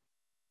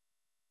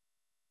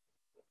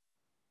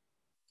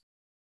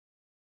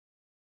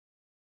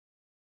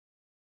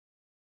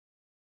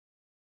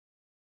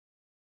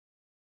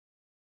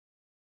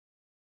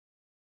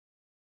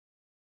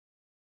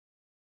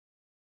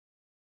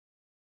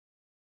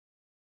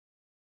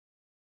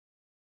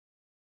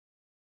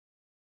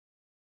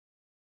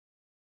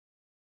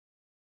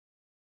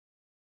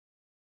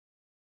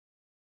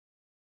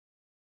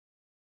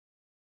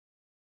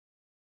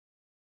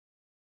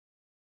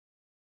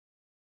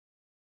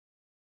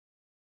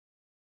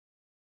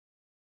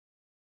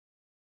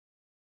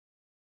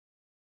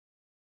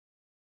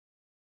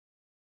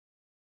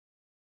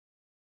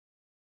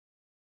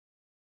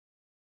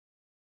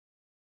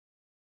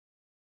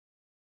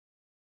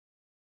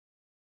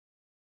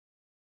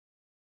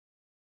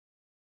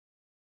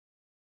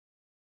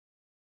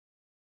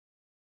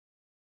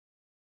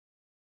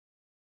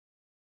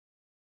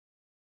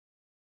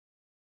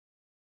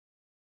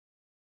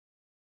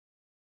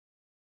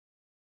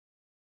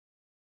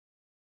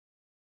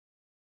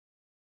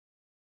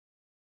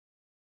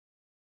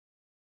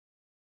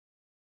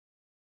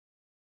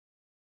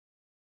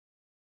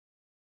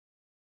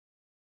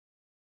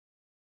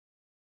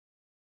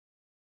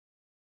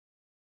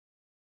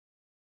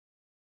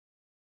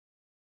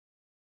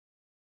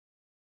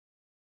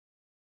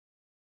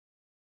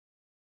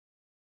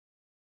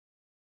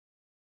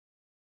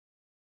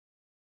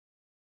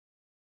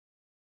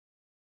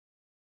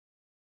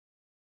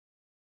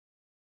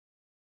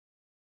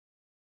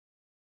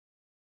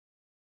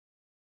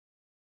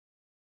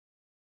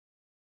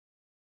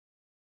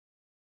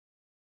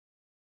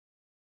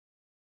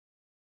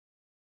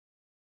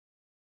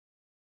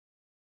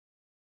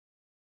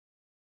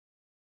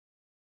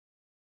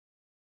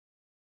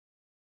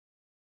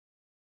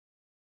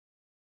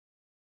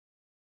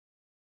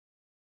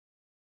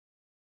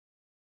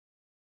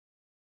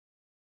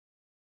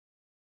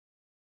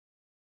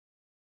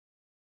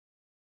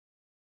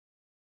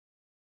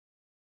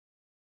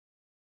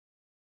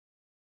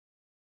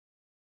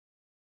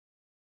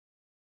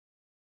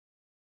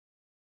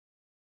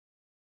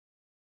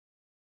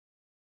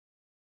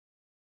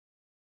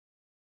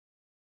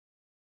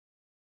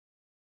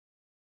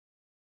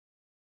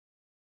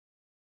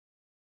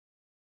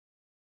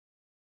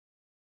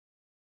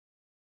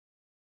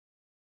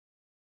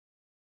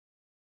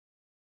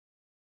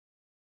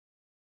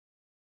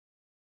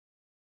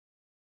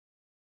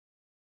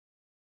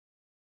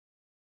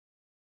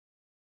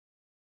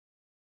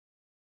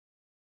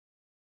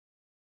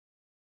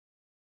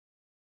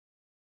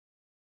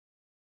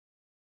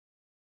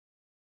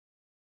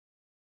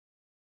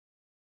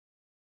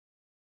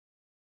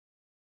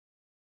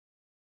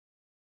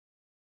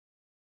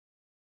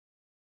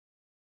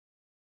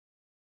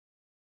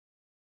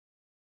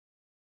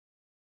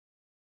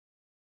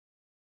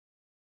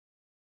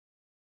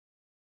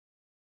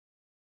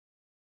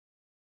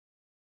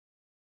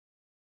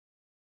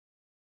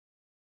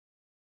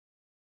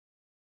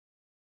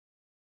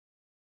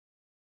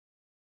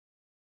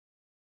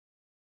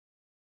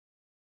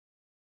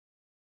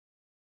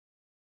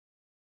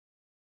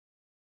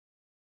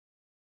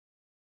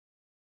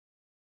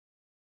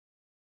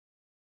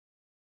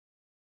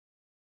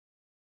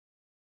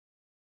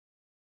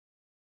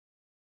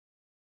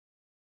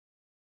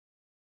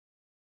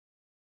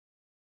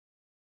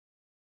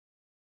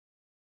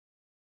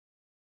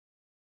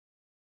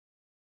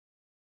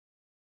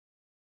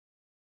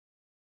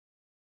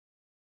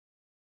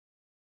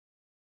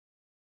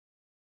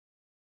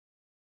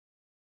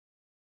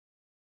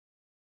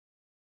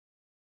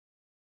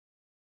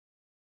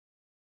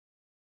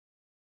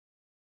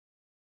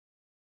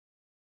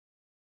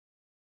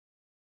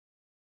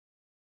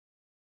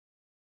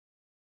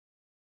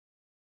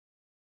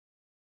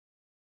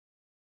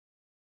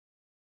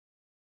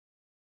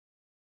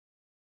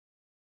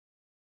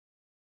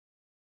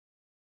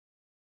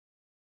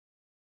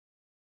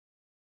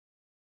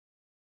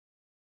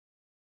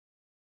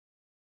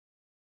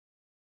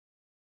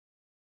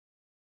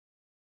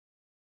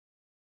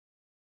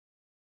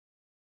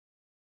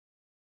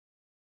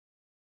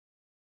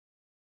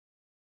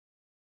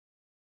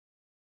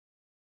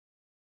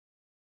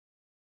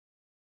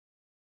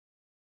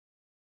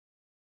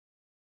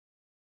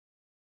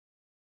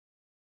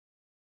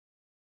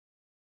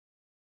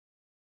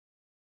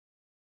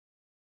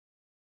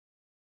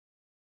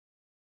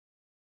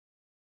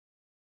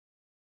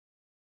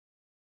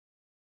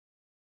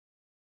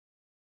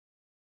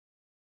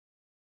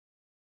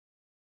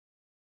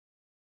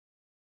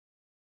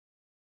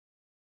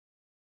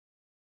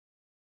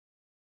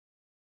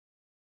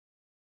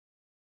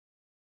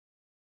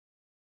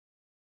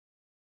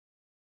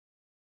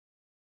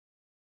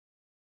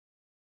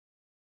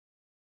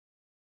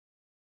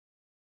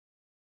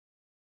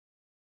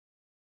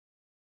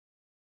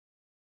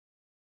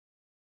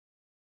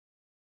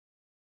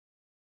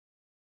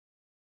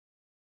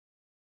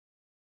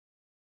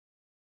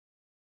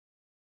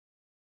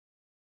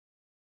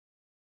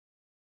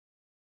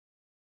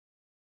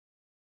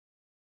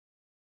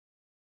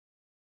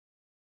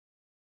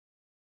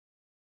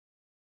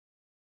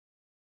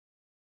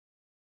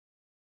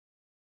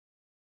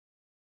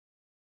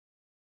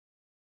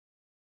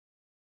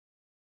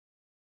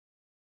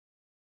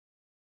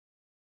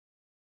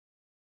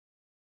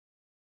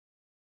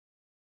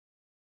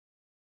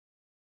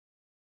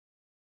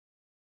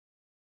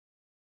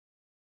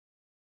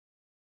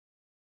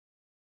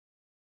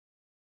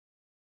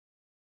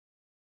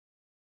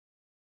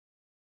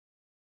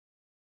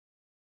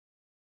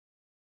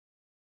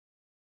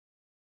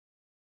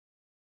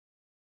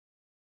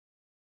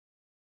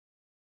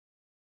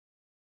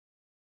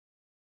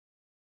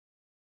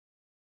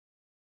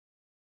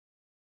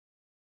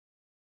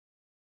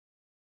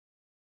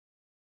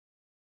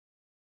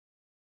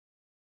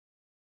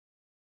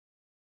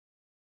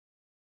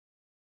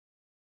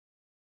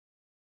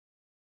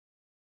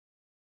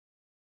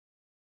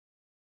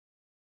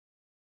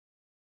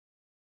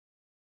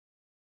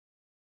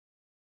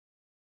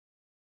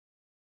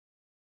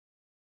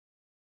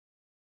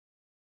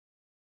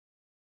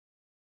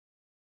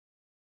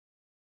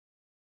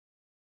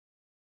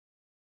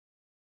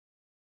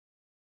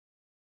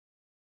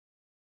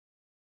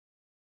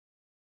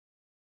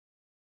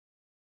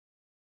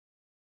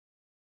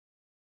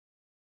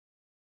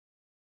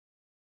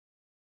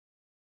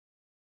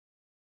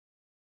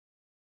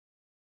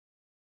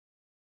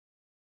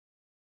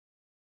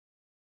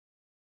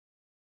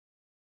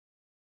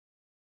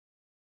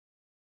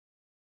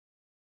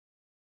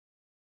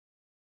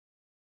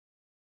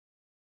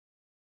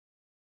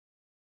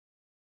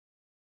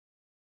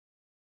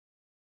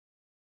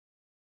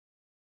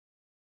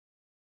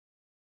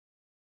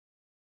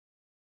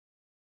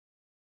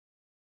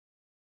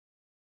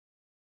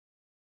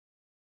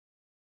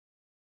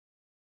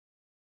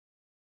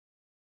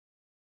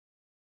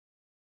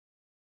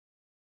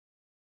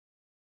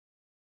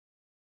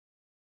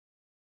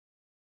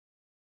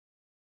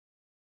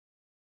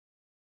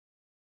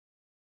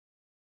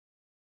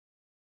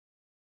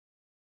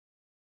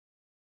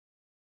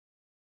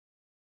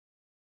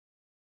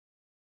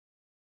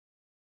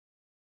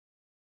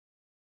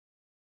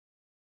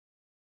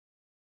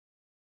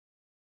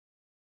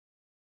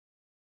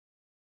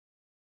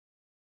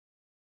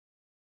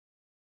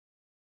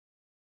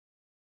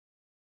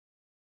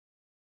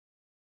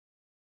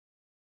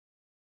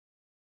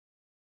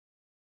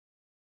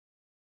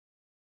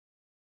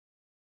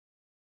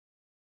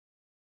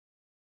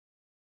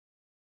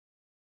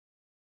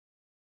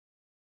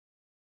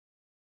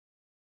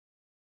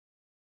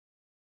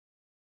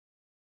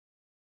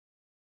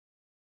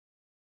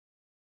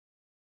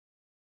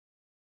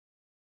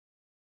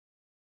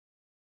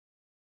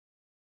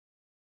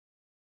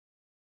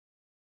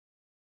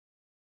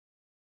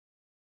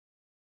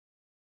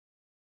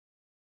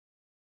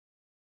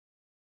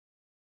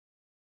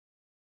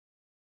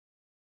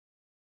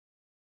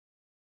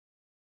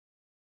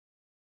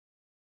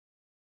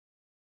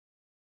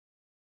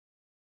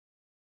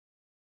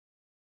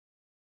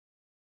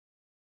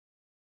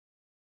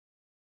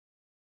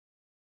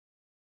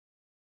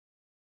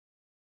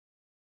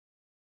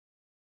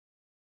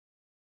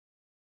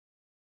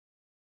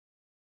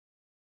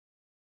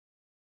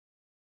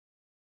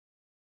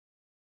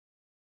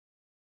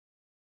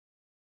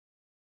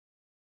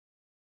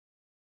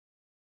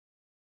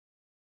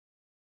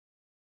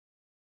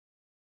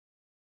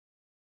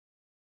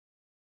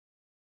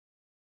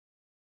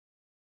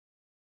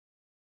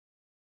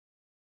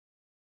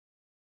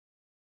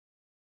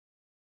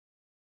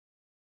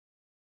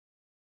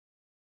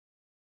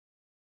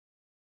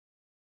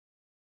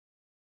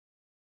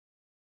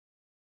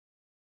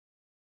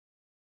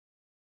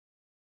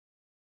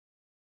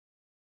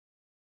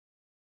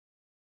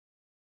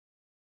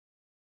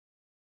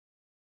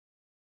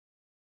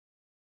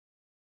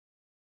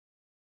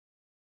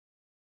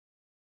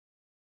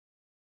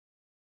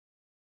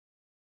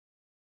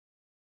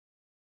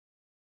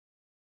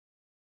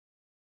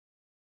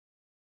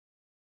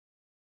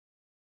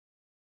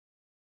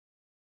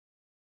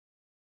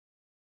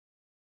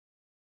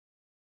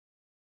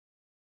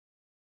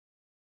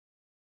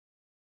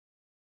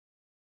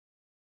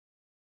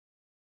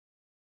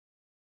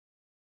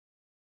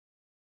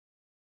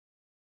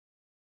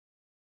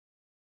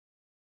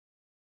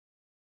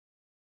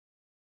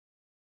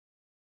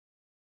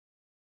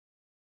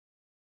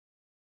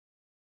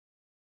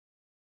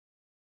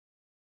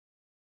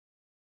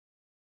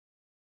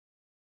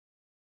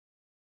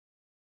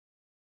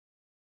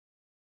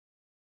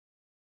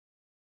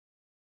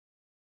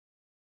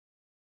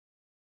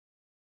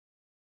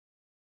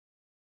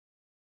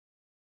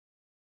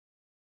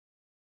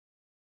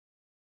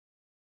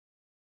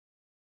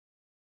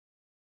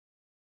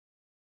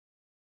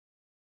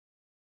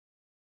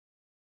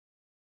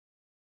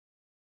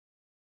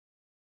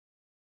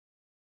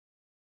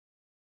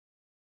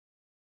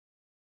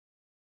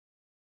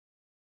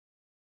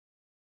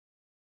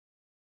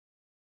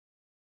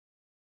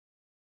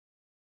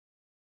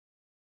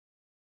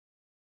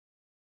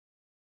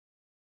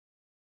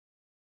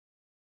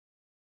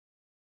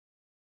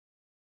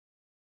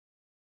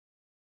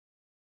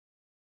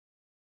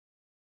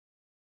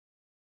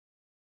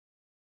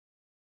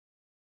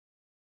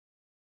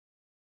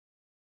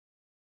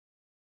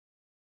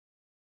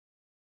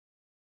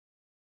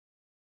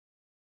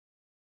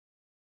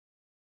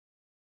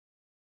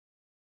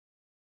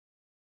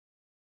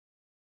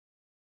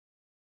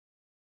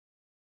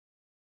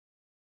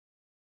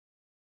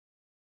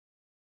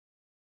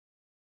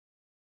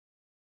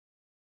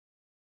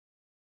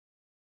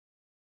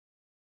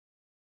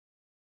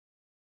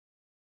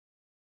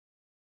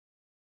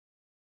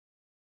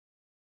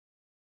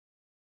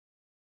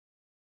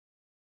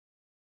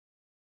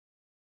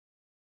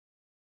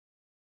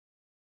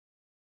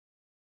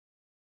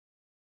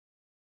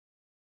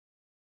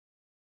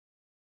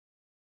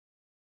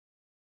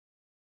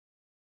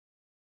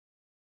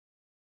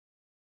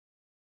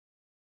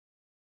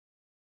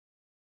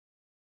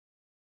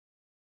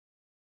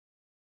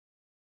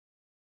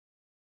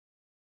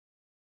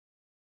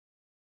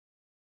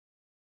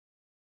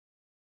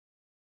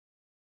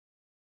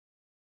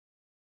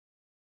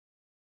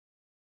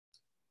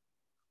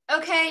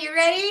 Okay, you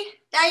ready?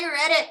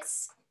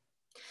 Diuretics.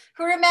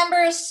 Who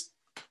remembers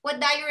what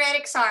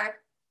diuretics are?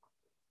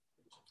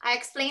 I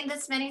explained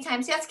this many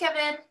times. Yes,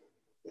 Kevin?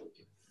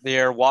 They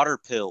are water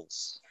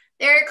pills.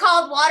 They're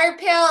called water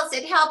pills.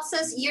 It helps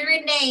us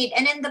urinate.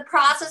 And in the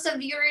process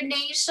of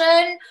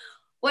urination,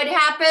 what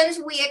happens?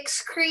 We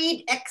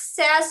excrete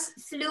excess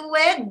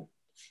fluid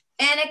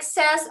and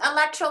excess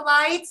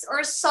electrolytes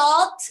or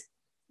salt,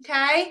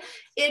 okay?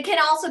 It can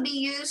also be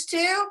used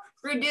to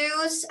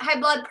reduce high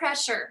blood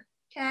pressure,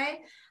 okay?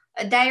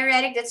 A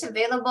diuretic that's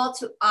available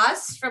to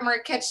us from our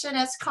kitchen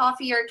is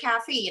coffee or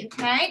caffeine,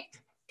 okay?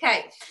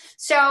 Okay,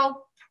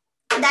 so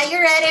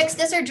diuretics,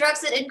 these are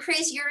drugs that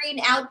increase urine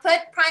output.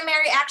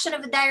 Primary action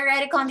of a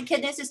diuretic on the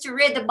kidneys is to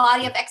rid the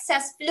body of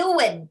excess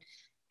fluid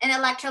and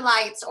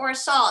electrolytes or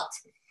salt.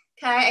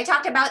 Okay, I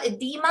talked about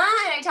edema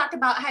and I talked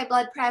about high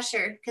blood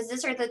pressure because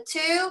these are the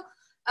two,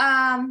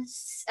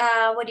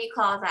 what do you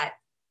call that?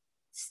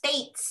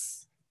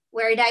 States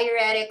where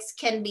diuretics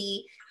can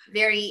be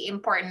very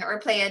important or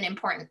play an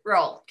important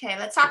role. Okay,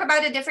 let's talk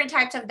about the different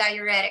types of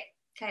diuretic.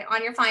 Okay,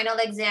 on your final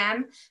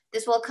exam,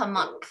 this will come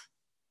up,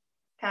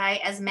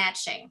 okay, as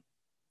matching.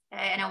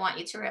 Okay, and I want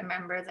you to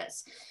remember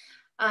this.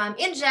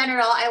 In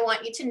general, I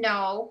want you to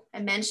know,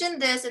 I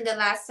mentioned this in the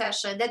last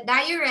session, that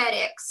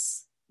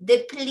diuretics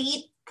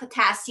deplete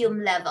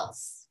potassium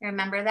levels.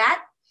 Remember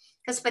that?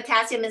 Because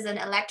potassium is an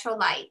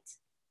electrolyte.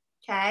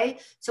 Okay,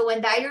 so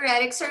when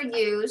diuretics are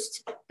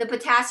used, the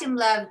potassium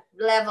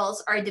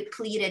levels are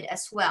depleted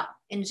as well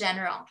in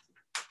general.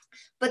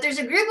 But there's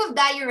a group of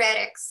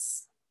diuretics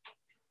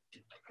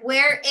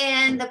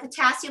wherein the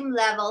potassium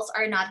levels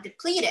are not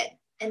depleted,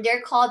 and they're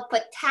called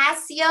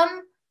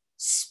potassium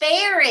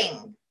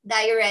sparing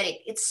diuretic.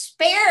 It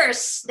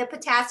spares the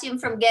potassium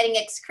from getting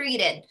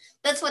excreted.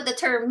 That's what the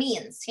term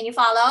means. Can you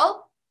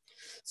follow?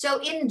 So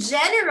in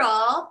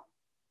general,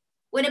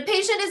 when a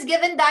patient is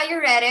given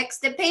diuretics,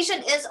 the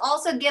patient is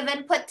also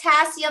given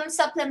potassium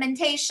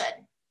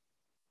supplementation.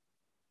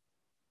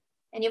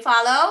 And you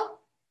follow?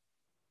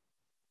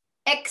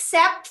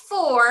 Except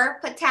for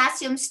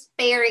potassium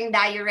sparing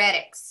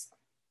diuretics.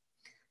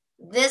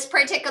 This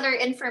particular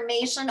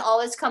information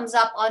always comes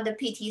up on the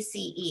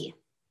PTCE.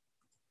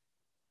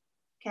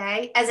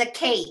 Okay, as a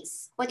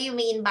case. What do you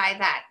mean by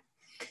that?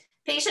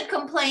 Patient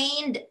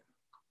complained,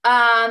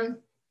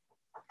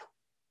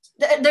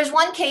 there's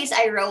one case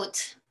I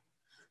wrote.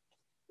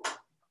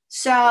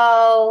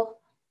 So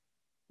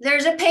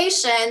there's a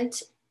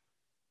patient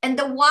and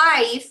the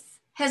wife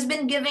has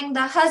been giving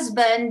the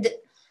husband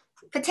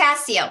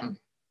potassium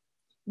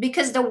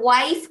because the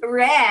wife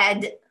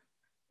read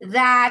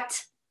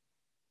that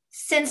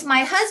since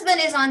my husband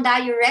is on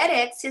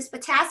diuretics, his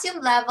potassium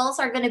levels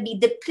are going to be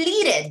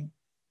depleted.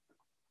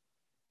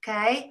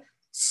 Okay,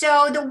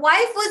 so the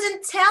wife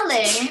wasn't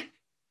telling,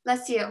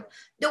 bless you,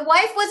 the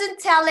wife wasn't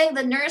telling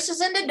the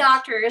nurses and the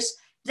doctors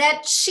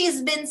that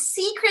she's been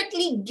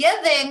secretly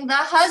giving the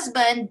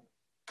husband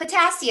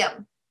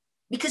potassium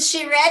because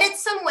she read it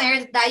somewhere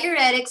that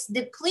diuretics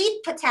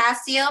deplete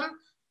potassium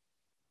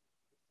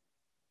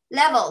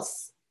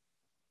levels.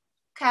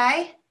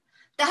 Okay,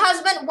 the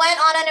husband went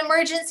on an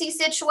emergency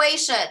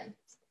situation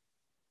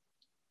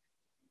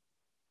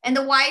and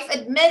the wife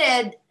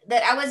admitted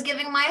that I was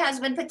giving my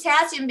husband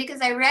potassium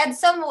because I read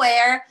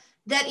somewhere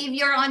that if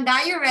you're on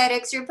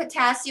diuretics, your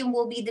potassium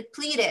will be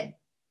depleted.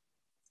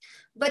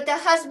 But the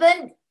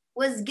husband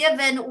was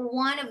given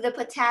one of the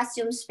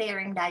potassium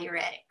sparing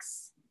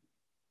diuretics.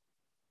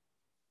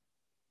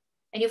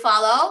 And you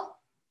follow?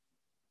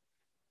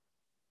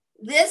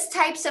 These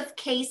types of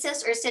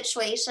cases or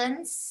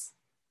situations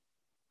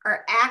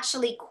are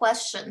actually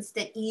questions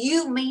that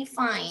you may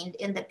find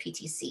in the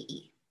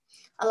PTCE.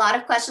 A lot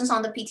of questions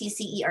on the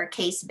PTCE are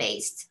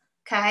case-based,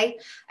 okay?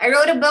 I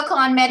wrote a book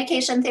on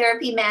medication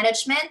therapy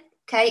management,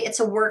 okay? It's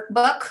a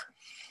workbook.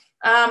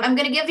 I'm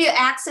gonna give you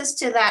access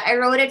to that. I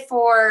wrote it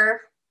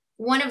for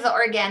one of the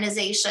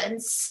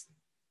organizations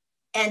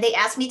and they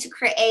asked me to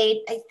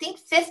create, I think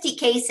 50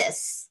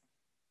 cases,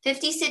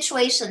 50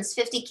 situations,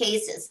 50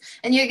 cases,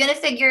 and you're gonna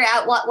figure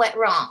out what went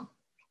wrong,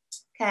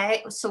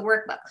 okay? So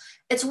workbook.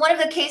 It's one of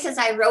the cases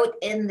I wrote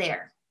in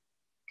there.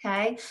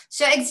 Okay,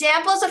 so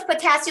examples of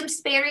potassium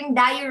sparing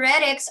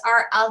diuretics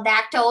are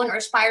aldactone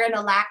or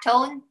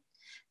spironolactone,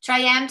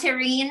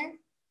 triamterene,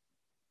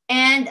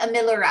 and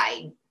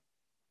amiloride.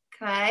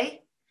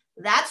 Okay,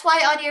 that's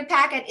why on your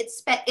packet it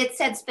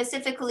said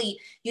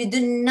specifically you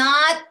do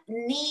not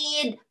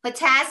need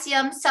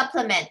potassium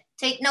supplement.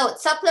 Take note,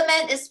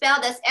 supplement is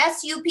spelled as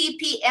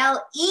S-U-P-P-L-E-M-E-N-T.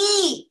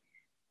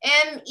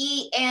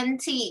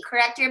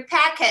 Correct your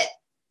packet.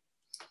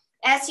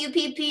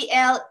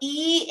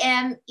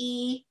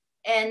 S-U-P-P-L-E-M-E-N-T,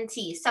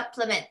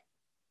 supplement.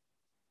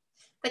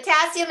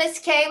 Potassium is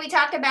K, we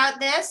talked about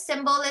this.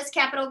 Symbol is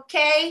capital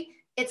K.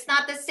 It's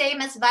not the same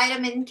as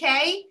vitamin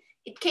K.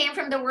 It came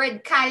from the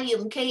word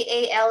kalium,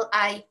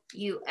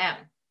 K-A-L-I-U-M.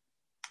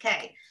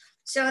 Okay,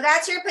 so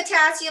that's your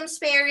potassium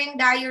sparing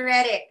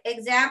diuretic.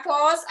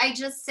 Examples I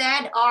just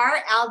said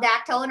are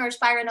aldactone or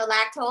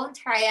spironolactone,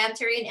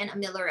 triamterene, and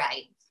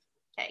amiloride.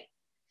 Okay,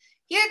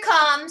 here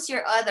comes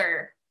your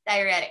other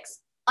diuretics.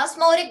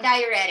 Osmotic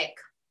diuretic.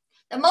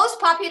 The most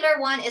popular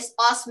one is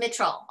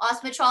osmitrol.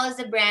 Osmitrol is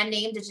the brand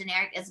name. The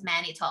generic is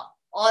mannitol.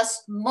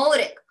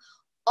 Osmotic.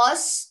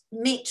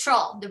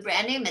 Osmitrol. The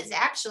brand name is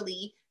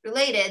actually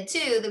related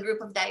to the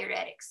group of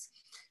diuretics.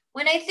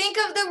 When I think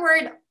of the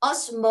word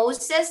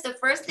osmosis, the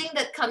first thing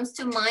that comes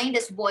to mind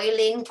is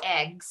boiling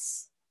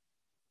eggs.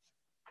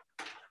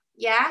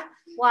 Yeah?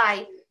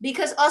 Why?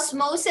 Because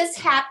osmosis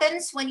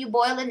happens when you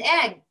boil an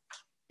egg.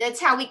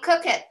 That's how we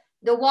cook it.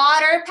 The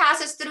water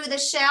passes through the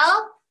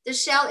shell. The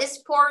shell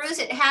is porous.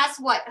 It has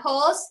what?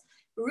 Holes?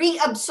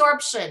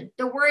 Reabsorption.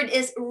 The word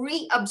is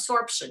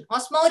reabsorption.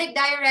 Osmotic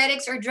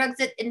diuretics are drugs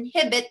that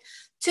inhibit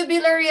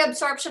tubular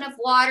reabsorption of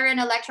water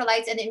and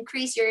electrolytes and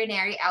increase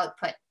urinary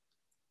output.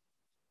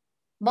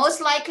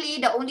 Most likely,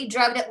 the only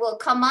drug that will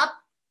come up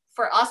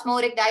for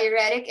osmotic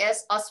diuretic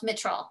is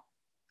osmitrol.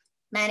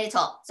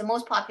 Mannitol. It's the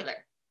most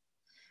popular.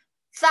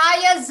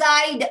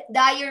 Thiazide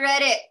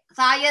diuretic.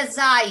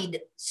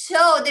 Thiazide.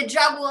 So the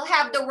drug will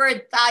have the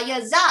word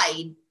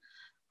thiazide.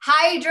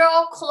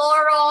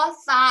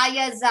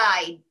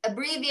 Hydrochlorothiazide,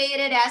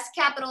 abbreviated as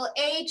capital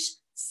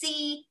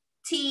HCTZ,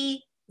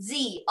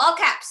 all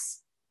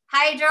caps.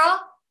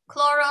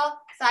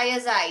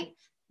 Hydrochlorothiazide.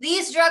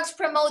 These drugs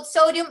promote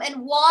sodium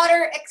and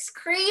water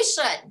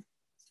excretion.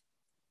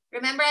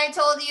 Remember I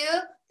told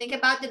you, think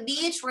about the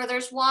beach where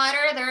there's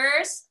water,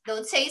 there's,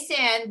 don't say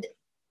sand,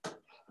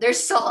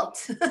 there's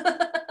salt.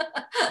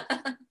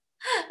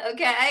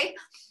 Okay.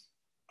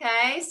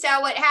 Okay,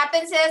 so what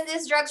happens is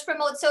these drugs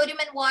promote sodium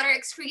and water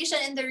excretion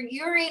in the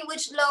urine,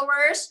 which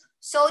lowers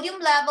sodium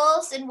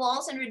levels in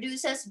walls and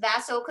reduces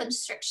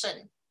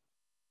vasoconstriction.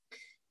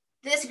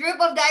 This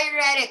group of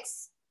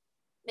diuretics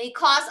may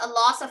cause a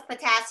loss of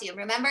potassium.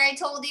 Remember I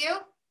told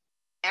you?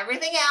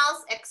 Everything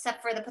else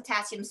except for the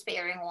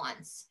potassium-sparing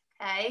ones,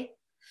 okay?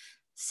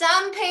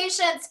 Some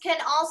patients can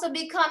also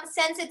become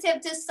sensitive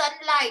to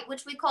sunlight,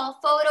 which we call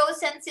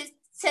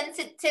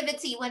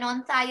photosensitivity when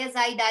on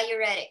thiazide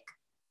diuretic.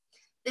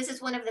 This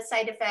is one of the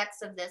side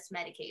effects of this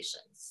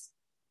medications.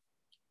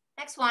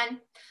 Next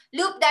one,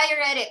 loop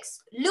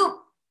diuretics.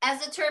 Loop,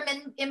 as the term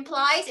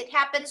implies, it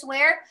happens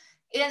where?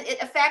 It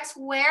affects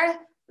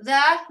where?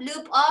 The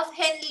loop of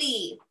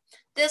Henle.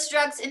 These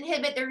drugs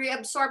inhibit the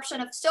reabsorption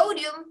of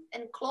sodium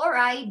and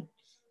chloride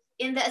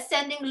in the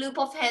ascending loop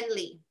of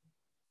Henle.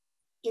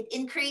 It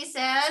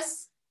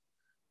increases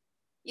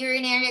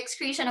urinary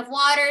excretion of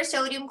water,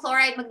 sodium,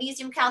 chloride,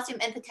 magnesium,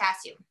 calcium, and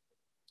potassium.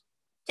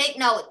 Take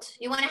note,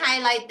 you want to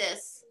highlight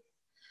this.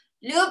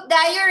 Loop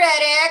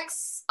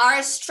diuretics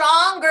are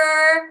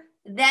stronger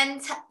than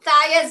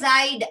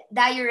thiazide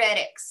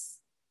diuretics.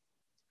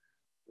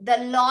 The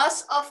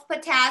loss of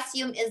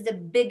potassium is the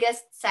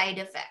biggest side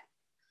effect.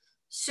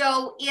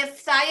 So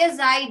if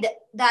thiazide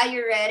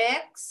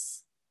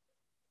diuretics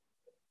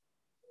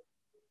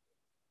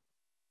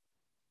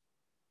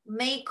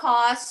may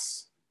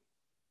cause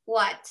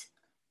what?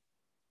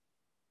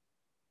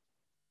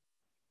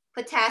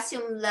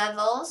 Potassium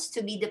levels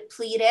to be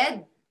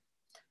depleted.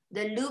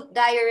 The loop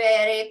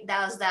diuretic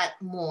does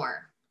that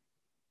more.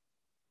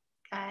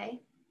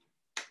 Okay.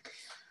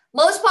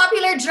 Most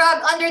popular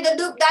drug under the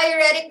loop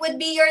diuretic would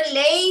be your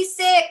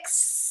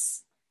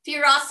Lasix,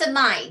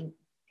 furosemide.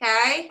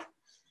 Okay.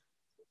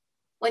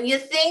 When you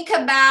think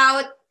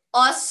about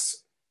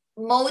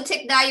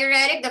osmotic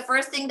diuretic, the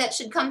first thing that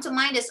should come to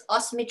mind is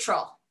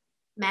osmitrol,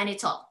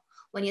 mannitol.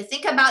 When you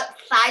think about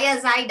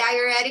thiazide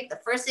diuretic, the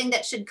first thing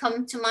that should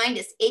come to mind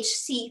is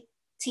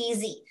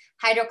HCTZ,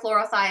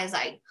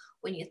 hydrochlorothiazide.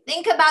 When you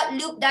think about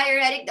loop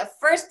diuretic, the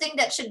first thing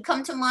that should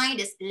come to mind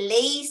is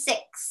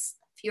Lasix,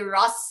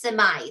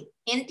 furosemide.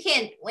 Hint,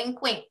 hint,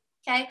 wink, wink.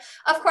 Okay.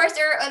 Of course,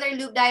 there are other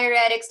loop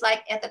diuretics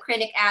like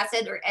ethacrynic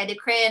acid or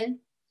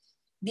edicrin,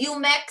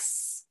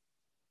 Bumex.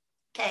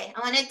 Okay, I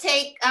want to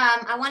take.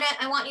 I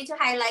want you to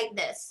highlight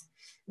this.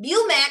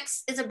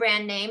 Bumex is a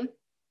brand name.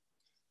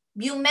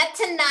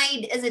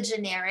 Bumetanide is a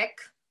generic.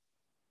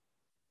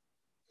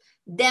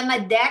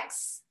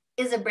 Demodex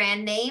is a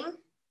brand name.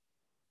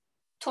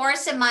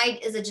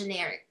 Torsemide is a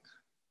generic.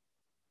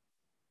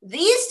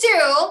 These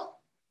two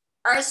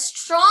are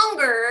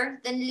stronger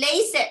than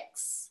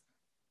Lasix,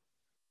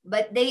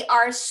 but they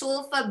are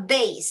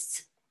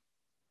sulfa-based.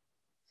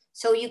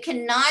 So you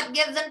cannot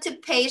give them to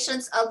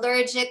patients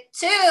allergic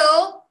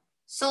to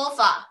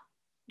sulfa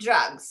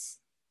drugs.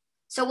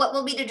 So what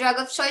will be the drug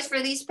of choice for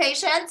these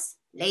patients?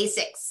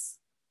 Lasix,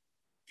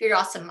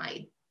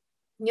 furosemide.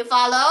 You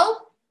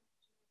follow?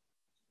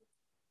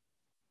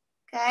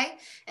 Okay,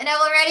 and I've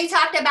already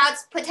talked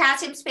about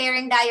potassium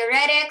sparing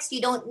diuretics.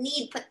 You don't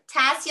need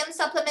potassium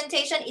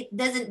supplementation. It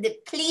doesn't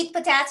deplete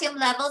potassium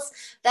levels.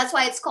 That's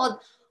why it's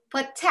called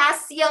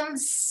potassium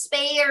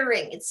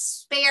sparing. It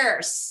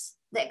spares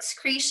the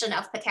excretion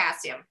of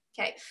potassium.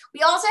 Okay,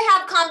 we also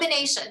have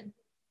combination.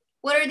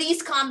 What are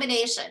these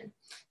combination?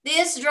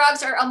 These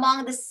drugs are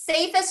among the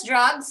safest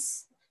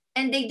drugs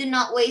and they do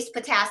not waste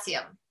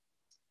potassium.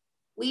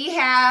 We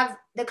have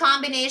the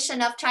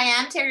combination of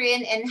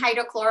triamterene and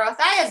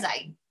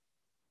hydrochlorothiazide,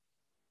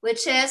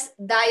 which is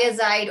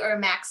diazide or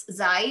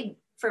maxzide,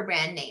 for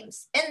brand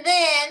names. And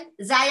then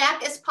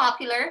Zayac is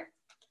popular,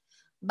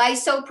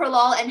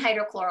 bisoprolol and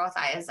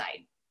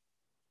hydrochlorothiazide.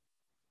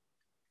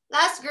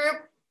 Last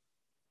group,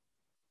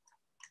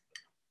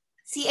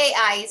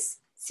 CAIs.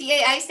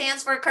 CAI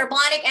stands for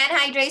carbonic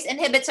anhydrase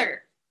inhibitor.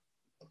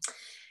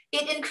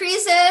 It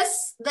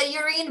increases the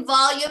urine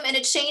volume and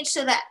a change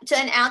to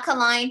an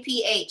alkaline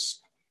pH.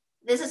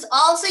 This is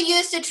also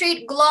used to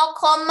treat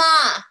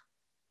glaucoma.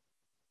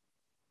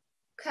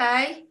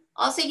 Okay,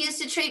 also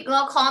used to treat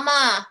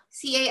glaucoma,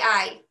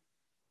 CAI.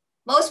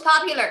 Most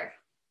popular,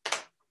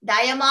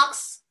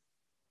 Diamox,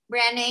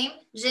 brand name,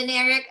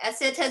 generic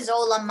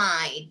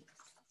acetazolamide.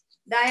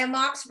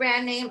 Diamox,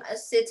 brand name,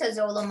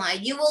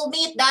 acetazolamide. You will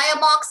meet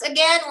Diamox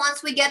again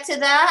once we get to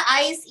the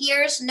eyes,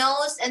 ears,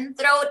 nose, and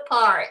throat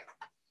part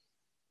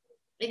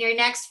in your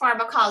next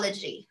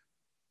pharmacology.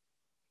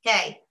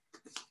 Okay,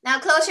 now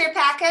close your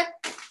packet.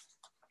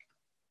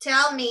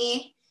 Tell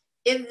me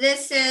if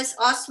this is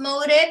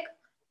osmotic,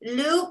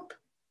 loop,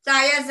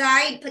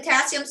 thiazide,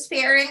 potassium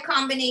sparing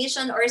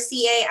combination, or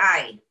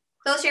CAI.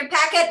 Close your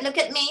packet, look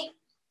at me.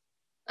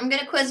 I'm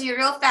gonna quiz you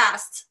real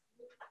fast.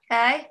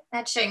 Okay,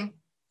 matching.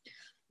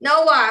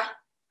 Noah,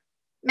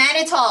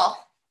 mannitol.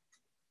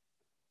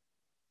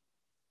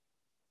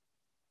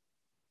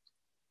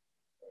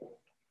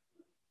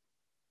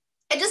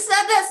 I just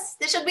said this.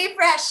 This should be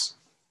fresh.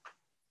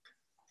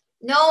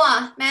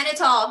 Noah,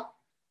 mannitol.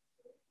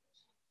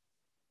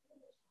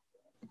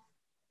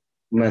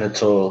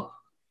 Mannitol.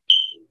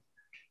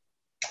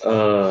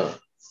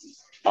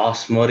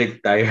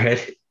 Osmotic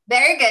diuretic.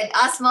 Very good.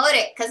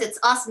 Osmotic, because it's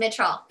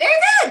osmitrol. Very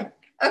good.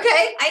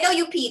 Okay, I know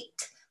you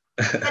peaked,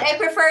 but I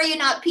prefer you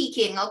not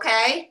peaking,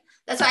 okay?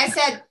 That's why I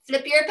said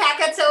flip your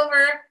packets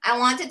over. I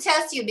want to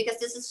test you because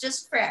this is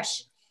just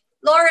fresh.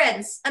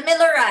 Lawrence,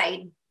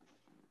 amiloride.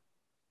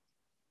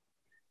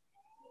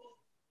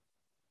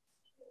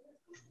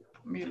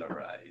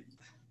 Miloride.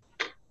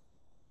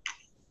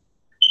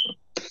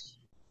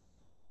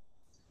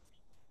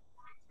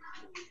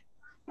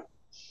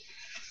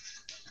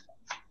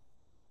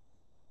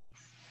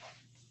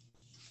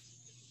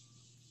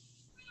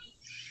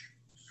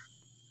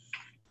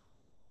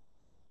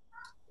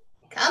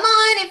 Come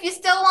on, if you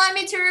still want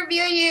me to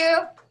review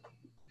you.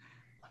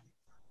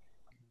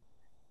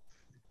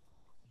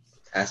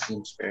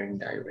 Potassium sparing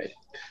diuretic.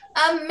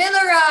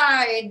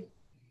 Amiloride.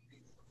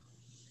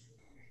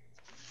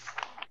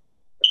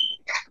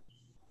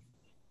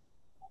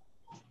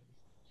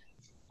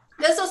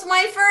 This was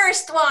my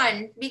first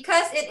one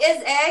because it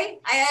is I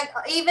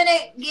even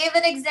gave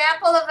an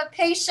example of a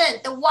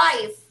patient, the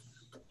wife.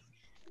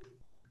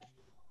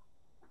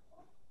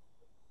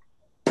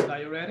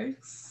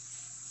 Diuretics.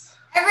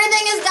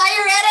 Everything is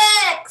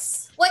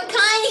diuretics. What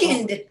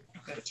kind?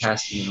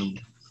 Potassium.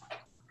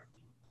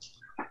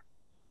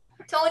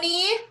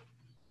 Tony?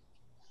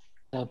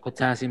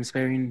 Potassium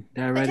sparing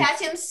diuretic.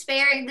 Potassium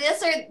sparing.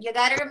 You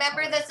got to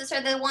remember this. These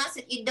are the ones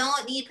that you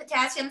don't need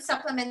potassium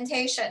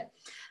supplementation.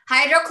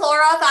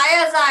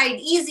 Hydrochlorothiazide.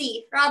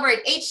 Easy.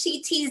 Robert.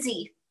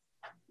 HCTZ.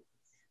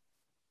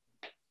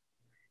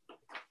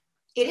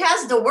 It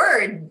has the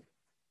word.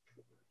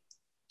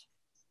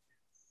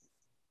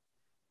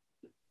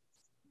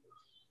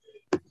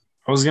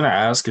 I was gonna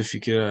ask if you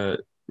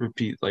could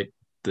repeat like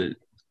the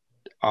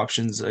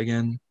options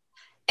again.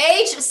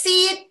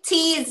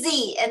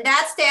 HCTZ, and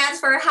that stands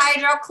for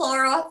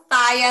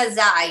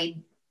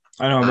hydrochlorothiazide.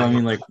 I know, but I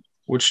mean, like,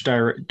 which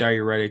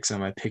diuretics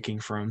am I picking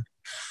from?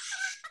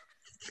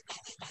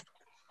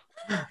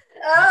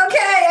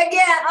 Okay,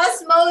 again,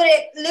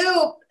 osmotic,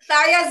 loop,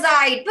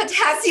 thiazide,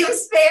 potassium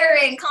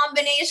sparing,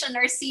 combination,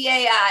 or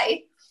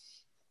CAI.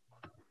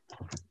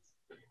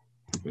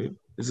 Wait,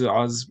 is it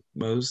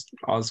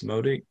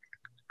osmotic?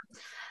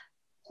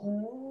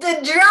 The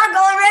drug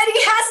already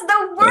has the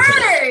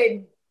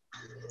word.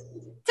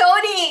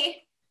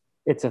 Tony.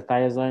 It's a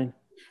thiazide.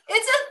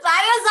 It's a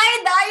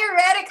thiazide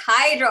diuretic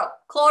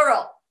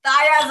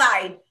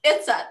hydrochlorothiazide.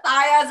 It's a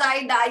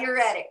thiazide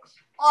diuretic.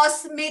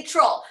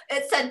 Osmitrol.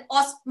 It's an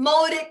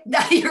osmotic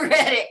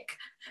diuretic.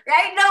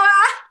 Right,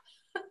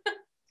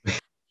 Noah?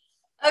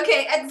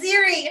 Okay,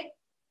 Adziri.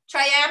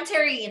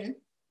 Triamterene.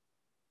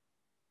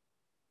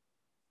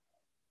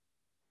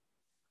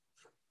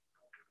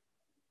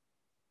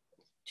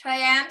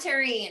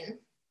 Triamterene.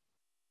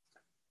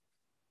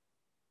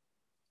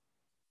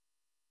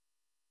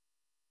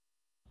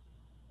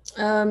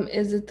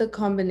 Is it the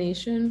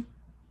combination?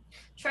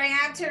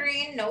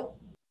 Triamterene,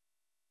 nope.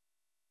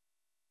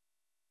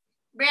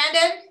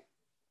 Brandon?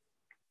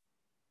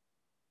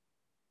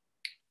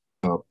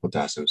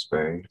 Potassium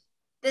sparing.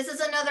 This is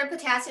another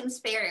potassium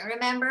sparing.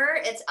 Remember,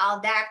 it's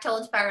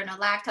aldactone,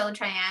 spironolactone,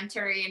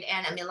 triamterene,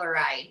 and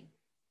amiloride.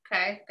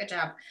 Okay, good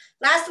job.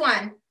 Last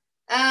one.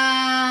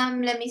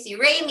 Let me see.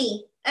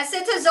 Rami,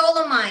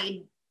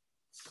 acetazolamide.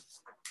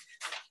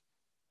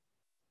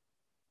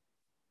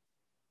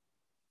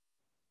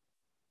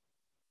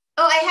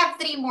 Oh, I have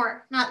three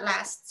more, not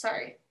last,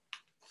 sorry.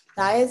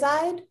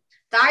 Thiazide?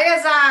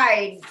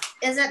 Thiazide.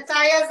 Is it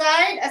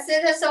thiazide?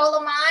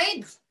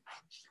 Acetazolamide?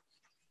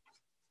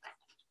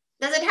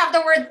 Does it have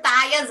the word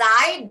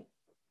thiazide?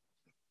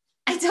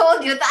 I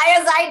told you,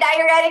 thiazide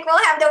diuretic will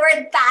have the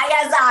word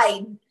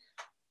thiazide.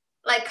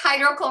 Like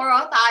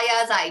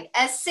hydrochlorothiazide.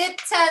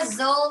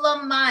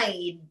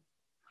 Acetazolamide.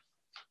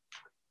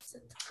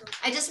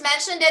 I just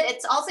mentioned it.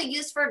 It's also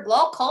used for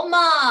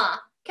glaucoma.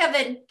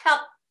 Kevin,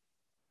 help.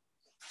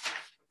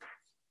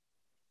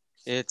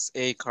 It's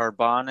a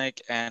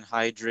carbonic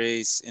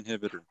anhydrase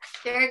inhibitor.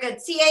 Very good.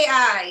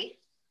 CAI.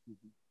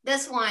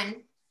 This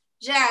one.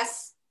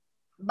 Jess.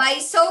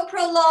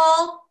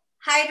 Bisoprolol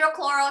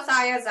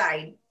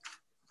hydrochlorothiazide.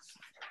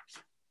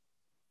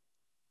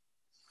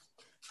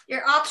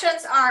 Your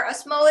options are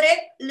osmotic,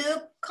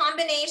 loop,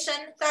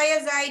 combination,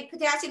 thiazide,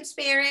 potassium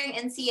sparing,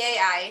 and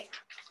CAI.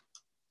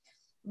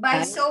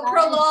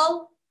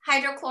 Bisoprolol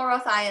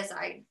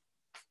hydrochlorothiazide.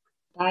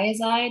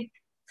 Thiazide.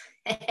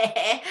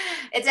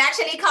 It's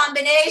actually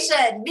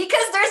combination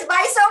because there's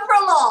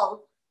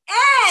bisoprolol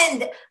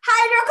and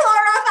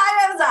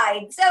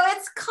hydrochlorothiazide. So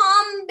it's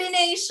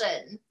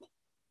combination.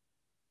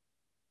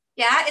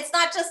 Yeah, it's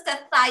not just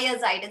a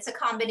thiazide, it's a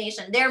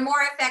combination. They're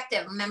more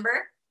effective,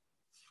 remember?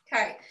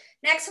 Okay,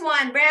 next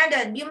one,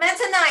 Brandon,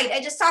 bumetanide.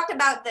 I just talked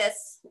about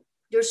this.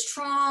 They're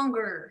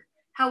stronger.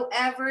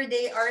 However,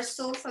 they are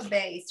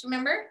sulfa-based,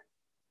 remember?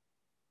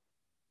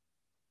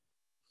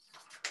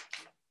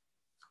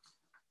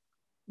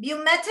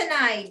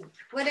 Bumetanide,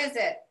 what is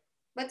it?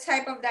 What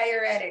type of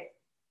diuretic?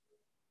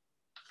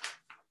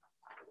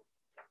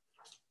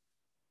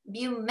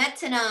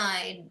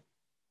 Bumetanide.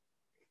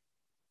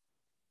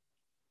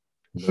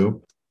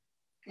 Loop.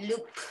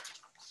 Loop.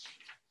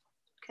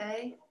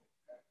 Okay.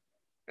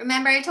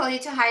 Remember I told you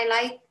to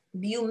highlight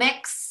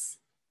Bumex.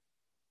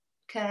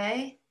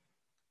 Okay.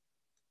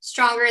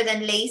 Stronger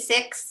than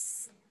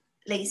Lasix.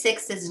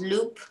 Lasix is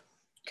loop.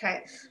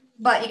 Okay.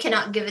 But you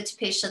cannot give it to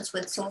patients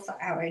with sulfa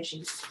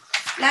allergies.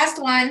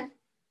 Last one,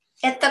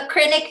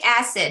 ethacrynic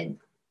acid.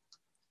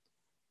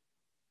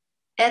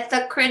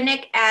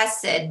 Ethacrynic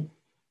acid.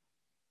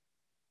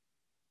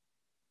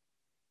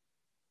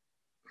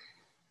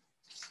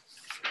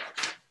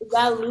 Is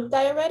that loop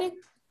diuretic?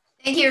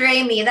 Thank you,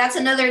 Rami. That's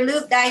another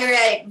loop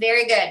diuretic.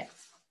 Very good.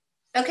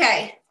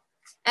 Okay,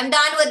 I'm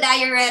done with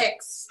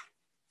diuretics.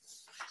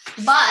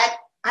 But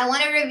I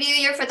want to review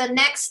you for the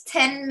next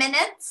 10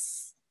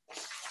 minutes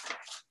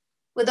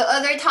with the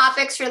other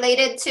topics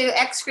related to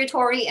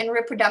excretory and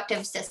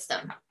reproductive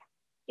system.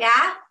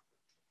 Yeah?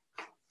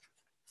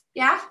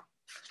 Yeah?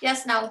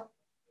 Yes, no?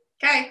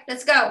 Okay,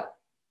 let's go.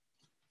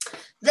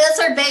 These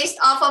are based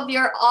off of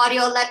your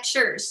audio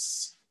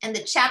lectures and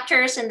the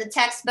chapters in the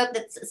textbook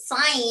that's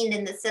assigned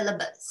in the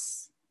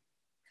syllabus.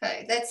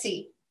 Okay, let's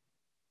see.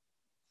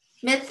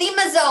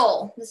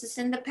 Methimazole, this is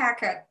in the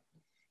packet,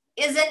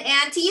 is an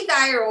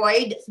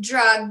anti-thyroid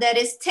drug that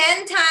is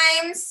 10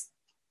 times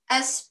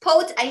as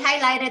potent, I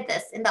highlighted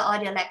this in the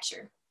audio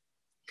lecture,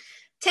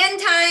 10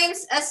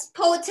 times as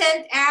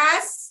potent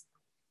as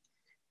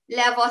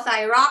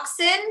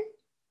levothyroxine,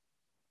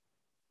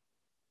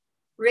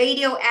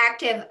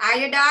 radioactive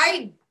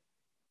iodide,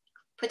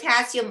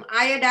 potassium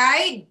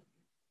iodide,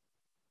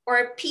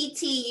 or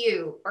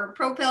PTU, or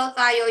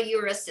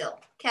propylthiouracil.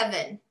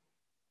 Kevin,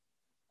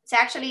 it's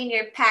actually in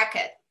your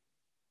packet.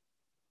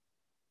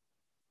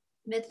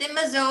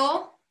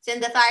 Methimazole, it's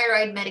in the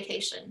thyroid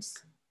medications.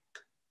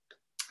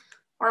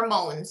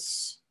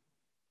 Hormones.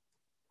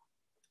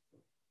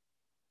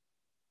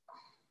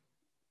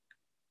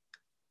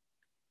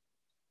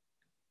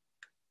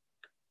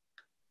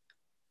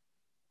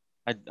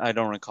 I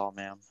don't recall,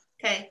 ma'am.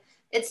 Okay,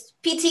 it's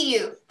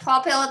PTU,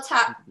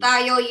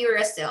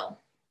 propylthiouracil.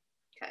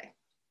 Okay.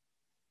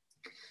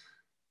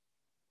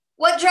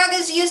 What drug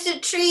is used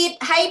to treat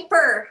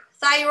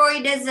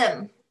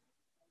hyperthyroidism?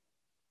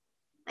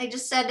 I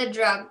just said the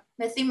drug,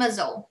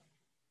 methimazole.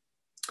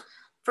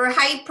 For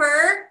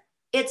hyper,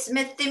 it's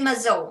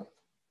methimazole.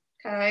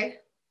 Okay.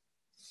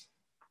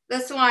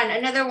 This one,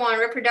 another one,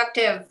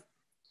 reproductive.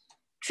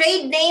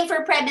 Trade name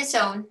for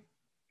prednisone.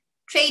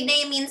 Trade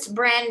name means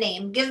brand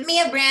name. Give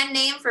me a brand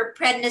name for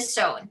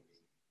prednisone.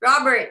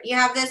 Robert, you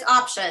have these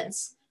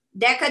options.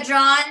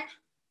 Decadron,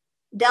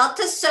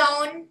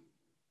 Deltasone,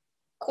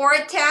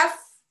 Cortef,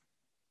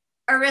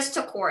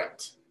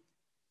 Aristocort.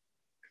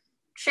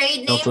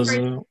 Trade name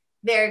for,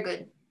 very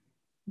good.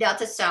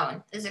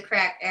 Deltasone is the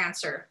correct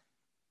answer.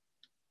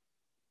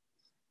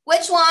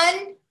 Which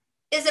one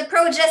is a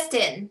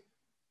progestin?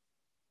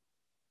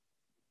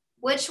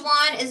 Which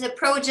one is a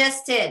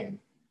progestin?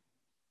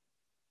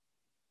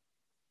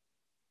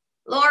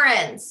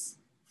 Lawrence,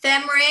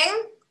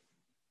 Femring,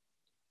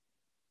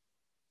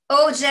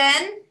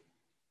 Ogen,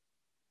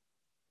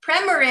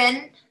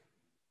 Premarin,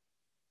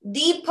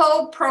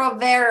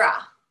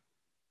 Depo-Provera.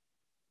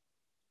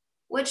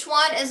 Which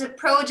one is a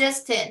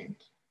progestin?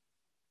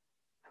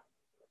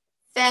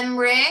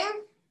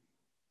 Femring,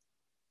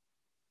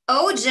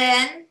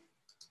 Ogen,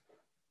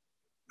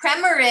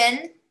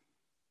 Premarin,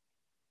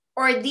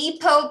 or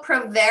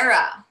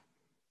Depo-Provera?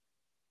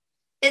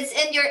 It's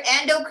in your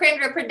endocrine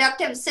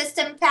reproductive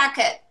system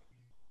packet.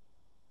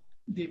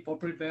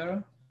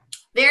 Depo-Provera.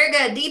 Very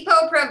good,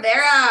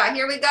 Depo-Provera.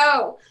 Here we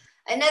go.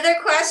 Another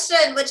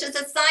question, which is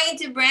assigned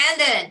to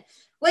Brandon.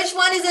 Which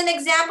one is an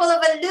example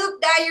of a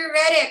loop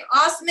diuretic?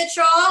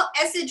 Osmitrol,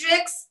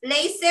 Esidrix,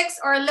 Lasix,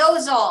 or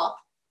Lozol?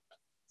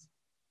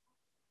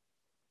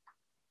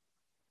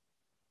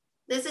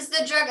 This is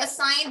the drug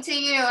assigned to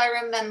you,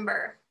 I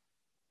remember.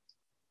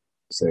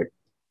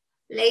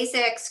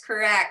 Lasix,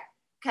 correct.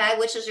 Okay,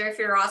 which is your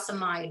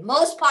furosemide.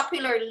 Most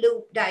popular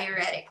loop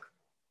diuretic.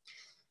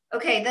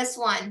 Okay, this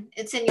one,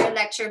 it's in your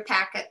lecture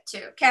packet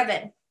too.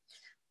 Kevin,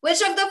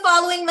 which of the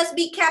following must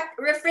be kept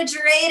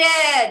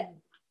refrigerated?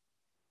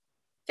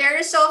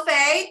 Ferrous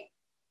sulfate?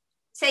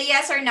 Say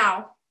yes or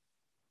no.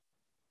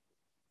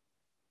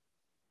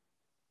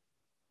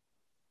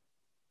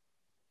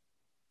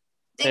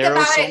 Think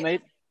about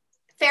it.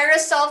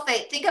 Ferrous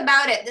sulfate. Think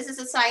about it. This is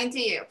assigned to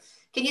you.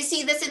 Can you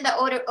see this in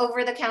the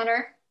over the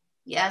counter?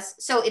 Yes.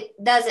 So it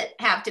doesn't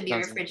have to be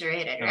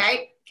refrigerated,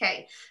 right?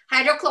 Okay.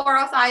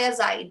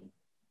 Hydrochlorothiazide.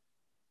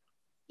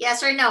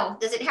 Yes or no?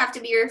 Does it have to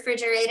be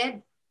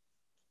refrigerated?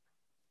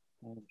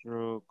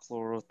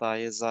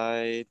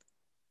 Hydrochlorothiazide.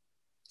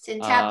 It's in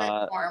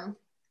tablet form.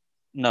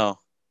 No.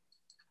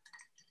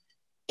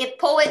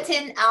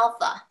 Epoetin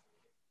alpha.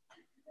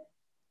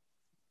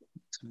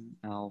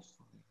 Alpha.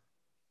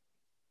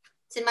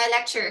 It's in my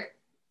lecture.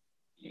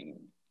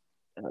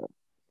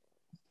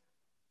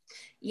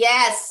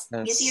 Yes.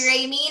 You see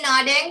Raimi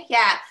nodding?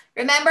 Yeah.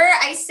 Remember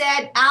I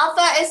said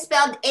alpha is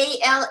spelled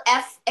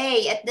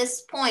A-L-F-A at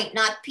this point,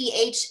 not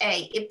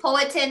P-H-A.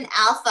 Epoetin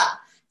alpha.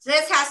 So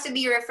this has to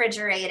be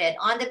refrigerated.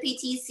 On the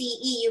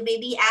PTCE, you may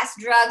be asked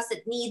drugs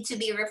that need to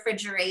be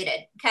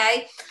refrigerated,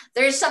 okay?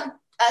 There's some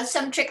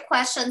trick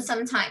questions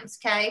sometimes,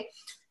 okay?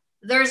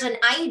 There's an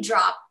eye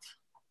drop,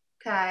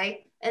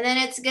 okay? And then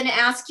it's gonna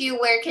ask you,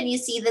 where can you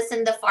see this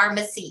in the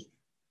pharmacy?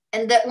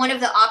 And one of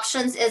the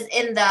options is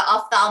in the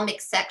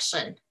ophthalmic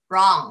section.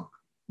 Wrong,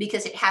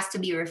 because it has to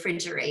be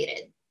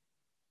refrigerated.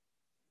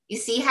 You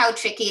see how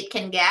tricky it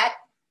can get?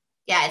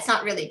 Yeah, it's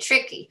not really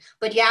tricky,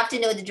 but you have to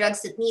know the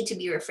drugs that need to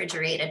be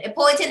refrigerated.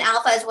 Epoetin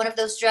alpha is one of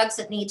those drugs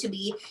that need to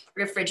be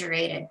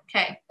refrigerated.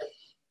 Okay.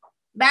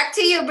 Back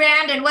to you,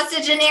 Brandon. What's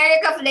the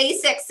generic of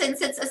Lasix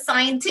since it's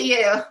assigned to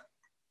you?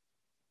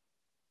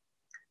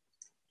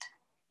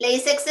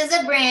 Lasix is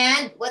a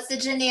brand. What's the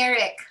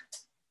generic?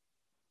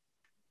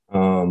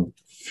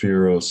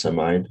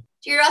 Furosemide.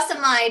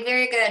 Furosemide,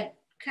 very good.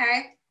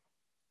 Okay.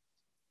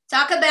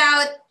 Talk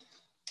about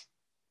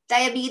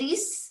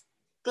diabetes,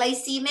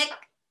 glycemic,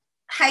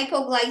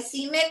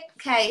 hypoglycemic.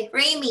 Okay,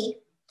 Raimi.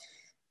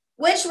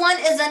 Which one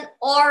is an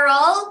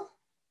oral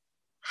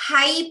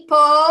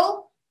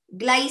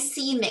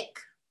hypoglycemic?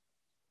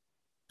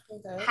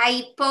 Okay.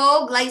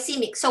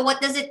 Hypoglycemic. So what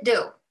does it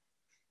do?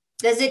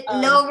 Does it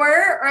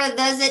lower or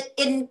does it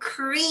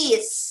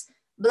increase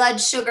blood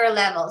sugar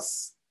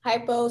levels?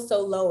 Hypo,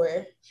 so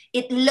lower.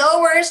 It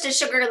lowers the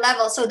sugar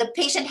level. So the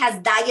patient has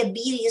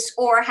diabetes,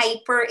 or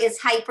hyper is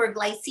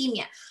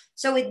hyperglycemia.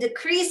 So it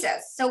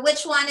decreases. So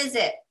which one is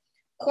it?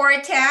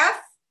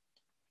 Cortef,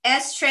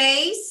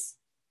 estrase,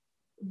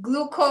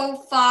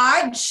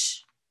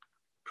 glucophage,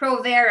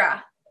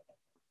 Provera.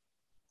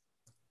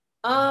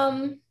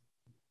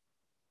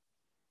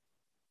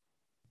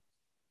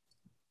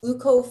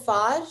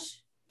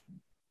 Glucophage?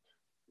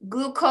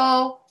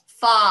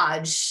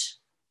 Glucophage.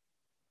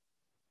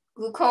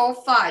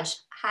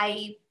 Glucophage,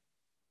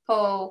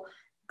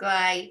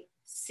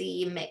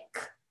 hypoglycemic.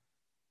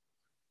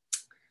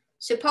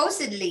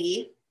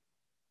 Supposedly.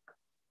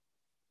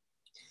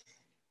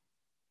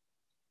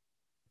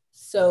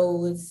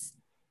 So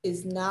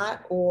it's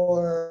not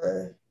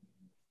or.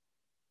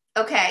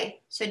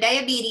 Okay, so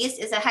diabetes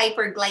is a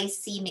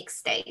hyperglycemic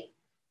state.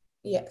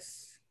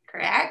 Yes.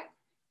 Correct?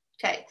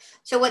 Okay,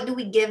 so what do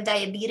we give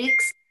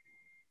diabetics?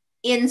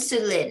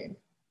 Insulin.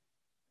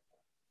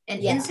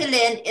 And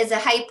insulin is a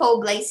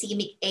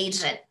hypoglycemic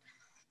agent.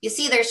 You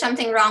see, there's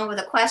something wrong with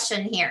the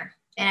question here.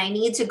 And I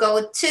need to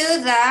go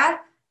to the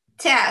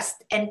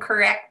test and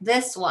correct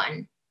this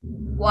one.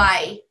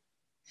 Why?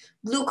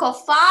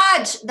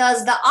 Glucophage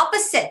does the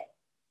opposite.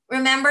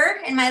 Remember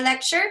in my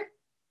lecture?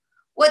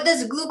 What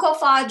does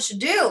glucophage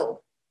do?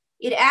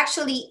 It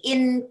actually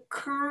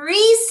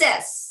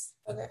increases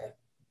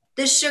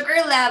the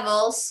sugar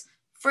levels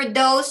for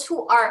those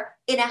who are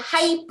in a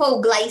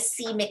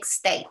hypoglycemic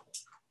state.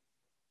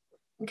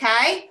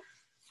 Okay?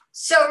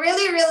 So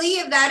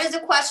really, if that is a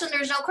question,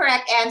 there's no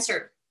correct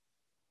answer.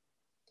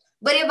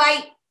 But if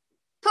I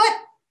put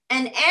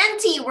an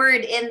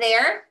anti-word in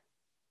there,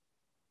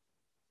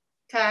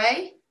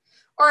 okay,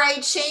 or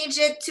I change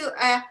it to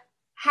a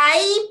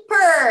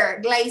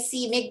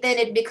hyperglycemic, then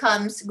it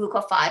becomes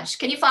glucophage.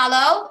 Can you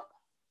follow?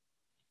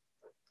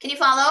 Can you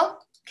follow?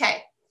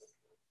 Okay.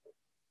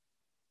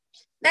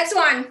 Next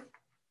one.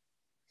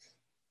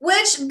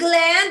 Which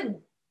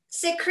gland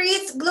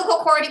secretes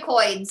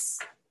glucocorticoids?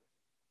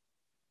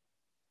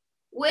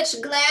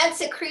 Which gland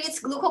secretes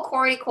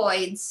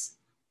glucocorticoids?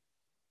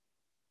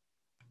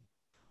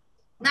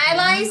 Nyla,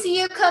 I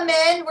see you come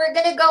in. We're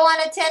going to go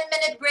on a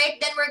 10-minute break.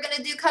 Then we're going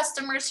to do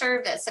customer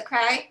service,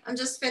 okay? I'm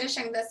just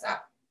finishing this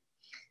up.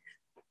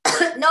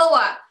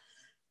 Noah,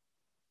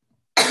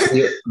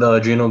 The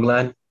adrenal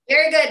gland.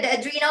 Very good. The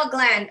adrenal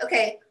gland.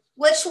 Okay.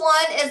 Which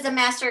one is the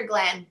master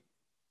gland?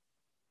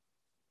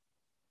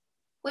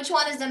 Which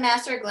one is the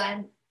master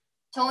gland?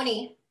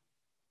 Tony.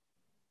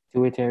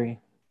 Pituitary.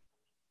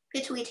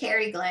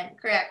 Pituitary gland.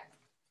 Correct.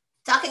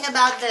 Talking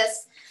about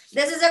this.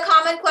 This is a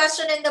common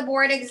question in the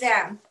board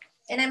exam.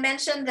 And I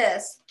mentioned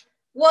this.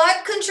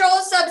 What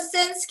controlled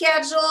substance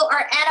schedule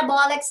are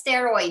anabolic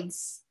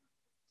steroids?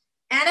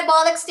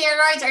 Anabolic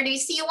steroids, are they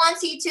C1,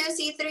 C2,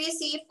 C3,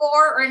 C4,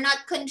 or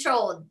not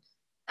controlled?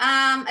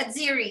 At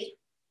Ziri.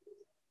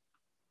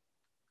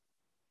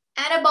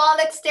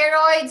 Anabolic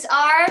steroids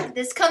are,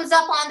 this comes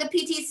up on the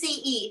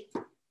PTCE.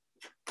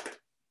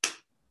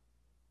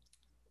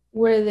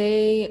 Were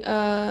they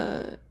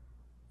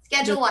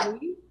Schedule what?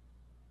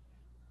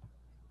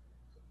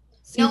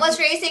 Noah's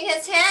raising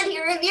his hand. He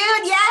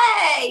reviewed.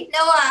 Yay!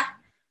 Noah.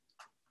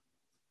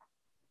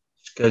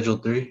 Schedule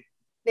 3.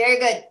 Very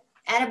good.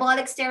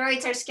 Anabolic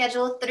steroids are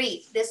Schedule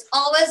 3. This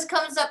always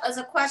comes up as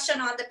a question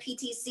on the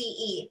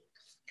PTCE.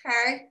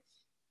 Okay.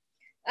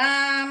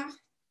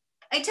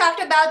 I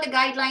talked about the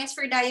guidelines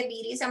for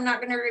diabetes. I'm not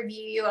going to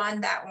review you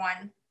on that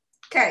one.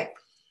 Okay.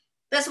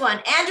 This one.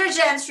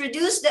 Androgens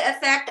reduce the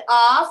effect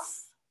of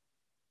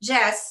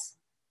Jess.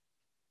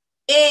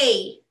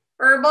 A,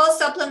 herbal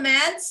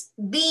supplements.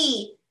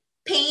 B,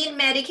 pain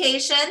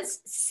medications.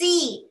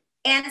 C,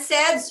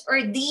 NSAIDs,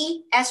 or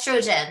D,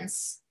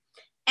 estrogens.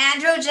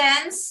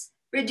 Androgens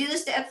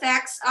reduce the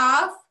effects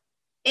of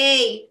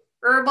A,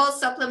 herbal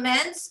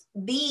supplements.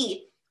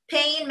 B,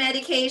 pain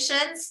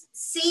medications.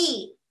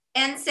 C,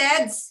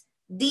 NSAIDs.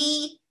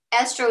 D,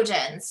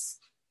 estrogens.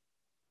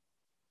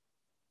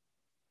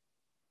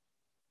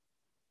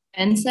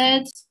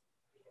 NSAIDs?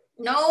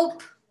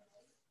 Nope.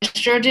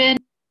 Estrogen?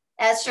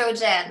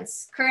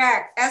 Estrogens.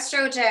 Correct.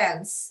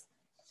 Estrogens.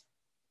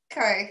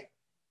 Okay.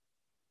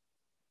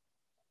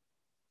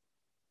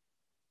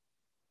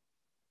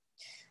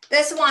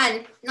 This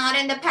one, not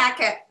in the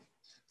packet.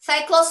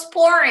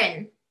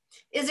 Cyclosporin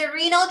is a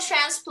renal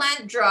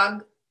transplant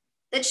drug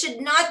that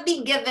should not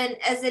be given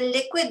as a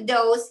liquid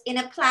dose in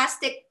a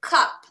plastic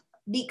cup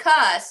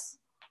because,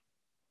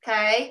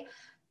 okay,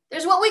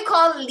 there's what we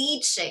call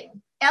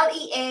leaching,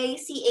 Leaching,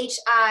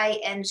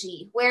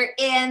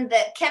 wherein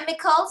the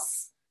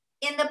chemicals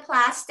in the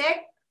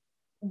plastic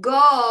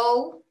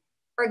go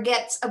or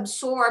gets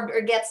absorbed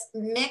or gets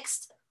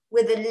mixed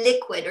with a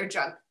liquid or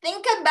drug.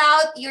 Think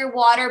about your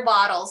water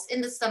bottles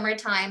in the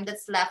summertime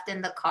that's left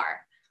in the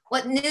car.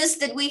 What news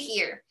did we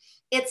hear?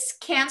 It's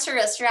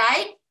cancerous,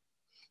 right?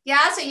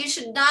 Yeah, so you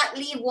should not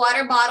leave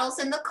water bottles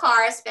in the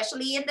car,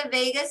 especially in the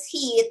Vegas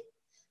heat,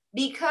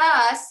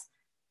 because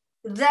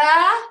the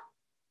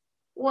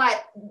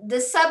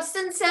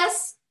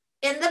substances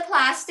in the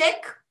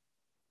plastic,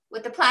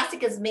 what the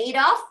plastic is made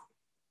of,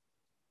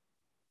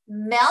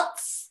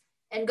 melts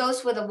and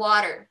goes with the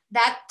water.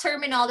 That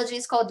terminology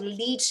is called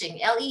leaching,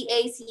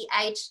 Leaching.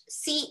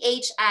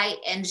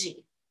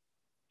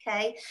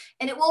 Okay,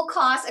 and it will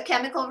cause a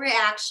chemical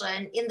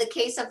reaction. In the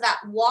case of that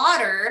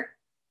water,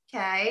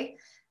 okay,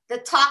 the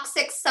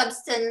toxic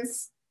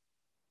substance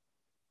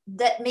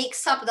that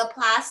makes up the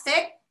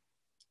plastic,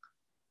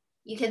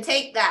 you can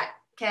take that,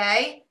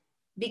 okay,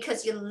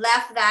 because you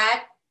left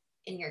that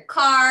in your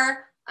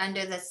car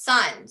under the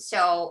sun.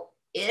 So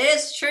it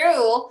is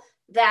true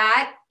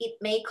that it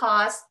may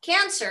cause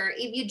cancer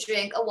if you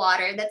drink a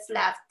water that's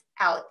left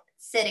out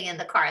sitting in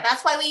the car.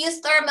 That's why we use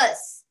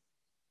thermos.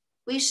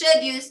 We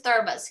should use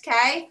thermos,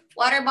 okay?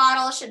 Water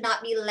bottles should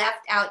not be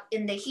left out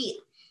in the heat.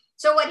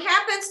 So what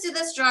happens to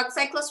this drug,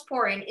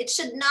 cyclosporin, it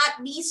should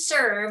not be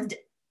served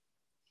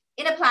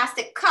in a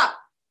plastic cup.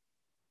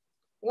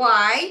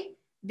 Why?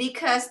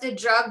 Because the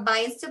drug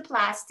binds to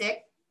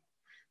plastic,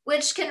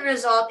 which can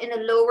result in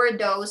a lower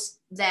dose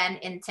than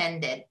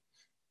intended,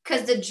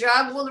 because the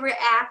drug will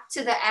react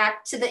to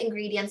the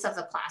ingredients of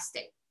the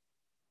plastic.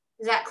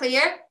 Is that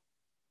clear?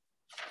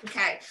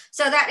 Okay,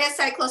 so that is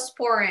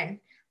cyclosporin.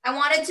 I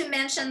wanted to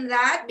mention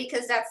that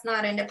because that's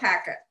not in the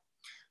packet.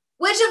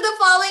 Which of the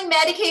following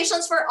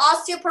medications for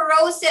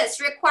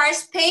osteoporosis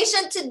requires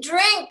patient to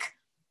drink?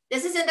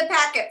 This is in the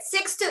packet.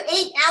 6 to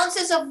 8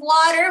 ounces of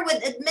water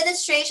with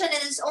administration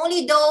and is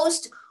only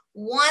dosed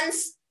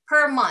once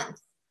per month.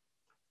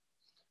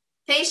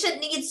 Patient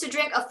needs to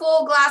drink a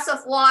full glass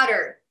of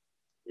water.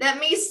 Let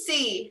me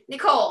see.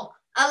 Nicole,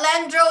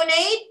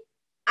 alendronate,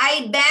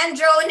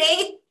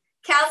 ibandronate,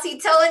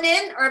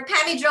 calcitonin, or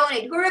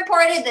pamidronate. Who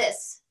reported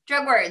this?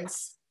 Drug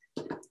words.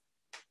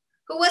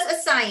 Who was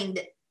assigned?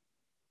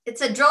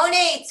 It's a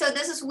dronate, so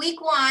this is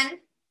week 1.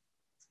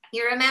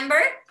 You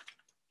remember?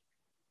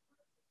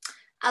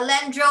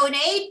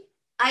 Alendronate,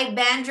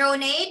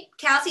 ibandronate,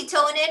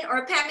 calcitonin,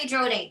 or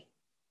pamidronate.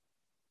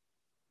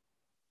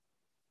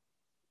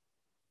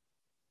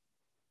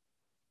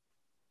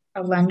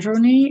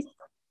 Alendronate?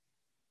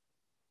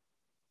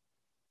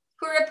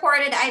 Who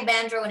reported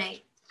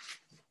ibandronate?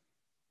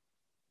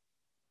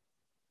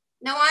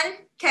 No one?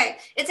 Okay,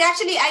 it's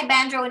actually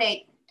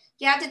ibandronate.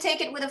 You have to take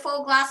it with a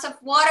full glass of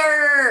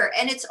water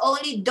and it's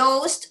only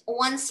dosed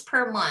once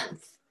per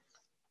month.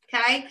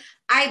 Okay,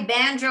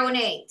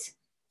 ibandronate.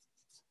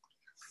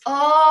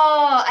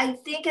 Oh, I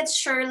think it's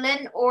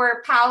Sherlyn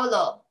or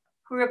Paolo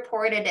who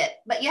reported it.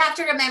 But you have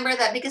to remember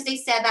that because they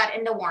said that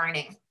in the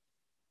warning.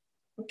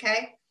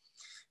 Okay,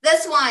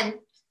 this one,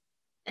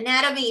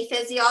 anatomy,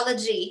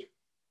 physiology.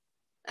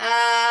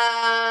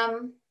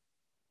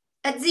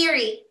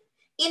 Atziri.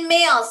 In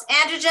males,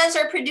 androgens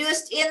are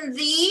produced in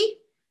the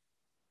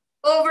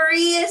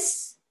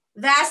ovaries,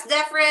 vas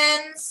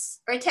deferens,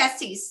 or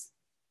testes.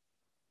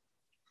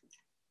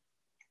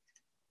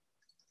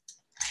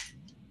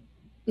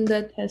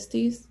 The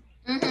testes.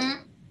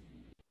 Mm-hmm.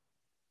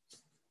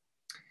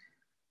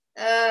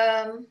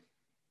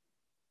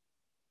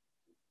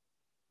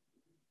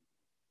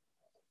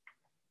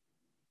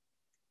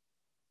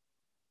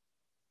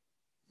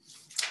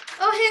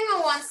 Oh, hang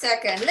on one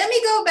second. Let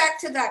me go back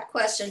to that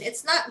question.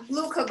 It's not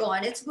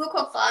glucagon, it's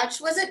glucophage.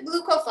 Was it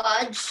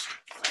glucophage?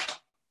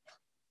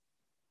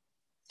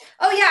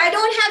 Oh yeah, I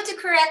don't have to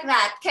correct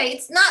that. Okay,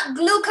 it's not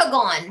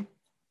glucagon.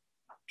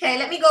 Okay,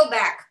 let me go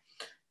back.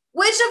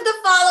 Which of the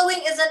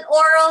following is an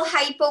oral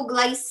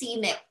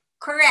hypoglycemic?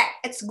 Correct,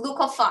 it's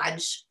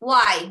glucophage.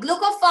 Why?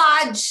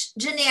 Glucophage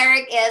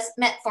generic is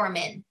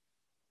metformin.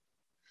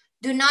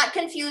 Do not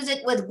confuse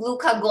it with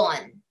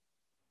glucagon.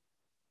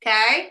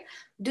 Okay?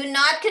 Do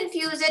not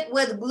confuse it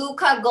with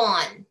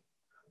glucagon.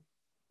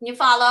 You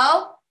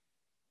follow?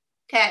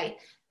 Okay,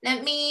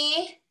 let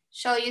me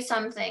show you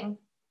something.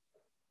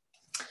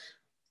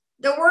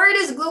 The word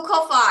is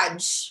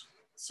glucophage.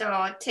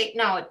 So take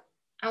note.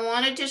 I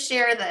wanted to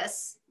share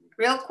this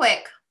real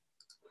quick,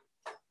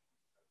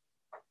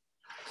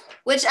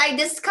 which I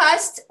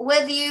discussed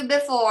with you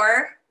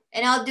before,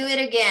 and I'll do it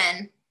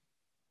again.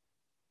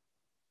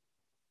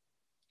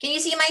 Can you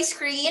see my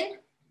screen?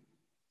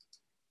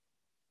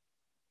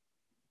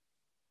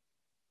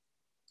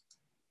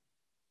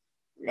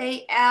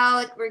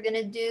 Layout, we're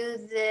gonna do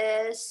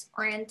this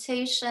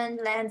orientation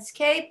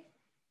landscape.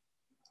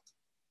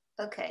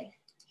 Okay,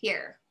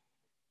 here.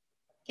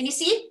 Can you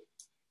see?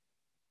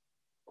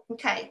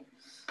 Okay,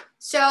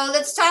 so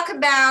let's talk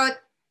about,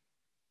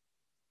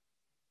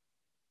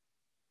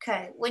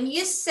 okay, when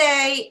you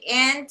say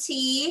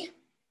anti,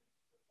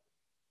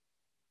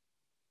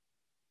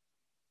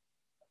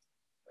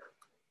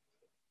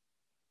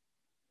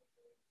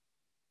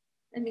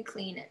 let me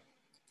clean it.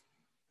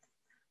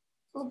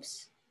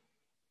 Oops.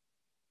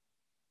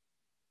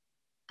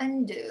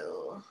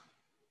 Undo.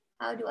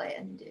 How do I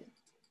undo?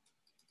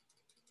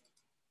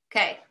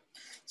 Okay,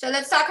 so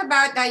let's talk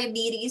about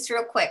diabetes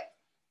real quick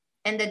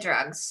and the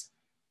drugs.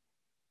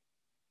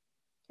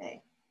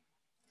 Okay.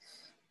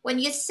 When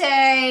you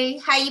say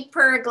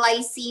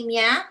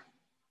hyperglycemia,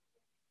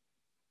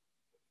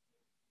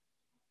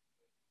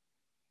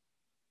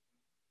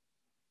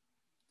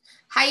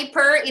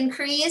 hyper,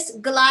 increase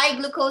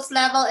glucose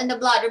level in the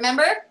blood,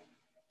 remember?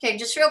 Okay,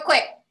 just real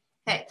quick.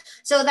 Okay,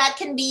 so that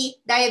can be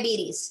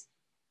diabetes.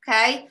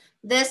 Okay,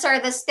 these are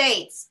the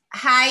states.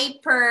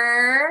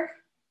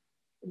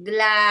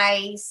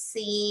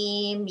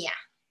 Hyperglycemia.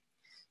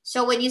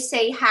 So when you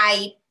say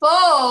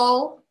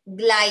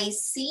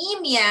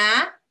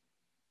hypoglycemia,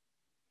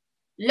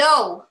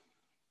 low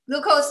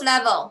glucose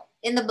level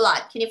in the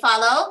blood. Can you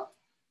follow?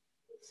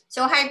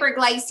 So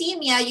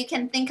hyperglycemia, you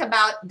can think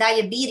about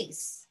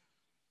diabetes.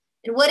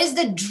 And what is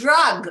the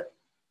drug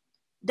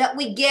that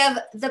we give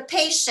the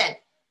patient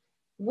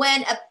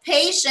when a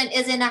patient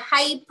is in a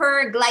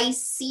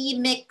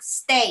hyperglycemic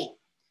state?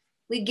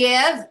 We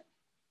give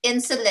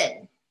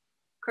insulin,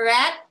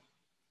 correct?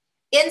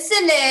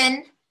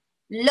 Insulin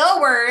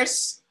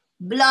lowers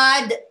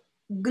blood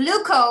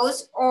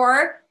glucose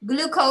or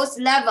glucose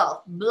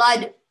level,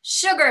 blood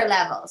sugar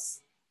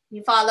levels.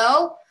 You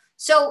follow?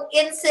 So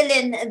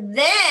insulin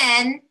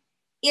then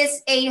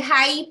is a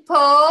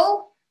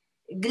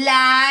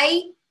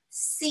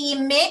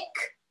hypoglycemic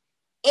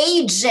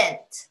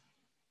agent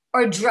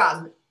or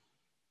drug.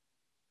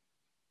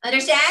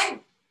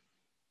 Understand?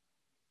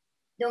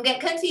 Don't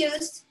get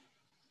confused.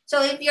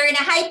 So if you're in a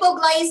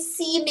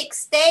hypoglycemic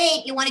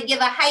state, you want to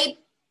give a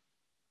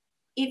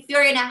if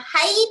you're in a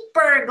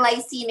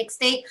hyperglycemic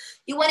state,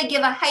 you want to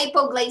give a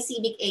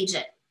hypoglycemic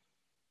agent.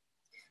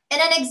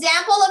 And an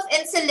example of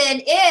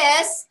insulin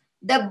is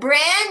the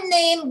brand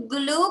name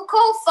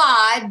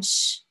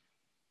glucophage.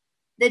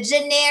 The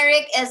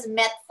generic is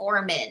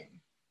metformin.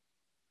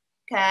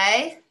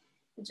 Okay,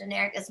 the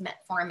generic is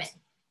metformin.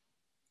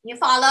 You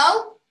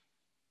follow?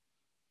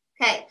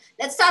 Okay,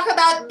 let's talk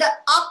about the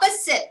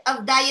opposite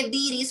of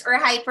diabetes or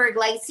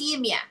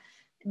hyperglycemia.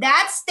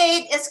 That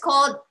state is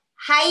called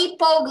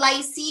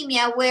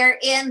hypoglycemia,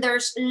 wherein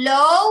there's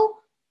low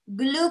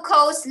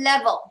glucose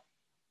level,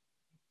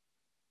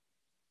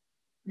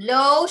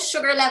 low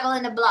sugar level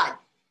in the blood.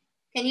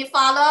 Can you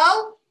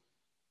follow?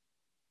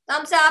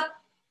 Thumbs up.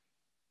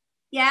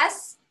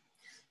 Yes?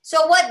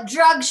 So what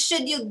drug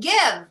should you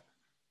give?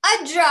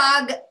 A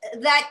drug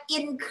that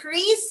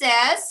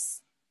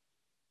increases,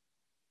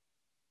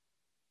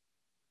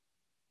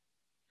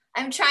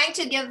 I'm trying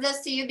to give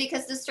this to you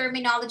because the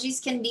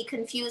terminologies can be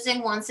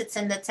confusing once it's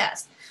in the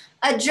test.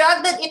 A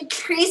drug that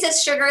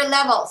increases sugar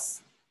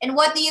levels. And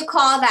what do you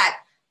call that?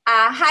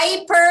 A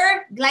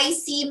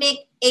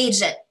hyperglycemic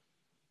agent.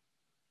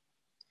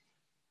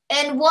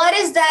 And what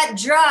is that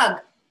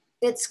drug?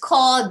 It's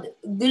called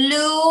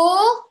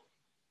glucagon.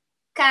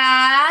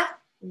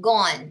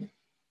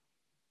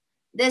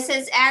 This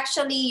is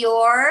actually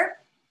your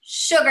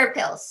sugar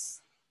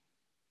pills.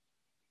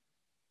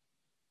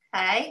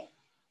 Okay?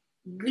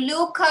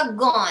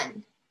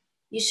 Glucagon.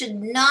 You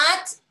should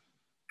not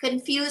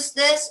confuse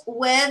this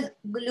with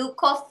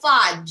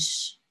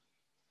glucophage.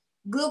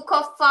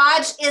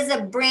 Glucophage is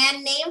a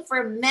brand name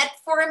for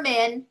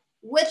metformin,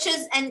 which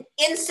is an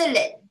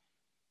insulin.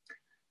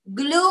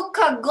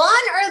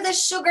 Glucagon are the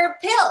sugar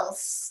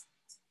pills.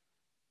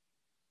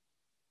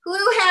 Who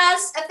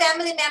has a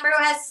family member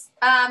who has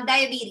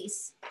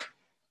diabetes?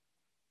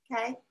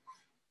 Okay.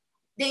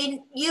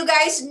 You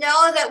guys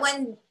know that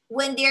when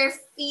they're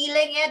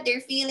feeling it,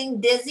 they're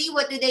feeling dizzy,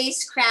 what do they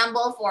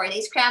scramble for?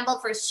 They scramble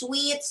for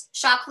sweets,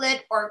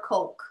 chocolate, or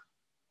Coke,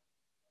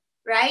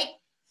 right?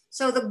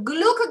 So the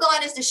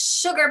glucagon is the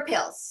sugar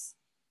pills.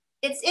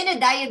 It's in a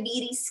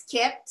diabetes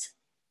kit.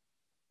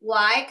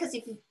 Why? Because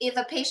if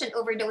a patient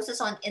overdoses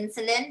on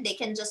insulin, they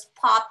can just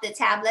pop the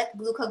tablet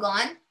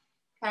glucagon,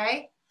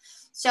 okay?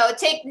 So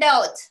take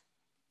note,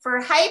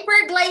 for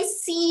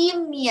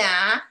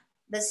hyperglycemia,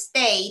 the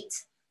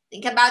state,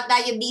 think about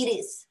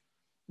diabetes.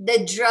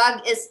 The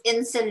drug is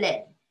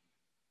insulin,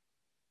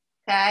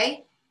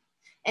 okay?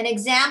 An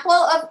example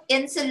of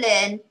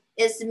insulin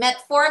is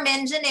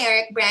metformin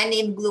generic brand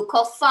name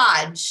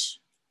glucophage,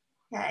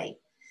 okay?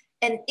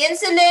 And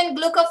insulin,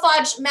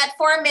 glucophage,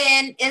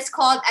 metformin is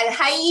called a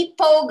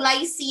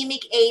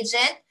hypoglycemic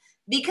agent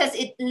because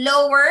it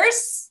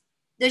lowers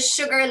the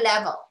sugar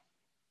level.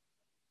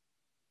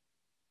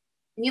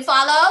 Can you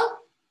follow?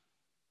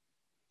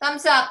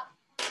 Thumbs up.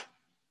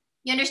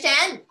 You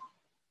understand?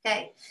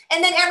 Okay.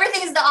 And then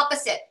everything is the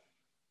opposite.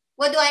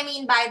 What do I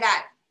mean by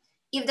that?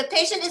 If the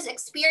patient is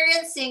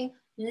experiencing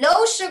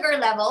low sugar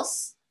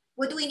levels,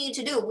 what do we need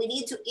to do? We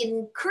need to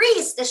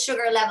increase the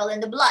sugar level in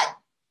the blood.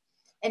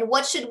 And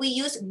what should we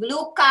use?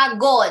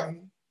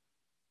 Glucagon.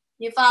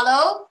 You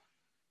follow?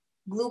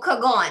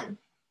 Glucagon.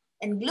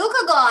 And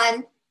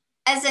glucagon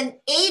as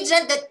an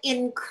agent that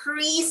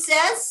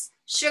increases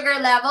sugar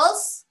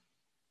levels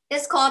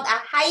is called a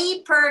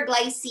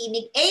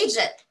hyperglycemic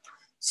agent.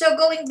 So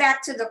going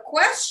back to the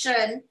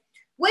question,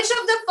 which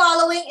of the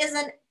following is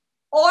an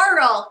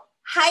oral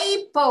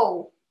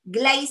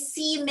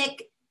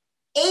hypoglycemic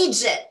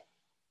agent?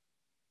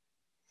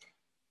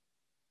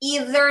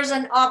 If there's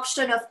an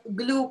option of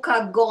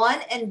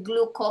glucagon and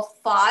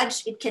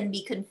glucophage, it can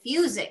be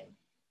confusing.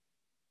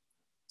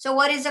 So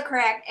what is the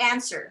correct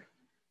answer?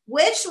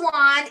 Which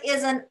one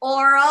is an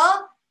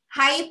oral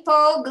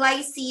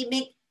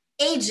hypoglycemic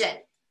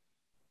agent?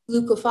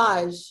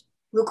 Glucophage.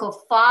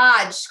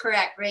 Glucophage,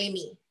 correct,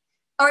 Rami.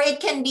 Or it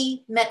can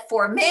be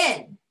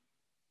metformin.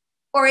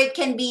 Or it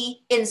can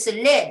be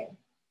insulin.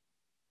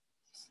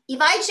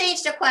 If I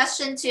change the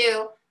question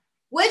to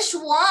which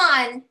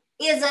one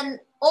is an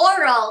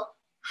oral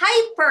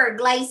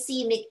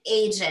hyperglycemic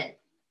agent?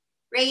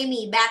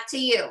 Rami, back to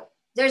you.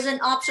 There's an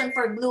option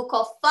for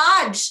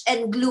glucophage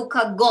and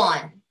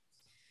glucagon.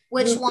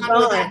 Which one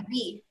would that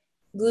be?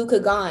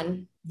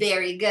 Glucagon.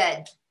 Very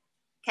good.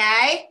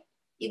 Okay,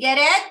 you get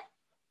it?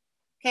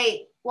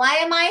 Okay, why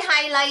am I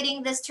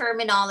highlighting this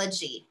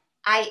terminology?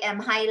 I am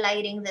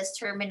highlighting this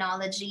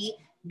terminology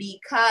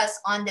because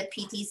on the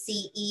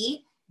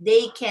PTCE,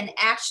 they can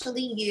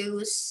actually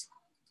use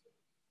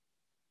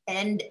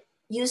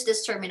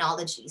these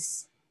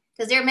terminologies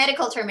because they're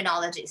medical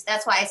terminologies.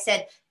 That's why I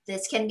said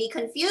this can be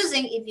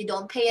confusing if you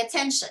don't pay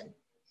attention.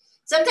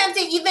 Sometimes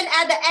they even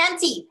add the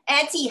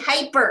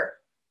anti-hyper.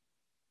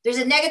 There's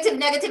a negative,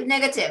 negative,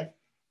 negative.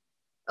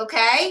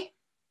 Okay?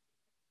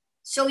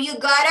 So you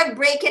gotta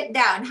break it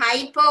down.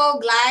 Hypo,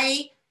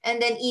 gly,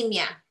 and then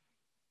emia.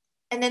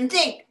 And then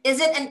think,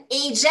 is it an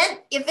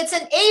agent? If it's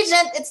an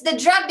agent, it's the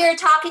drug they're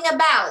talking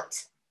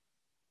about.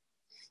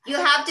 You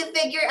have to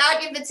figure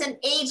out if it's an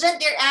agent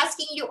they're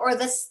asking you or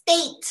the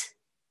state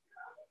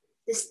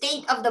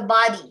of the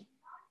body.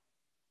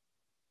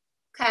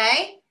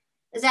 Okay,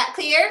 is that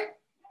clear?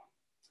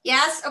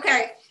 Yes,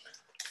 okay.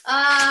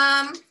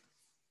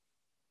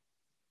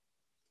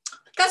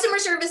 Customer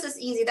service is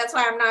easy. That's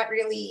why I'm not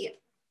really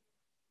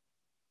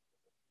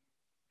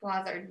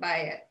bothered by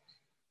it.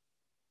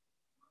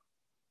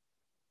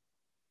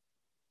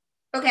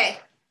 Okay,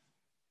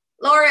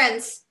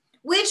 Lawrence,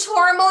 which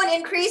hormone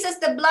increases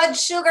the blood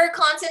sugar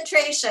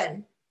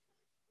concentration?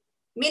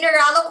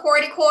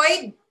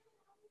 Mineralocorticoid,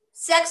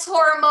 sex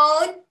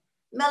hormone,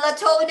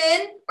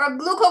 melatonin, or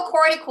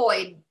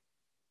glucocorticoid?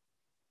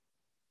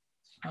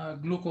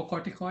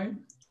 Glucocorticoid.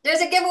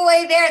 There's a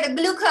giveaway there, the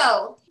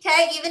gluco.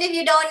 Okay, even if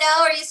you don't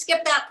know or you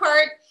skip that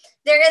part,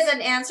 there is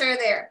an answer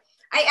there.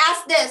 I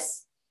asked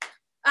this.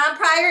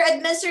 Prior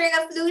administering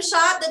a flu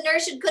shot, the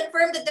nurse should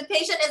confirm that the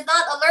patient is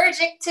not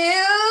allergic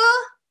to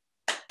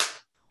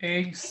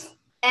Eggs.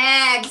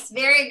 Eggs,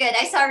 very good.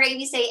 I saw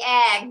Ravi say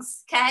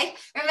eggs, okay?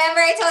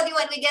 Remember I told you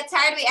when we get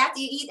tired, we after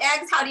you eat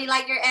eggs, how do you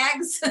like your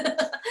eggs?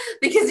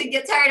 Because you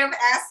get tired of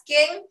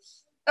asking.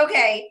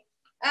 Okay,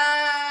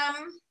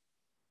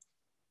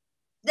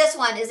 this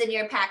one is in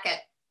your packet.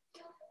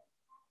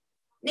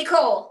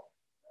 Nicole,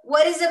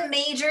 what is a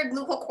major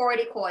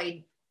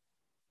glucocorticoid?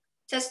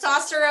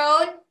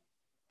 Testosterone,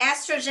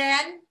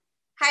 estrogen,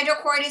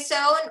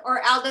 hydrocortisone,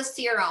 or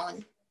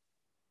aldosterone?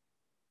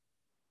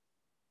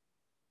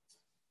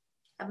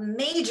 A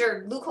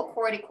major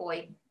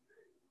glucocorticoid.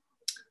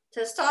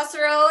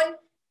 Testosterone,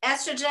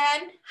 estrogen,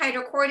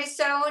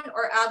 hydrocortisone,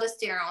 or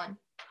aldosterone?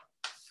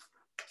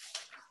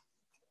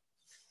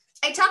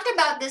 I talked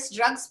about this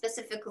drug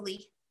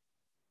specifically.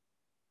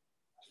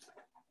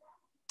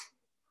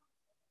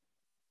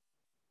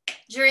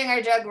 During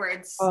our drug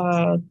words.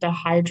 The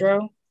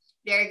hydro.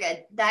 Very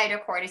good. The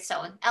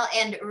hydrocortisone. I'll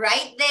end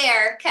right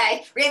there.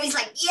 Okay. Ravi's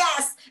like,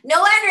 yes.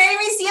 Noah and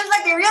Ravi seems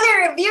like they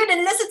really reviewed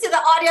and listened to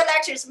the audio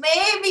lectures.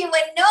 Maybe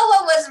when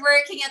Noah was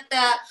working at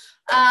the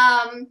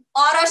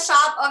auto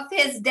shop of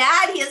his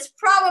dad, he is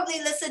probably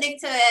listening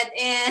to it,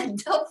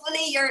 and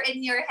hopefully you're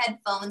in your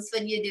headphones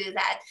when you do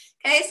that.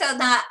 Okay, so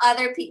that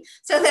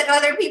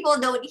other people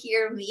don't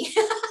hear me.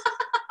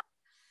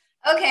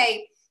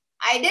 Okay,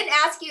 I didn't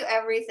ask you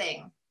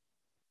everything.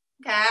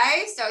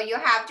 Okay, so you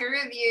have to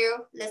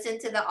review, listen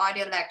to the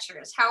audio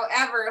lectures.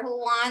 However, who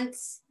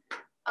wants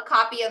a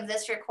copy of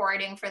this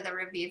recording for the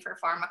review for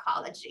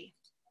pharmacology?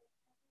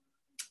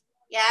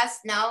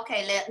 Yes, no,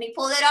 okay, let me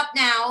pull it up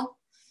now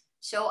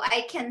so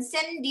I can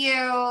send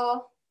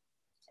you,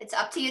 it's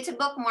up to you to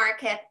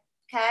bookmark it,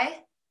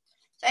 okay?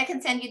 So I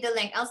can send you the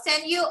link. I'll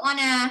send you on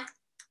a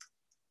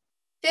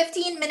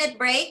 15-minute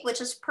break,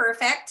 which is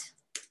perfect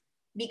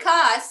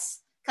because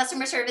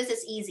customer service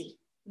is easy,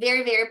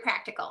 very, very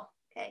practical.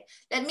 Okay,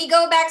 let me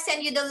go back,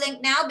 send you the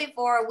link now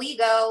before we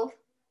go.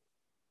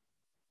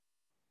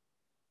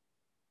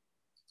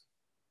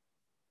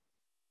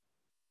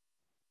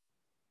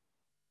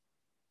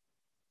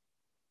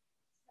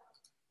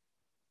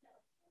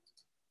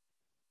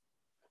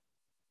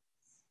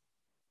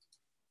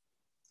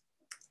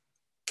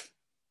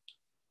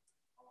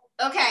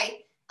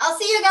 Okay, I'll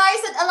see you guys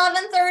at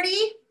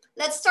 11:30.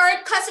 Let's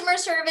start customer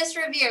service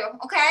review,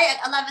 okay,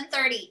 at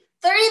 11:30.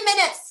 30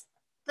 minutes.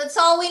 That's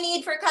all we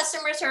need for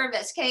customer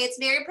service, okay? It's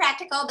very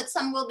practical, but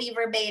some will be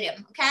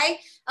verbatim, okay?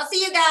 I'll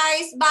see you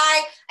guys.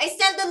 Bye. I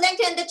sent the link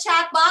in the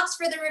chat box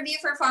for the review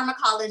for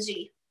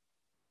pharmacology.